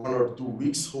 1 or 2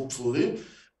 weeks, hopefully.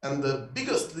 And the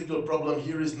biggest legal problem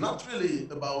here is not really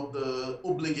about the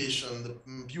obligation, the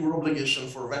pure obligation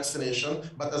for vaccination,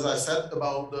 but as I said,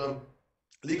 about the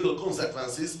legal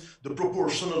consequences, the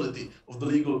proportionality of the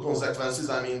legal consequences,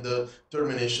 I mean the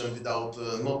termination without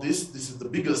notice. This is the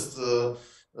biggest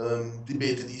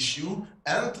debated issue,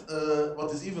 and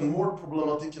what is even more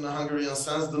problematic in a Hungarian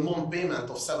sense, the non-payment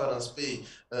of severance pay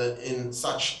in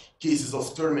such cases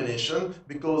of termination,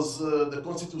 because the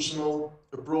constitutional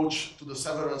approach to the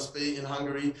severance pay in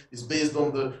Hungary is based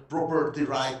on the property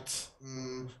right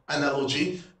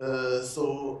analogy.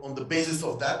 So on the basis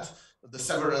of that, the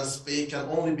severance pay can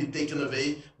only be taken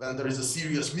away when there is a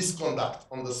serious misconduct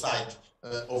on the side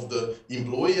of the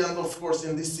employee. And of course,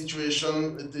 in this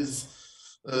situation, it is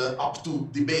up to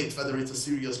debate whether it's a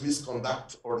serious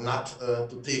misconduct or not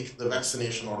to take the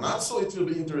vaccination or not. So it will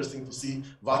be interesting to see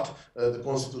what the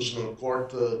Constitutional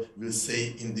Court will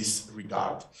say in this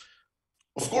regard.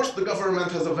 Of course, the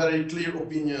government has a very clear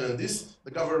opinion on this.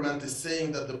 The government is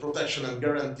saying that the protection and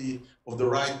guarantee of the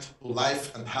right to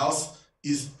life and health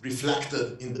is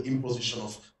reflected in the imposition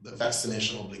of the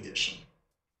vaccination obligation.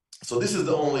 So this is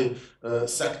the only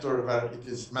sector where it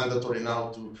is mandatory now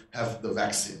to have the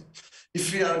vaccine.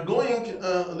 If we are going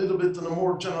a little bit on a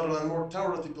more general and more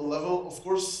theoretical level, of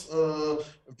course,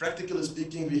 practically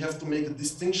speaking, we have to make a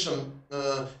distinction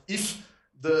if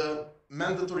the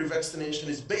mandatory vaccination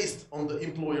is based on the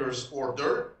employer's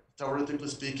order, theoretically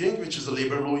speaking, which is a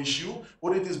labor law issue,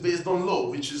 or it is based on law,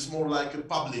 which is more like a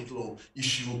public law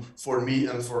issue for me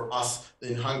and for us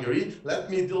in Hungary. Let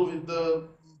me deal with the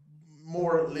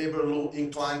more labor law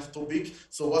inclined topic.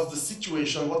 So what's the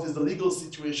situation, what is the legal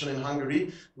situation in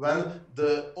Hungary when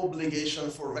the obligation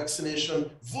for vaccination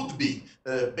would be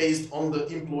based on the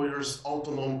employer's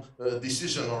autonomous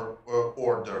decision or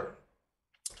order?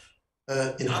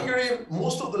 In Hungary,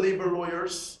 most of the labor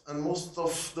lawyers and most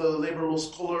of the labor law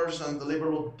scholars and the labor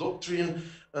law doctrine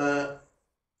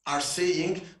are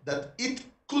saying that it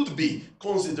could be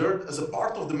considered as a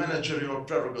part of the managerial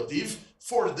prerogative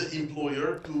for the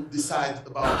employer to decide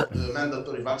about the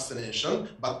mandatory vaccination.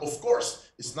 But of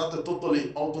course, it's not a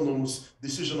totally autonomous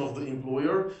decision of the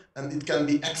employer, and it can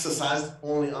be exercised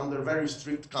only under very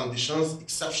strict conditions,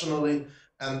 exceptionally,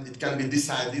 and it can be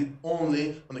decided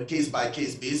only on a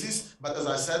case-by-case basis. But as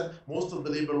I said, most of the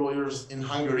labor lawyers in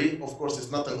Hungary, of course, it's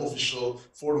not an official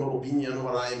formal opinion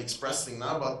what I am expressing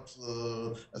now, but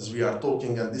as we are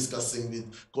talking and discussing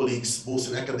with colleagues both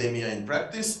in academia and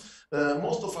practice,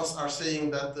 most of us are saying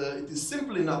that it is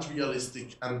simply not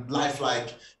realistic and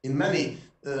lifelike in many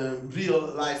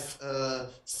real life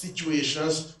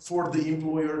situations for the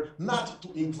employer not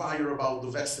to inquire about the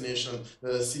vaccination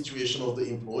situation of the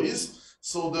employees.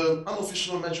 So the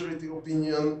unofficial majority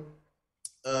opinion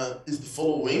is the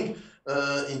following.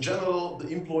 In general, the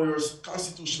employer's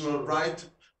constitutional right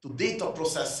to data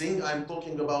processing, I'm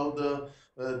talking about the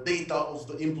data of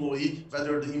the employee,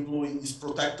 whether the employee is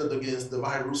protected against the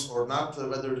virus or not,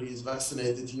 whether he is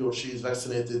vaccinated, he or she is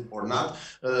vaccinated or not.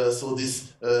 So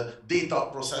this data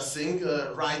processing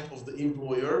right of the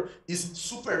employer is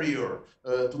superior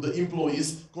to the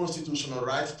employee's constitutional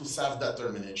right to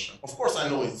self-determination. Of course, I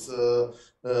know it's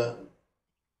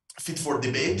fit for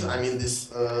debate. I mean,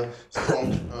 this strong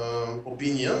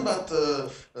opinion, but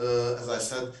as I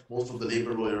said, most of the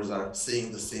labor lawyers are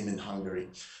saying the same in Hungary.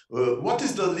 What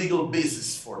is the legal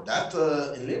basis for that?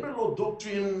 In labor law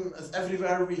doctrine, as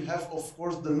everywhere, we have, of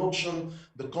course, the notion,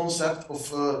 the concept of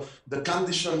the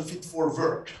condition fit for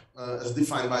work, as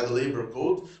defined by the labor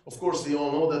code. Of course, we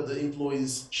all know that the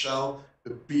employees shall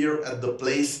appear at the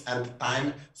place and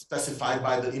time specified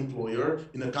by the employer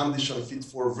in a condition fit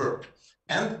for work.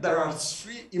 And there are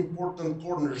three important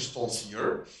cornerstones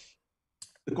here.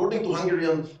 According to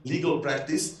Hungarian legal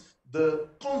practice, the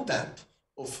content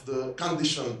of the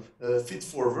condition fit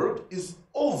for work is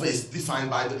always defined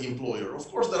by the employer. Of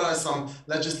course, there are some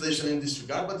legislation in this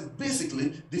regard, but it's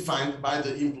basically defined by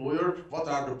the employer what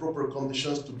are the proper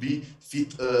conditions to be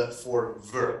fit for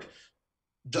work.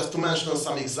 Just to mention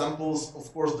some examples,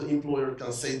 of course, the employer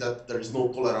can say that there is no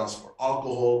tolerance for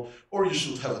alcohol, or you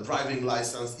should have a driving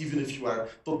license, even if you are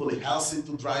totally healthy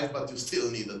to drive, but you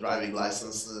still need a driving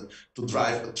license to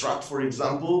drive a truck, for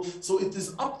example. So it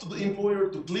is up to the employer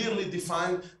to clearly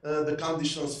define the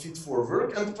conditions fit for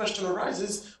work, and the question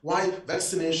arises why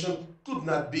vaccination could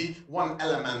not be one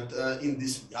element in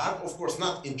this regard. Of course,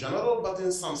 not in general, but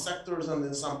in some sectors and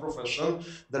in some profession,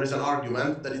 there is an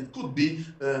argument that it could be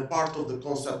part of the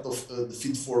concept of the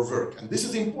fit for work. And this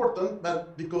is important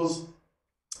because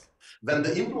when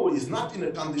the employee is not in a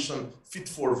condition fit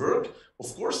for work,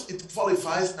 of course, it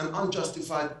qualifies an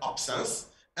unjustified absence.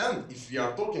 And if we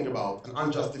are talking about an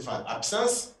unjustified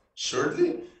absence,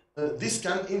 surely this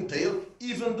can entail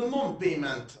even the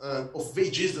non-payment of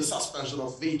wages, the suspension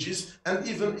of wages, and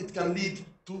even it can lead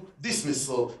to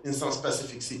dismissal in some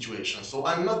specific situations. So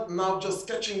I'm not now just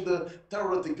sketching the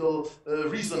theoretical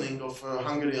reasoning of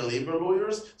Hungarian labor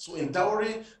lawyers. So in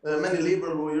theory, many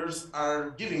labor lawyers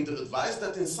are giving the advice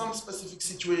that in some specific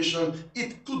situation,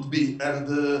 it could be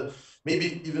and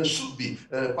maybe even should be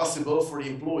possible for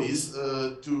employees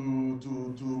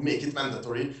to make it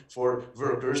mandatory for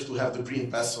workers to have the green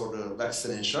pass or the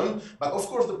vaccination. But of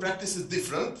course, the practice is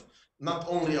different. Not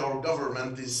only our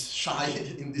government is shy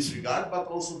in this regard, but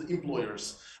also the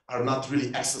employers are not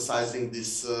really exercising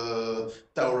these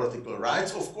theoretical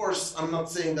rights. Of course, I'm not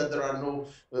saying that there are no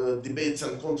debates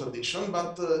and contradictions,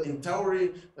 but in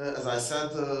theory, as I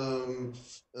said,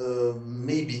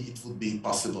 maybe it would be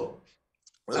possible.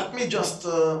 Let me just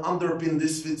underpin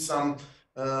this with some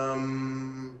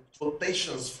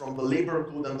quotations from the Labor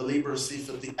Code and the Labor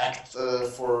Safety Act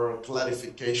for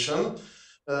clarification.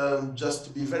 Just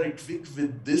to be very quick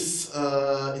with this,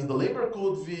 in the Labor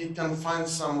Code we can find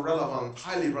some relevant,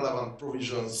 highly relevant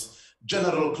provisions,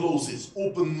 general clauses,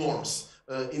 open norms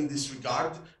in this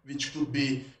regard, which could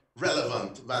be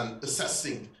relevant when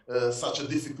assessing such a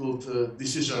difficult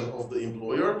decision of the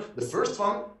employer. The first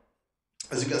one,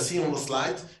 as you can see on the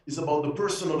slide, is about the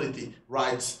personality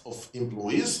rights of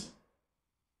employees.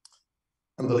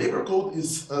 And the Labor Code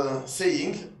is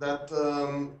saying that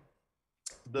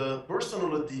the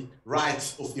personality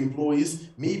rights of employees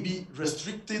may be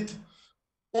restricted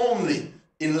only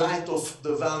in light of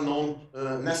the well-known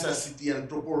necessity and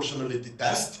proportionality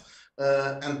test,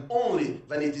 and only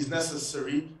when it is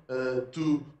necessary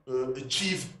to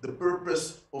achieve the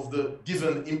purpose of the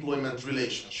given employment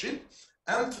relationship.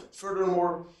 And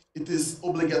furthermore, it is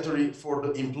obligatory for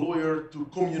the employer to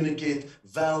communicate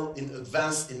well in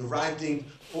advance in writing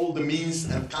all the means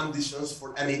and conditions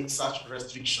for any such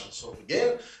restriction. So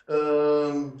again,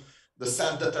 the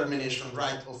self-determination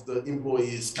right of the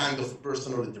employee is kind of a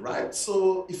personality right.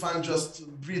 So if I'm just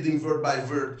reading word by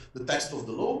word the text of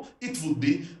the law, it would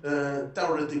be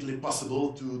theoretically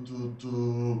possible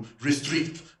to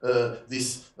restrict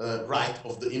this right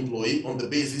of the employee on the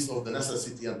basis of the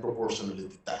necessity and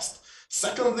proportionality test.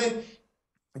 Secondly,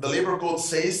 the Labor Code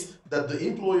says that the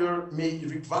employer may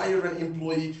require an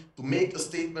employee to make a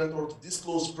statement or to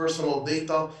disclose personal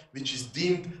data which is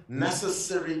deemed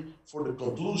necessary for the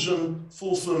conclusion,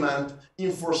 fulfillment,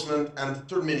 enforcement, and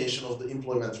termination of the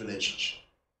employment relationship.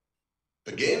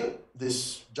 Again,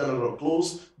 this general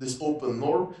clause, this open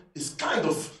norm, is kind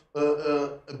of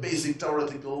a basic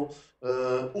theoretical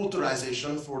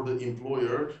authorization for the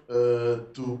employer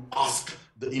to ask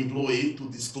the employee to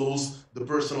disclose the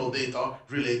personal data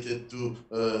related to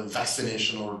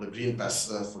vaccination or the Green Pass,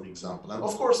 for example. And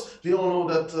of course, we all know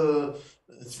that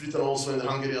it's written also in the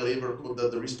Hungarian Labor Code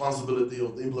that the responsibility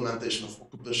of the implementation of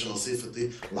occupational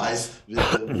safety lies with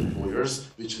the employers,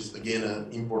 which is again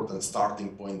an important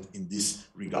starting point in this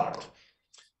regard.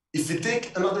 If we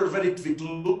take another very quick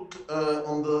look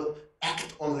on the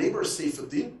Act on Labor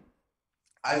Safety,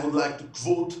 I would like to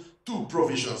quote two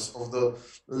provisions of the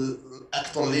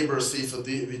Act on Labor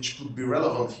Safety which could be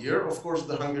relevant here. Of course,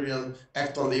 the Hungarian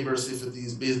Act on Labor Safety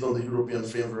is based on the European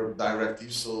Framework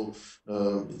Directive, so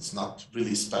it's not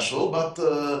really special, but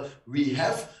we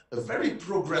have a very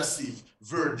progressive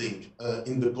wording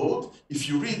in the code. If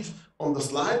you read on the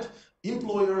slide,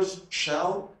 employers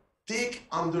shall take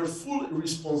under full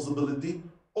responsibility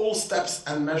all steps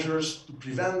and measures to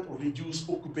prevent or reduce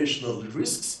occupational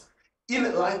risks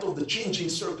in light of the changing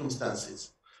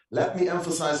circumstances. Let me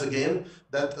emphasize again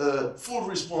that full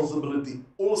responsibility,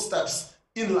 all steps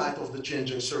in light of the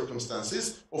changing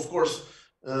circumstances. Of course,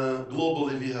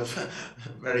 globally we have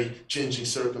very changing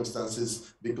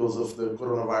circumstances because of the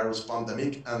coronavirus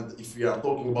pandemic, and if we are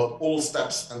talking about all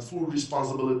steps and full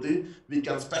responsibility, we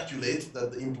can speculate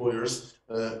that the employers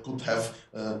could have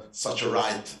such a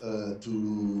right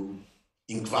to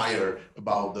inquire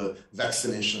about the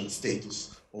vaccination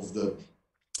status of the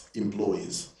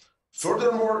employees.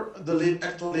 Furthermore, the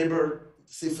Act on Labor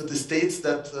Safety states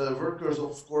that workers,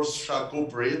 of course, shall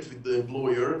cooperate with the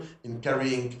employer in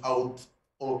carrying out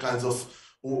all kinds of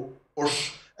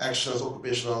OSH actions,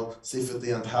 occupational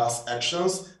safety and health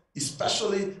actions,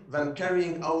 especially when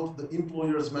carrying out the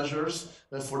employer's measures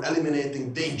for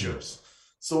eliminating dangers.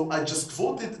 So I just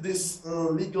quoted this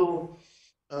legal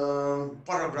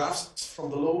paragraphs from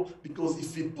the law, because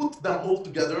if we put them all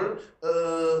together,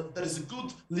 there is a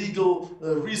good legal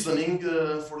reasoning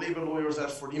for labor lawyers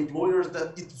and for employers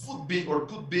that it would be or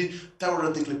could be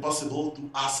theoretically possible to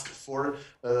ask for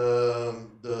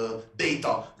the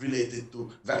data related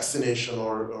to vaccination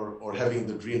or having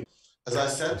the green. As I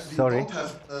said, we don't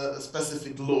have a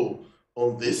specific law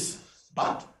on this,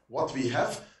 but what we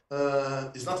have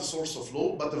is not a source of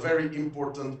law, but a very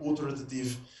important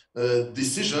authoritative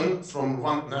decision from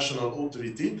one national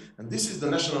authority, and this is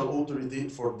the National Authority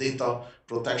for Data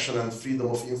Protection and Freedom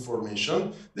of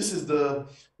Information. This is the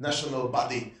national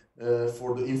body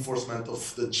for the enforcement of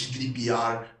the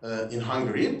GDPR in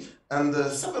Hungary. And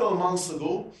several months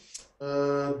ago,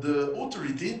 the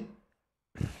Authority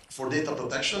for Data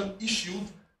Protection issued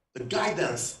the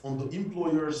guidance on the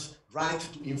employer's right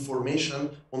to information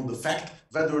on the fact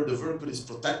whether the worker is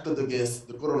protected against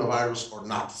the coronavirus or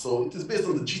not. So it is based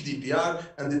on the GDPR,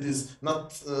 and it is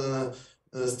not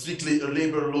strictly a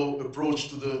labor law approach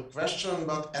to the question,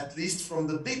 but at least from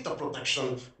the data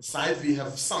protection side, we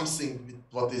have something with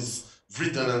what is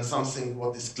written and something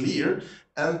what is clear.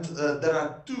 And there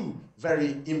are two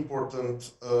very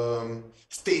important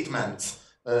statements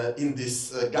in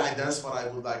this guidance, what I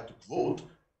would like to quote.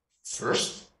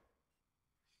 First,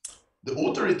 the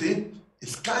authority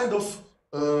is kind of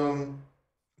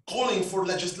calling for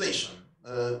legislation,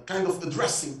 kind of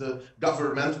addressing the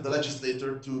government, the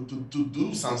legislator, to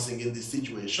do something in this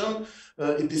situation.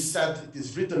 It is said, it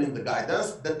is written in the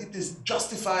guidance, that it is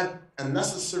justified and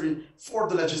necessary for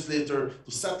the legislator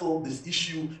to settle this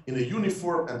issue in a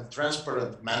uniform and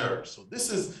transparent manner. So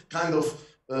this is kind of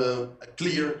a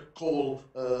clear call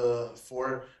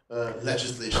for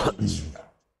legislation in this regard.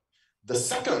 The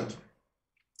second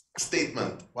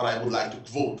statement, what I would like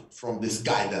to quote from this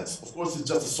guidance, of course, it's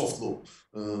just a soft law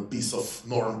piece of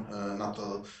norm, not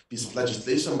a piece of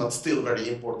legislation, but still very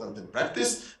important in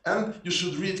practice. And you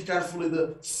should read carefully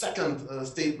the second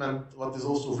statement, what is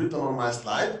also written on my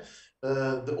slide.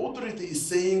 The authority is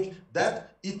saying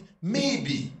that it may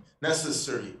be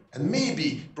necessary and may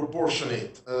be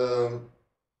proportionate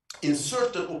in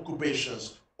certain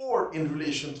occupations or in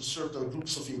relation to certain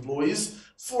groups of employees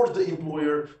for the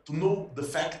employer to know the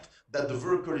fact that the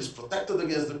worker is protected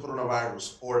against the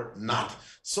coronavirus or not.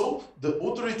 So the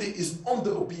authority is on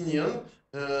the opinion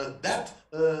that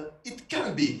it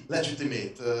can be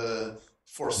legitimate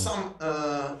for some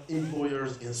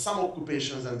employers in some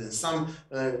occupations and in some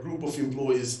group of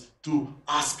employees to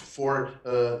ask for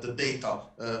the data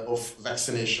of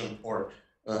vaccination or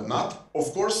not.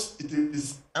 Of course, it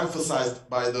is emphasized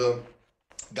by the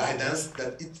guidance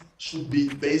that it should be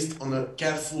based on a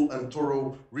careful and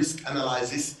thorough risk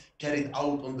analysis carried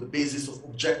out on the basis of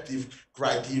objective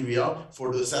criteria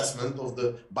for the assessment of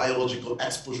the biological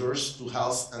exposures to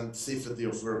health and safety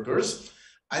of workers.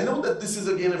 I know that this is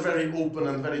again a very open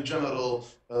and very general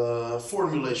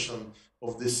formulation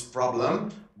of this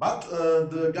problem, but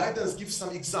the guidance gives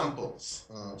some examples.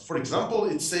 For example,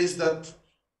 it says that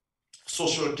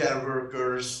social care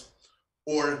workers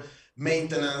or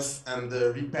maintenance and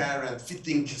repair and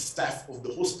fitting staff of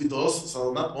the hospitals,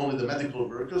 so not only the medical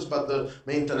workers, but the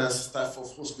maintenance staff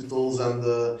of hospitals and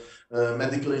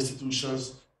medical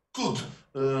institutions could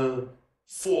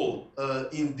fall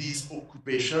in these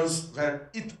occupations where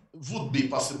it would be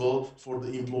possible for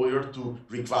the employer to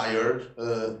require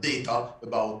data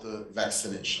about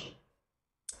vaccination.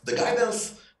 The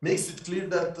guidance makes it clear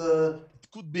that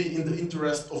it could be in the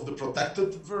interest of the protected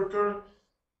worker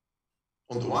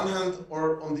on the one hand,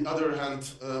 or on the other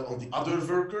hand, on the other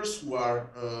workers who are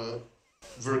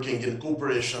working in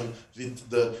cooperation with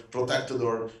the protected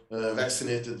or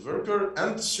vaccinated worker.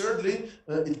 And thirdly,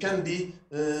 it can be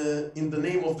in the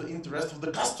name of the interest of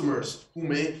the customers who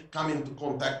may come into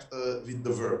contact with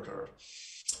the worker.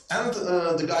 And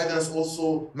the guidance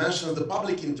also mentions the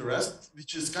public interest,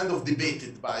 which is kind of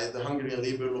debated by the Hungarian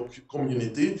labor law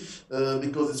community,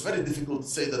 because it's very difficult to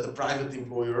say that a private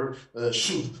employer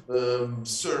should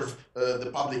serve the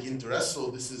public interest.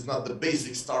 So this is not the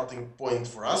basic starting point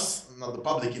for us, not the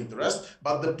public interest,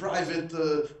 but the private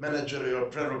managerial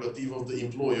prerogative of the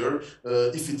employer,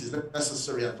 if it is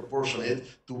necessary and proportionate,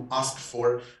 to ask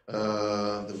for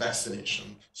the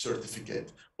vaccination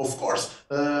certificate. Of course,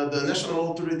 the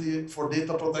National Authority for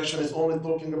Data Protection is only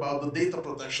talking about the data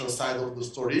protection side of the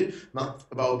story, not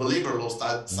about the labor law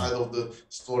side of the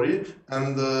story.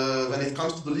 And when it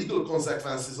comes to the legal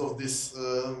consequences of this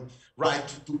right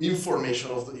to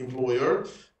information of the employer,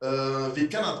 we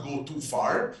cannot go too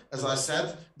far. As I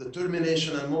said, the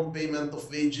termination and non-payment of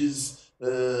wages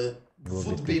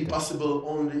would be possible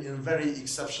only in very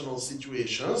exceptional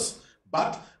situations,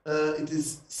 but it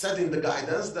is said in the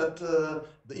guidance that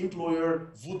the employer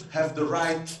would have the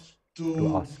right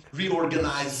to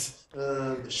reorganize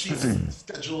the shift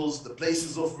schedules, the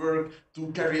places of work, to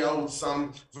carry out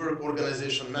some work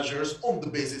organization measures on the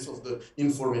basis of the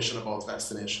information about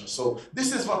vaccination. So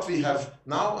this is what we have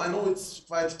now. I know it's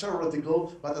quite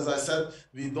theoretical, but as I said,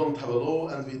 we don't have a law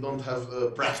and we don't have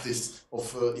a practice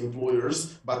of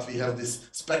employers, but we have this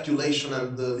speculation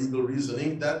and legal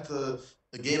reasoning that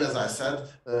again, as I said,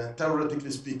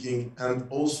 theoretically speaking, and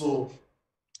also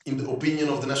in the opinion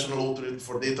of the National Authority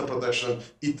for Data Protection,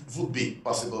 it would be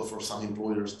possible for some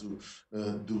employers to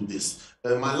do this.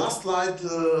 My last slide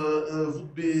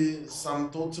would be some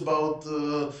thoughts about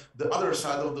the other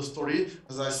side of the story.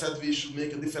 As I said, we should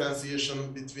make a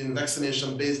differentiation between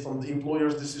vaccination based on the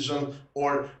employer's decision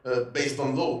or based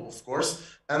on law, of course.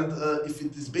 And if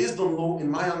it is based on law, in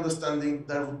my understanding,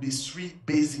 there would be 3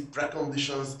 basic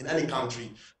preconditions in any country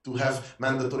to have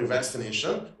mandatory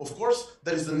vaccination. Of course,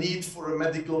 there is a need for a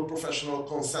medical professional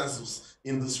consensus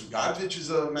in this regard, which is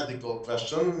a medical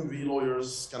question. We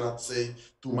lawyers cannot say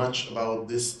too much about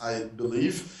this, I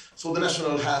believe. So the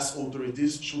national health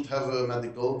authorities should have a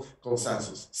medical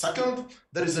consensus. Second,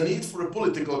 there is a need for a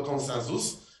political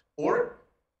consensus, or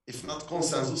if not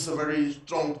consensus, a very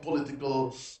strong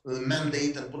political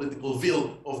mandate and political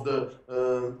will of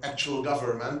the actual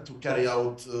government to carry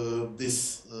out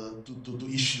this, to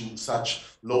issue such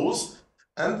laws.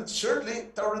 And thirdly,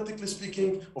 theoretically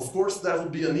speaking, of course, there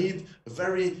would be a need, a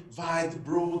very wide,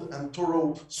 broad and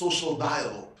thorough social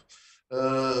dialogue.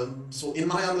 So in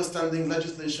my understanding,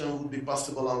 legislation would be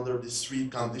possible under these 3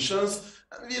 conditions.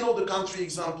 And we know the country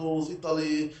examples: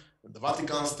 Italy, the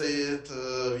Vatican State.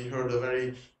 We heard a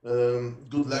very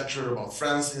good lecture about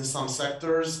France in some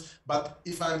sectors. But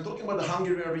if I'm talking about the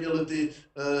Hungarian reality,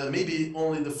 maybe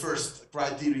only the first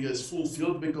criteria is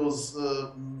fulfilled, because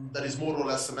there is more or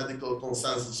less a medical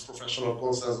consensus, professional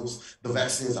consensus, the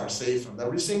vaccines are safe and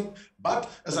everything. But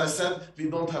as I said, we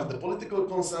don't have the political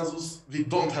consensus, we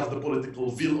don't have the political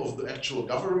will of the actual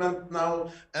government now,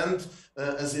 and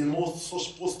as in most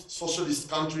post-socialist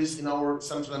countries in our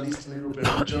Central and Eastern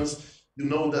European regions, you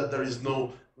know that there is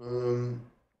no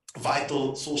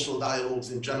vital social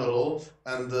dialogues in general,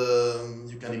 and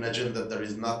you can imagine that there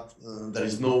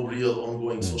is no real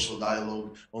ongoing social dialogue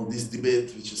on this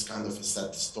debate, which is kind of a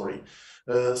sad story.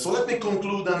 So let me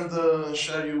conclude and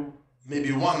share you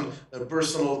maybe one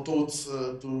personal thoughts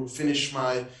to finish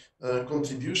my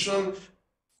contribution.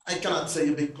 I cannot say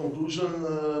a big conclusion,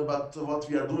 but what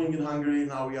we are doing in Hungary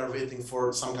now, we are waiting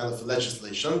for some kind of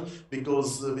legislation,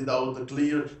 because without a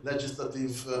clear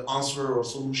legislative answer or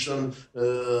solution,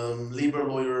 labor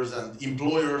lawyers and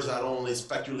employers are only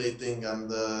speculating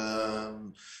and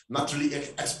not really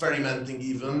experimenting,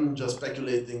 even just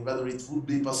speculating whether it would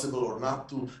be possible or not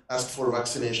to ask for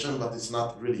vaccination, but it's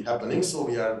not really happening. So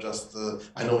we are just,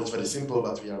 I know it's very simple,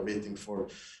 but we are waiting for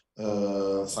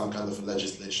some kind of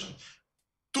legislation.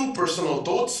 Two personal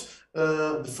thoughts.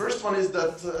 The first one is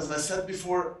that, as I said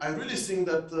before, I really think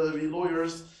that we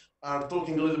lawyers are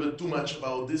talking a little bit too much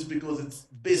about this, because it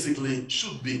basically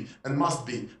should be and must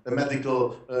be a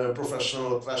medical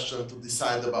professional question to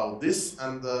decide about this,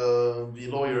 and we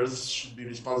lawyers should be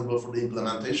responsible for the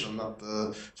implementation, not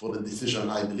for the decision,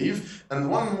 I believe.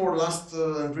 And one more last,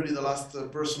 and really the last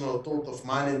personal thought of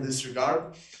mine in this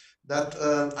regard, that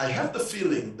I have the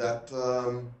feeling that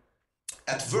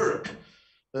at work,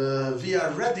 we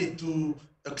are ready to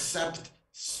accept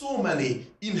so many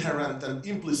inherent and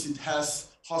implicit health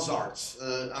hazards.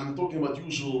 I'm talking about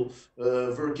usual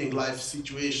working life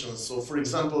situations. So for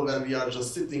example, when we are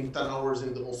just sitting 10 hours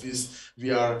in the office,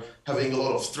 we are having a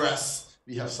lot of stress.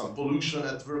 We have some pollution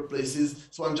at workplaces.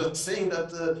 So I'm just saying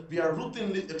that we are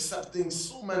routinely accepting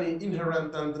so many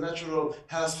inherent and natural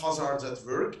health hazards at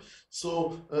work.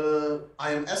 So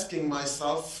I am asking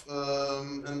myself,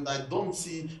 and I don't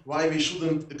see why we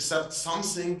shouldn't accept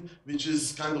something which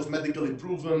is kind of medically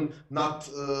proven, not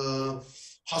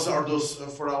hazardous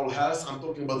for our health. I'm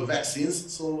talking about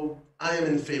vaccines. So I am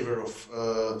in favor of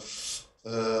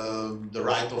the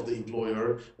right of the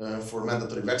employer for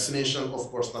mandatory vaccination, of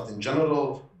course not in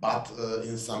general, but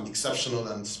in some exceptional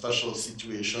and special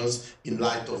situations in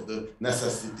light of the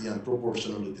necessity and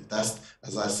proportionality test,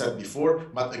 as I said before.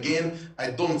 But again,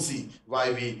 I don't see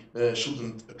why we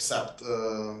shouldn't accept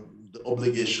the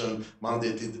obligation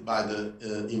mandated by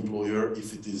the employer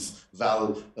if it is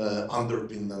well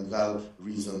underpinned and well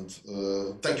reasoned.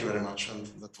 Thank you very much, and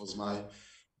that was my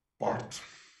part.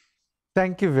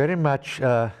 Thank you very much,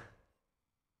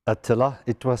 Attila.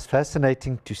 It was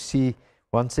fascinating to see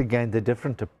once again the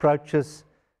different approaches,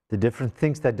 the different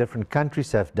things that different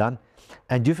countries have done,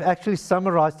 and you've actually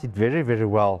summarized it very, very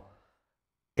well.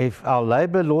 If our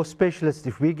labor law specialists,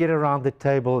 if we get around the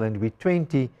table and we're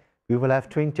 20, we will have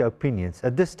 20 opinions.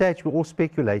 At this stage, we're all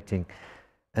speculating.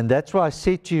 And that's why I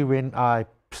said to you when I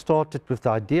started with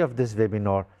the idea of this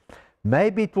webinar,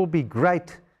 maybe it will be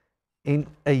great in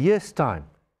a year's time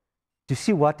to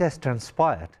see what has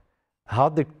transpired, how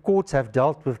the courts have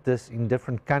dealt with this in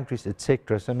different countries,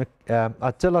 etc. So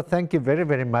Attila, thank you very,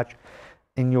 very much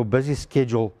in your busy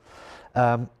schedule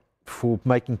for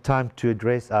making time to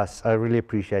address us. I really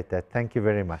appreciate that. Thank you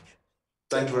very much.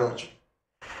 Thank you very much.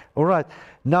 All right.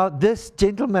 Now, this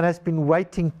gentleman has been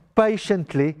waiting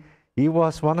patiently. He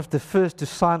was one of the first to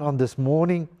sign on this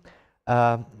morning.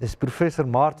 It's Professor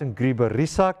Martin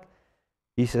Gruber-Risak.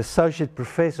 He's Associate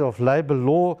Professor of Labor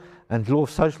Law and Law of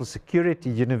Social Security,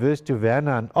 University of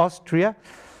Vienna in Austria.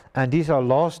 And he's our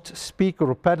last speaker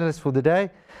or panelist for the day.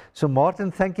 So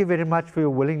Martin, thank you very much for your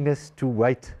willingness to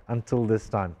wait until this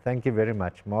time. Thank you very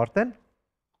much. Martin?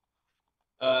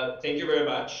 Thank you very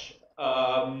much.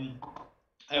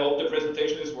 I hope the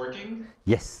presentation is working.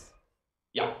 Yes.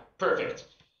 Yeah, perfect.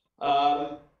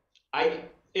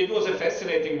 It was a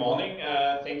fascinating morning.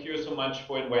 Thank you so much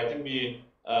for inviting me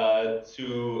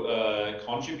to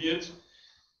contribute.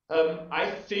 I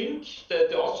think that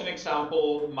the Austrian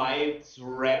example might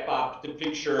wrap up the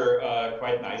picture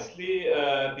quite nicely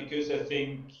because I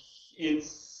think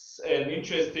it's an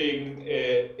interesting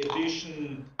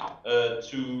addition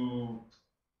to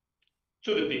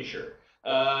the picture.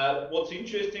 What's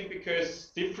interesting, because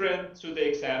different to the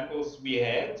examples we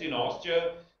had in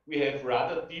Austria, we have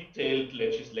rather detailed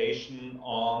legislation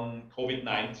on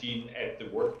COVID-19 at the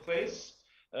workplace.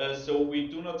 So we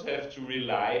do not have to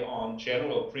rely on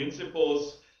general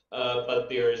principles, but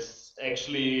there's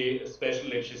actually special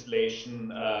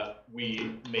legislation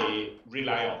we may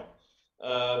rely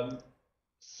on.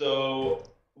 So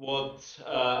what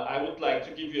I would like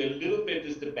to give you a little bit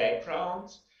is the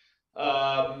background.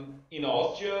 In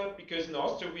Austria, because in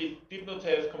Austria we did not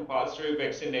have compulsory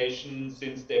vaccination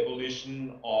since the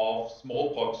abolition of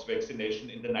smallpox vaccination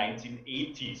in the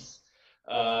 1980s.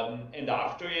 And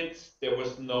after it, there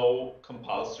was no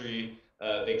compulsory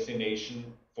vaccination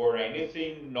for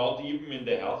anything, not even in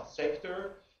the health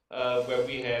sector, where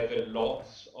we have a lot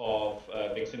of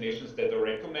vaccinations that are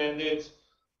recommended,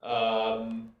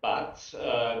 but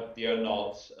they are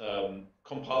not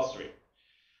compulsory.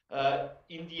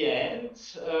 In the end,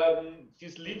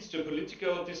 this leads to a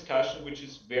political discussion which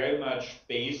is very much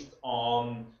based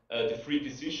on the free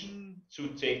decision to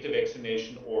take the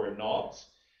vaccination or not.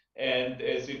 And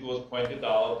as it was pointed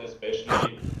out,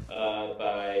 especially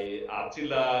by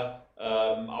Attila,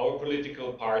 our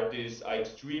political parties are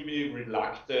extremely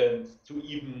reluctant to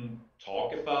even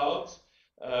talk about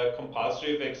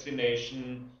compulsory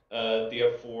vaccination.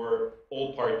 Therefore,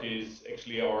 all parties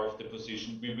actually are of the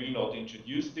position we will not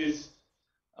introduce this.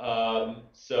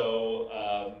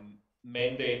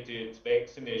 Mandated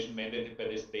vaccination mandated by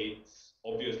the states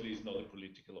obviously is not a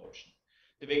political option.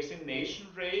 The vaccination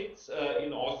rate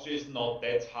in Austria is not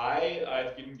that high.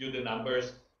 I've given you the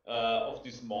numbers of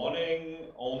this morning.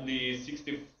 Only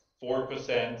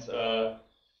 64%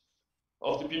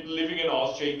 of the people living in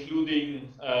Austria,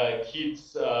 including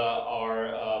kids,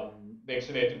 are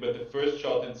vaccinated with the first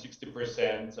shot, and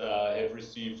 60% have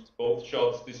received both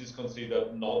shots. This is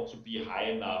considered not to be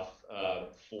high enough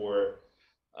for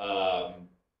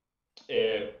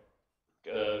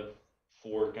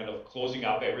kind of closing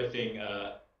up everything,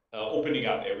 opening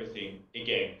up everything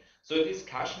again. So the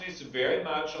discussion is very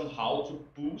much on how to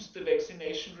boost the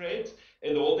vaccination rate,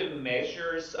 and all the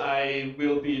measures I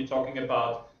will be talking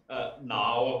about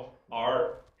now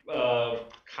are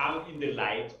come in the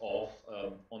light of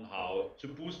on how to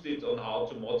boost it, on how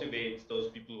to motivate those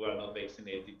people who are not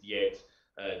vaccinated yet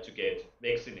to get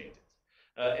vaccinated.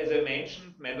 As I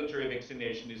mentioned, mandatory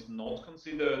vaccination is not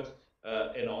considered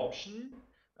an option.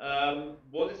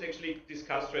 What is actually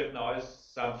discussed right now is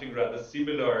something rather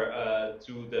similar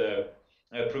to the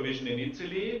provision in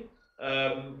Italy.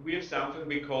 We have something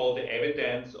we call the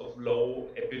evidence of low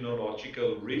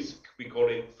epidemiological risk. We call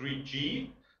it 3G,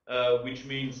 which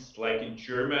means, like in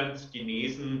German,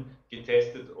 genesen,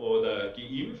 getestet, or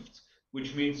geimpft,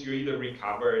 which means you're either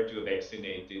recovered, you're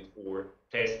vaccinated, or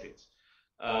tested.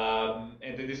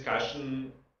 And the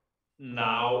discussion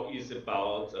now is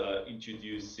about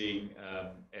introducing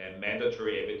a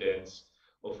mandatory evidence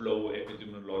of low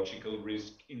epidemiological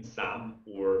risk in some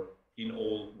or in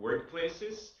all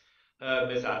workplaces.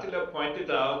 As Attila pointed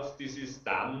out, this is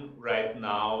done right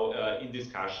now in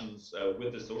discussions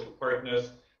with the social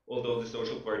partners. Although the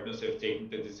social partners have taken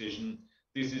the decision,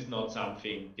 this is not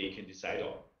something they can decide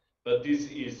on. But this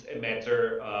is a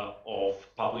matter of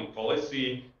public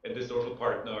policy, and the social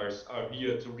partners are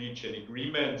here to reach an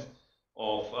agreement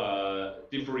of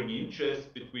differing interests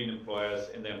between employers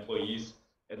and employees,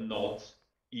 and not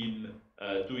in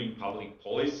doing public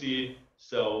policy.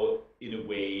 So in a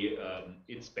way,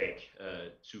 it's back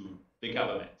to the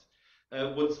government.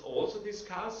 What's also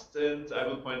discussed, and I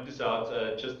will point this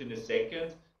out just in a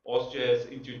second, Austria has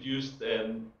introduced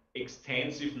an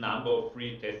extensive number of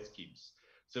free test schemes.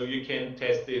 So you can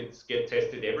get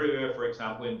tested everywhere. For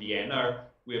example, in Vienna,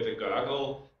 we have a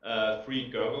gurgle, free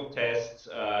gurgle test.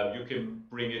 You can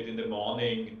bring it in the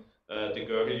morning. The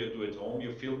gurgle you do at home,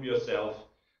 you film yourself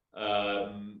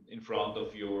in front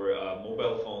of your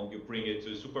mobile phone. You bring it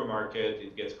to the supermarket,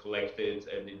 it gets collected,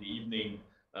 and in the evening,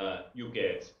 you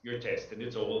get your test, and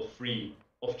it's all free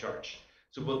of charge.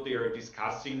 So what they are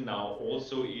discussing now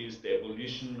also is the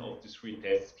abolition of these free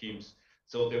test schemes.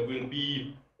 So there will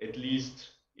be, at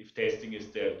least if testing is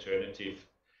the alternative,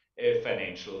 a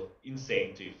financial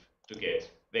incentive to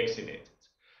get vaccinated.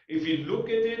 If you look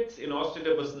at it, in Austria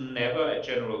there was never a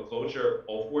general closure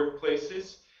of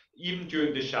workplaces. Even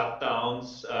during the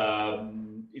shutdowns,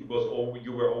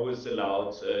 you were always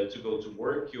allowed to go to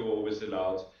work. You were always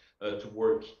allowed to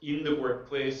work in the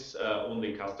workplace.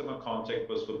 Only customer contact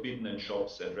was forbidden, and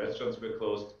shops and restaurants were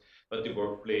closed. But the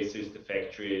workplaces, the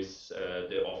factories,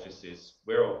 the offices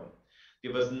were open.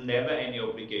 There was never any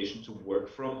obligation to work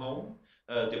from home.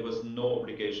 There was no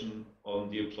obligation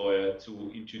on the employer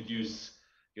to introduce,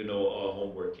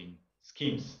 home working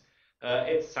schemes.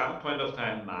 At some point of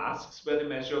time, masks were the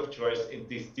measure of choice, and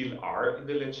they still are in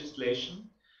the legislation.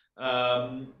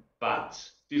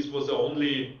 But this was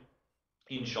only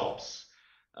in shops,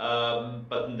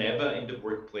 but never in the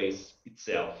workplace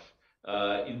itself.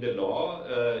 In the law,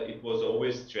 it was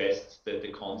always stressed that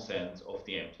the consent of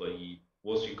the employee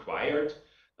was required.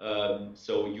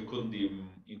 So you couldn't even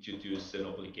introduce an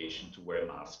obligation to wear a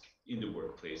mask in the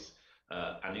workplace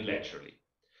unilaterally.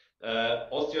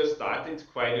 Austria started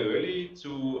quite early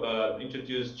to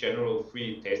introduce general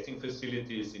free testing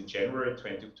facilities in January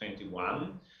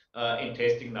 2021, and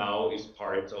testing now is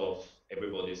part of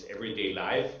everybody's everyday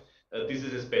life. This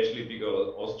is especially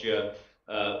because Austria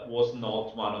was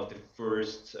not one of the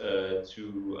first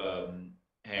to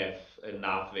have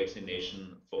enough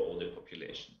vaccination for all the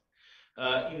population.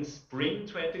 In spring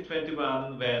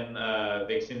 2021, when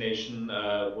vaccination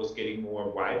was getting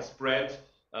more widespread,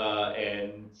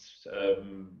 and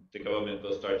the government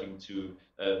was starting to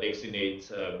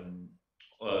vaccinate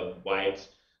wide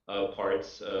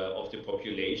parts of the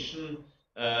population.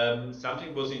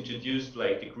 Something was introduced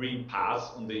like the Green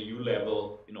Pass on the EU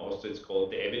level. In Austria, it's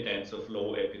called the Evidence of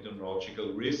Low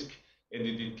Epidemiological Risk, and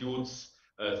it includes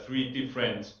 3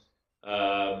 different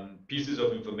pieces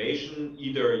of information.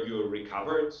 Either you're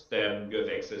recovered, then you have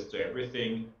access to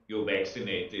everything, you're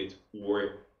vaccinated,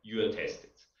 or you are tested.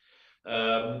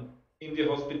 In the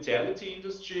hospitality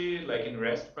industry, like in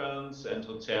restaurants and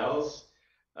hotels,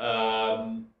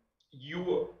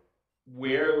 you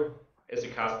were, as a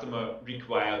customer,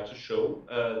 required to show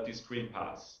this Green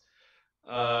Pass.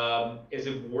 As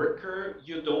a worker,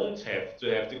 you don't have to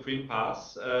have the Green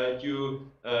Pass.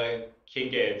 You can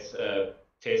get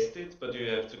tested, but you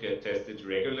have to get tested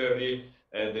regularly.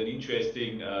 And an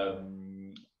interesting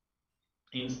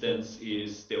instance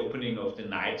is the opening of the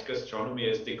night gastronomy,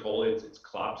 as they call it. It's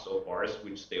clubs or bars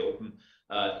which they open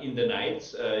in the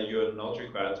night. You're not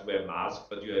required to wear a mask,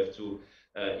 but you have to,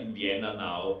 in Vienna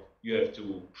now, you have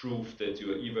to prove that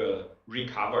you're either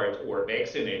recovered or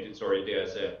vaccinated. Sorry,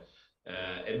 there's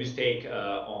a mistake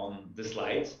on the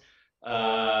slides.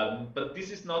 But this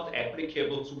is not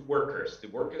applicable to workers. The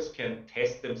workers can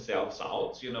test themselves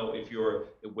out. You know, if you're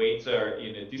a waiter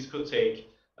in a discotheque,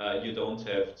 you don't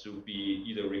have to be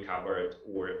either recovered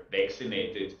or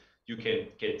vaccinated. You can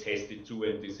get tested too,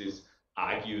 and this is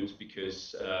argued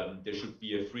because there should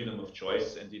be a freedom of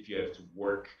choice, and if you have to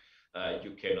work,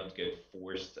 you cannot get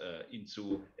forced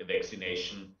into a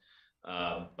vaccination,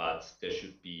 but there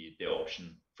should be the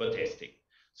option for testing.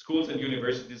 Schools and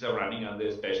universities are running under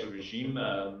a special regime,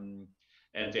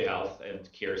 and the health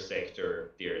and care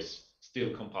sector, there's still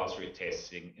compulsory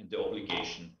testing and the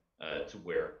obligation to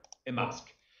wear a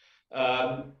mask.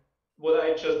 What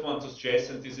I just want to stress,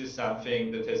 and this is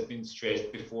something that has been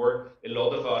stressed before, a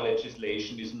lot of our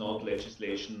legislation is not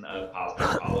legislation passed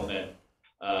by Parliament,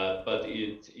 but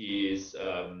it is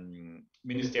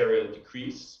ministerial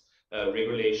decrees,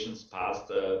 regulations passed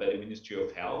by the Ministry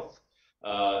of Health,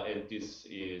 and this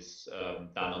is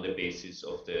done on the basis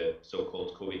of the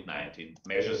so-called COVID-19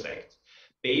 Measures Act.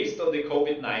 Based on the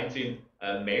COVID-19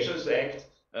 Measures Act,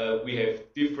 we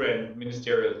have different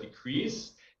ministerial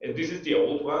decrees, and this is the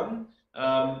old one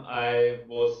I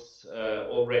was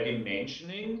already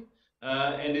mentioning,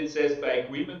 and it says, by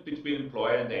agreement between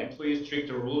employer and employee,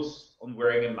 stricter rules on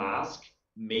wearing a mask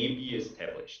may be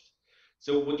established.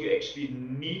 So what you actually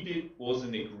needed was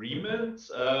an agreement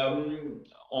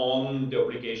on the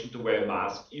obligation to wear a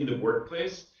mask in the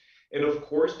workplace. And of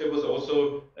course, there was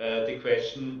also the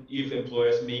question if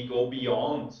employers may go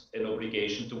beyond an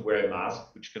obligation to wear a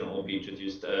mask, which can only be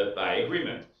introduced by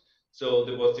agreement. So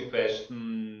there was the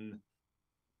question,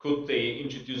 could they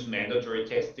introduce mandatory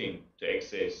testing to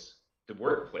access the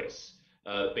workplace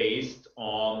based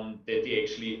on that they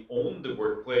actually own the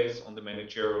workplace on the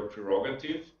managerial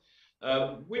prerogative,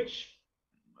 which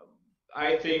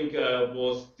I think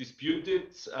was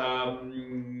disputed,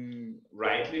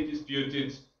 rightly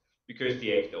disputed, because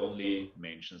the Act only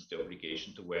mentions the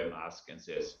obligation to wear a mask and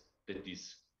says that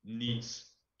this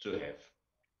needs to have.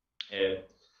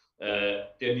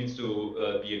 There needs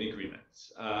to be an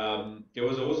agreement. There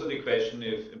was also the question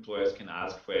if employers can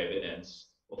ask for evidence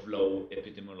of low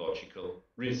epidemiological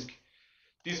risk.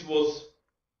 This was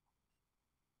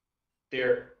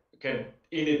there.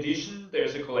 In addition,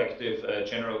 there's a collective,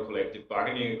 general collective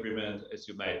bargaining agreement. As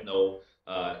you might know,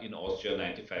 in Austria,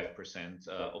 95%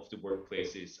 of the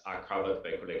workplaces are covered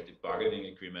by collective bargaining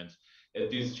agreements. And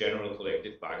this general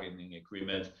collective bargaining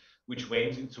agreement, which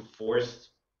went into force,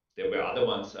 there were other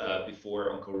ones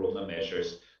before on Corona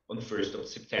measures, on 1st of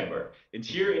September. And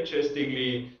here,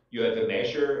 interestingly, you have a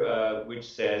measure which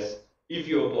says, if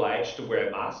you're obliged to wear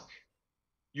a mask,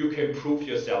 you can prove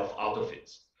yourself out of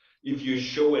it. If you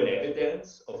show an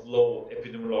evidence of low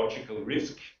epidemiological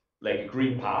risk, like a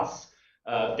Green Pass,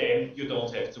 then you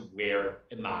don't have to wear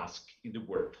a mask in the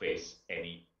workplace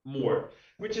anymore,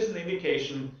 which is an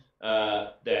indication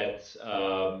that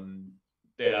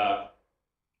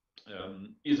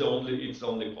it's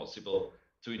only possible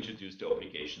to introduce the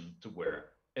obligation to wear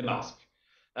a mask.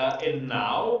 And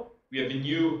now we have a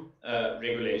new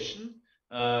regulation,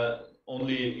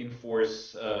 only in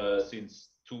force since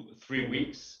 2-3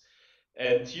 weeks.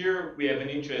 And here we have an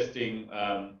interesting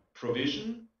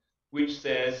provision which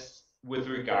says, with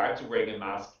regard to wearing a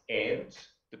mask and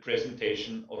the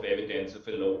presentation of evidence of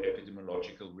a low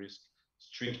epidemiological risk,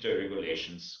 stricter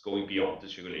regulations going beyond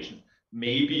this regulation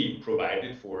may be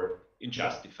provided for in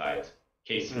justified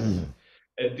cases.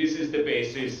 And this is the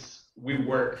basis we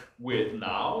work with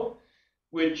now,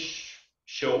 which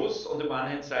shows on the one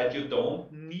hand side you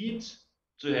don't need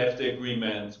to have the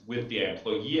agreement with the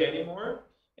employee anymore,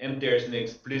 and there's an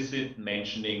explicit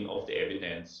mentioning of the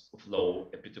evidence of low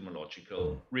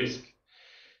epidemiological risk.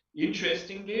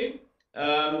 Interestingly,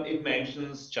 it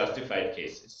mentions justified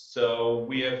cases. So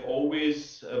we have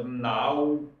always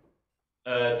now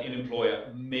an employer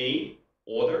may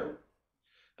order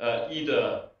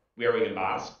either wearing a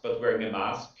mask, but wearing a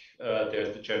mask,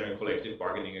 there's the general collective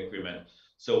bargaining agreement.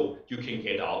 So you can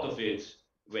get out of it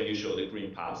when you show the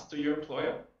green pass to your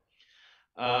employer.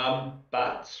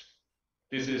 But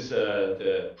this is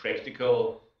the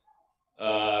practical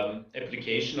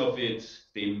application of it.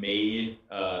 They may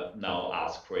now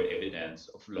ask for evidence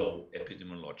of low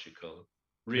epidemiological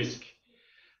risk.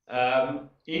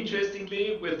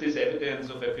 Interestingly, with this evidence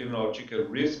of epidemiological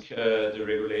risk, the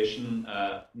regulation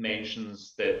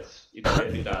mentions that it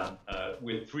can be done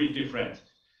with 3 different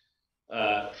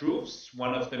proofs.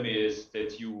 One of them is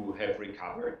that you have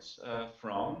recovered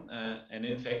from an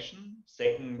infection.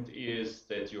 Second is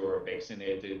that you're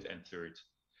vaccinated, and third,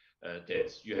 that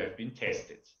you have been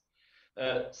tested.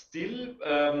 Still,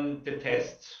 the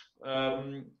test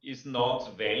is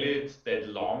not valid that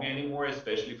long anymore,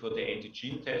 especially for the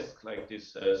antigen test, like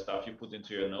this stuff you put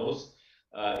into your nose.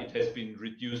 It has been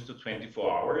reduced to 24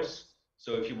 hours.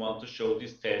 So if you want to show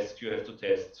this test, you have to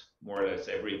test more or less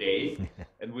every day.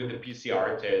 And with the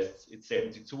PCR tests, it's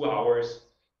 72 hours.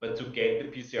 But to get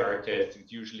the PCR test,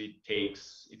 it usually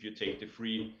takes, if you take the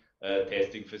free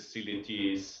testing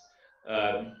facilities,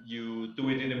 you do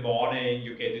it in the morning,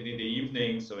 you get it in the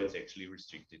evening, so it's actually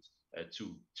restricted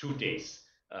to 2 days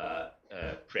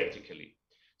practically.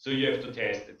 So you have to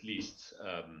test at least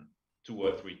 2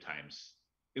 or 3 times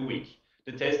a week.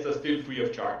 The tests are still free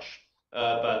of charge,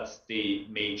 but they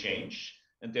may change.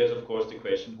 And there's of course the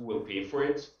question, who will pay for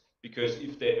it? Because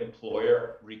if the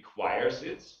employer requires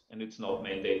it and it's not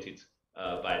mandated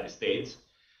by the state,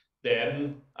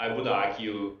 then I would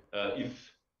argue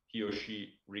if he or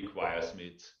she requires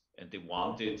it and they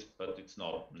want it, but it's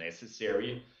not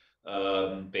necessary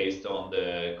based on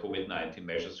the COVID-19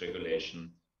 measures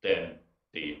regulation, then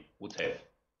they would have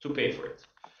to pay for it.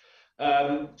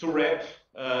 To wrap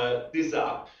this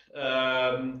up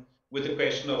with the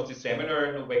question of the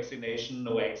seminar, no vaccination,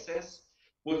 no access,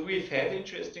 what we've had,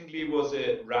 interestingly, was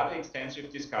a rather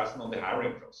extensive discussion on the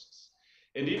hiring process.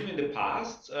 And even in the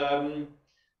past,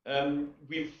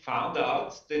 we found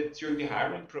out that during the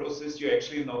hiring process, you're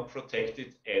actually not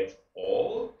protected at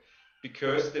all,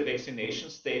 because the vaccination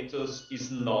status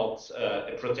is not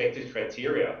a protected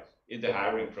criteria in the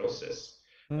hiring process.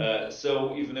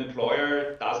 So if an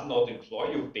employer does not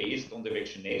employ you based on the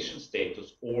vaccination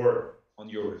status or on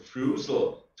your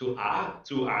refusal to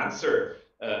answer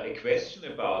a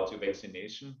question about your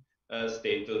vaccination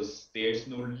status, there's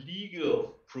no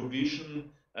legal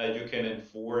provision you can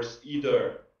enforce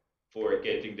either for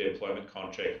getting the employment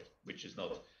contract, which is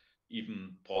not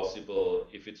even possible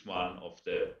if it's one of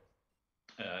the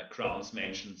grounds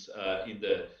mentioned in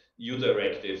the EU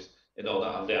directives, and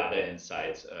on the other hand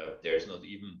side, there's not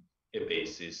even a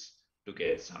basis to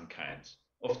get some kind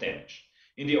of damage.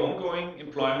 In the ongoing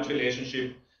employment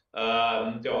relationship,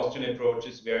 the Austrian approach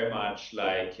is very much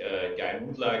like Guy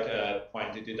Mundlag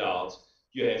pointed it out.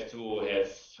 You have to have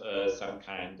some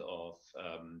kind of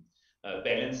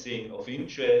balancing of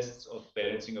interests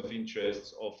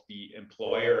of the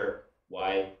employer,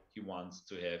 why he wants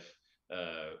to have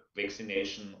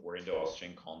vaccination, or in the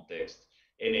Austrian context,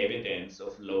 an evidence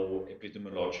of low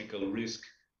epidemiological risk,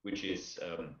 which is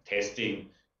testing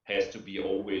has to be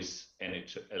always an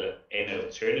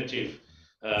alternative.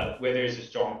 Where there is a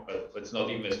strong, it's not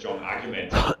even a strong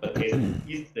argument, but testing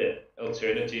is the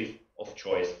alternative of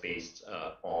choice based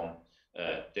on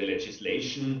the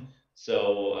legislation.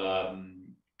 So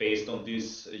based on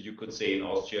this, you could say in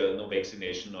Austria, no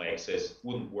vaccination, no access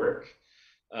wouldn't work.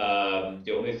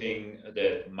 The only thing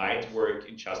that might work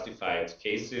in justified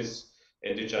cases,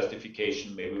 and the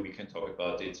justification, maybe we can talk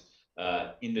about it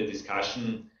in the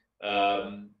discussion.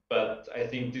 But I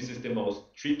think this is the most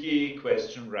tricky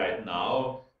question right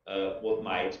now. What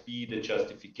might be the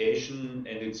justification?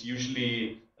 And it's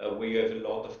usually where you have a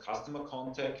lot of customer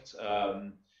contact.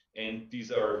 And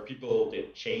these are people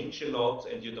that change a lot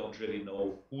and you don't really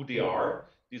know who they are.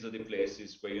 These are the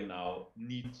places where you now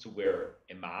need to wear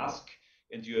a mask,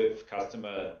 and you have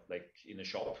customer like in a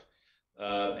shop.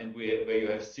 And where you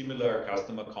have similar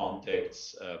customer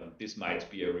contacts, this might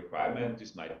be a requirement,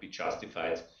 this might be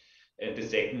justified. And the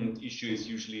second issue is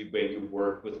usually when you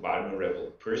work with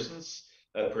vulnerable persons,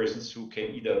 persons who can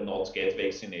either not get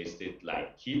vaccinated,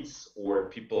 like kids, or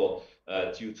people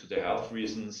due to the health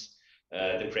reasons.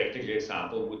 The practical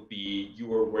example would be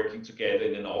you are working together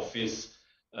in an office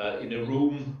in a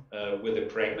room with a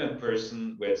pregnant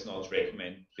person where it's not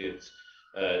recommended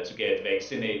to get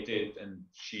vaccinated, and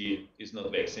she is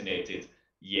not vaccinated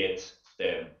yet,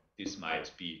 then this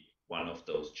might be one of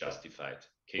those justified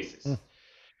cases.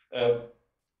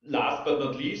 Last but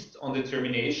not least, on the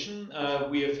termination,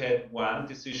 we have had one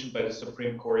decision by the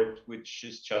Supreme Court, which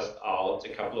is just out a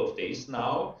couple of days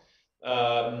now,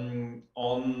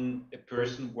 on a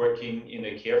person working in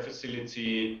a care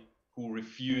facility who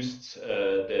refused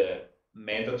the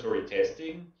mandatory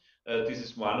testing. This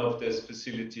is one of those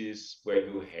facilities where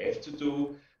you have to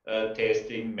do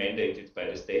testing mandated by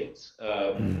the state.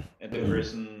 And the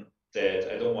person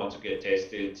said, I don't want to get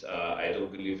tested, I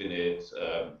don't believe in it,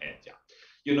 and yeah.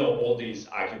 You know, all these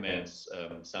arguments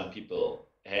some people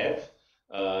have,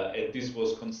 and this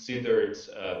was considered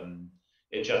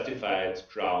a justified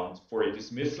ground for a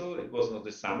dismissal. It was not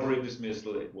a summary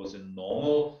dismissal, it was a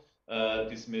normal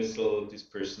dismissal. This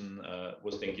person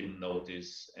was then given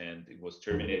notice and it was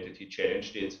terminated. He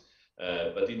challenged it,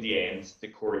 but in the end, the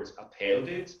court upheld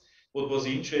it. What was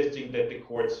interesting that the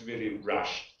courts really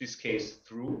rushed this case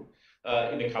through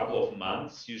in a couple of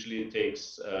months. Usually it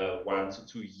takes 1 to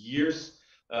 2 years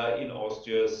in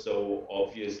Austria, so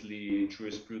obviously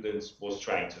jurisprudence was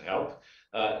trying to help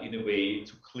in a way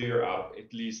to clear up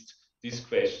at least these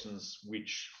questions,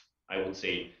 which I would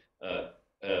say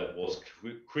was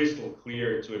crystal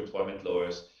clear to employment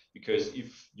lawyers, because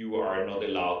if you are not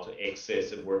allowed to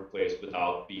access a workplace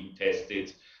without being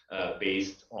tested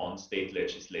based on state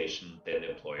legislation, then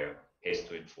the employer has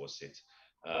to enforce it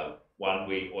one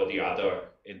way or the other,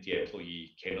 and the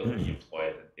employee cannot be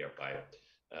employed, and thereby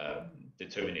the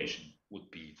termination would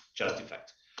be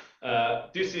justified.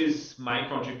 This is my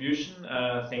contribution.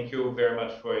 Thank you very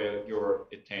much for your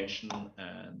attention,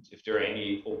 and if there are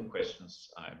any open questions,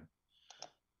 I'm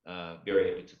very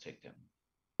happy to take them.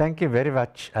 Thank you very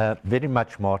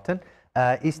much, Martin.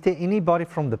 Is there anybody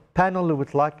from the panel who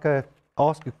would like to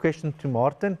ask a question to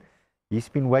Martin? He's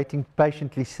been waiting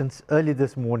patiently since early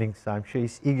this morning, so I'm sure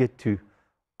he's eager to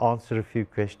answer a few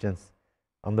questions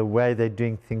on the way they're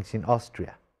doing things in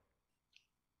Austria.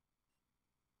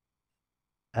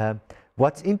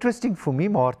 What's interesting for me,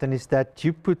 Martin, is that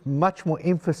you put much more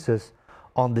emphasis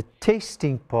on the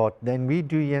testing part than we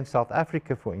do here in South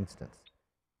Africa, for instance.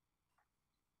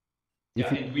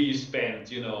 Yeah, and we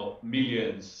spend, you know,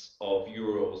 millions of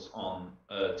euros on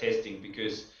testing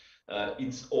because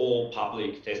it's all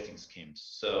public testing schemes.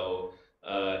 So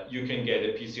you can get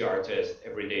a PCR test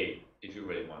every day if you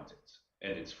really want it,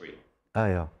 and it's free. Oh,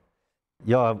 yeah.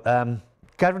 Yeah,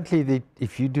 currently,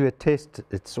 if you do a test,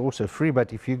 it's also free,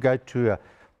 but if you go to a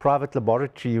private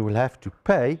laboratory, you will have to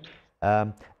pay.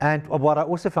 And what I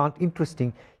also found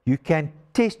interesting, you can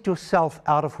test yourself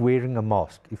out of wearing a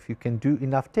mask if you can do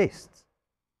enough tests.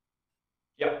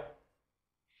 Yeah,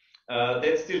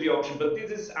 that's still the option, but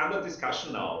this is under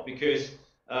discussion now because,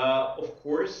 of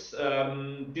course,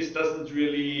 this doesn't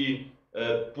really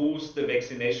boost the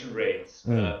vaccination rates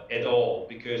at all,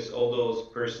 because all those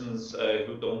persons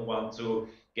who don't want to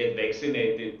get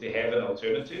vaccinated, they have an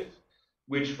alternative,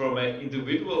 which from an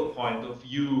individual point of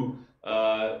view,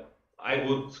 I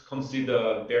would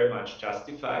consider very much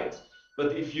justified.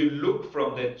 But if you look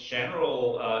from the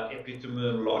general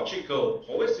epidemiological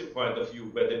policy point of view,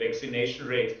 where the vaccination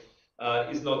rate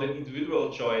is not an individual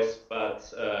choice,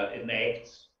 but an act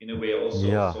in a way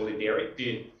also of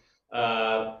solidarity,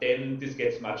 then this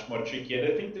gets much more tricky.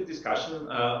 And I think the discussion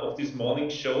of this morning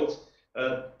showed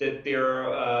that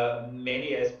there are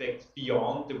many aspects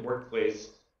beyond the workplace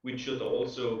which should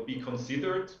also be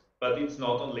considered, but it's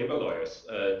not on labor lawyers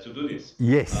to do this.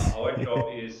 Yes. Our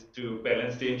job is to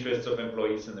balance the interests of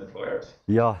employees and employers.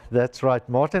 Yeah, that's right.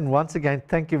 Martin, once again,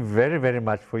 thank you very, very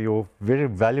much for your very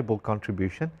valuable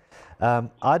contribution.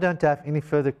 I don't have any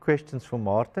further questions for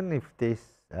Martin, if there's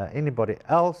anybody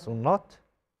else or not.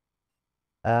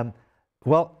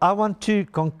 Well, I want to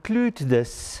conclude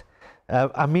this.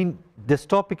 I mean, this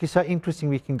topic is so interesting,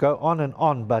 we can go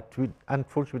on, but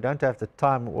unfortunately, we don't have the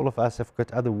time. All of us have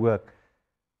got other work.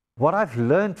 What I've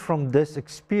learned from this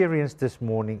experience this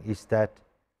morning is that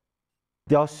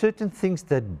there are certain things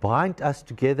that bind us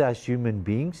together as human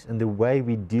beings, and the way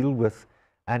we deal with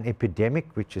an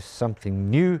epidemic, which is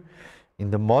something new in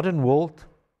the modern world.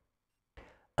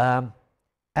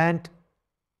 And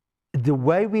the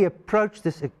way we approach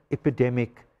this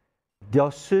epidemic, there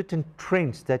are certain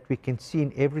trends that we can see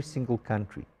in every single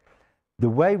country. The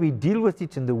way we deal with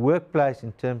it in the workplace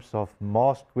in terms of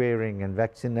mask wearing and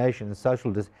vaccination and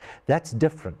social distance, that's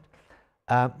different.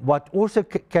 What also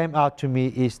came out to me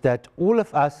is that all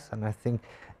of us, and I think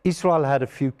Israel had a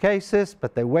few cases,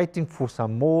 but they're waiting for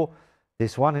some more.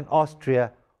 There's one in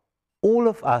Austria. All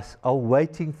of us are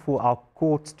waiting for our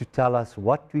courts to tell us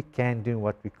what we can do and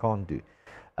what we can't do.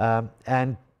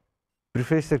 And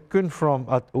Professor Kuhn from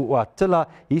Attila,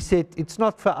 he said it's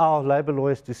not for our labor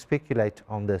lawyers to speculate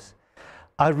on this.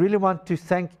 I really want to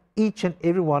thank each and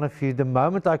every one of you. The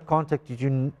moment I contacted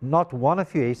you, not one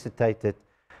of you hesitated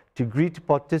to agree to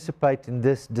participate in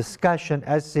this discussion.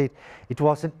 As I said, it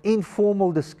was an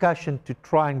informal discussion to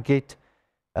try and get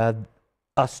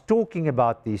us talking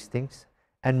about these things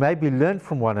and maybe learn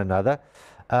from one another.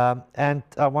 And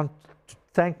I want to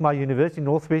thank my university,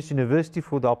 Northwest University,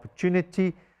 for the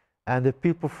opportunity, and the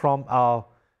people from our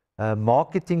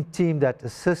marketing team that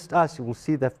assist us. You will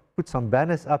see they've put some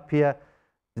banners up here.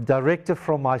 The director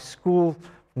from my school,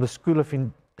 from the School of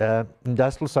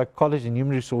Industrial Psychology and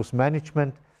Human Resource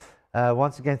Management.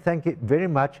 Once again, thank you very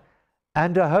much.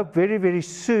 And I hope very, very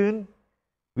soon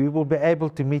we will be able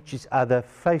to meet each other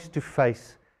face to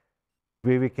face,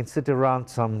 where we can sit around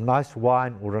some nice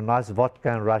wine or a nice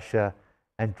vodka in Russia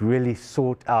and really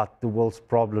sort out the world's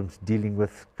problems dealing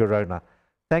with Corona.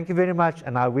 Thank you very much,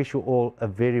 and I wish you all a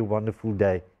very wonderful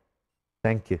day.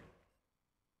 Thank you.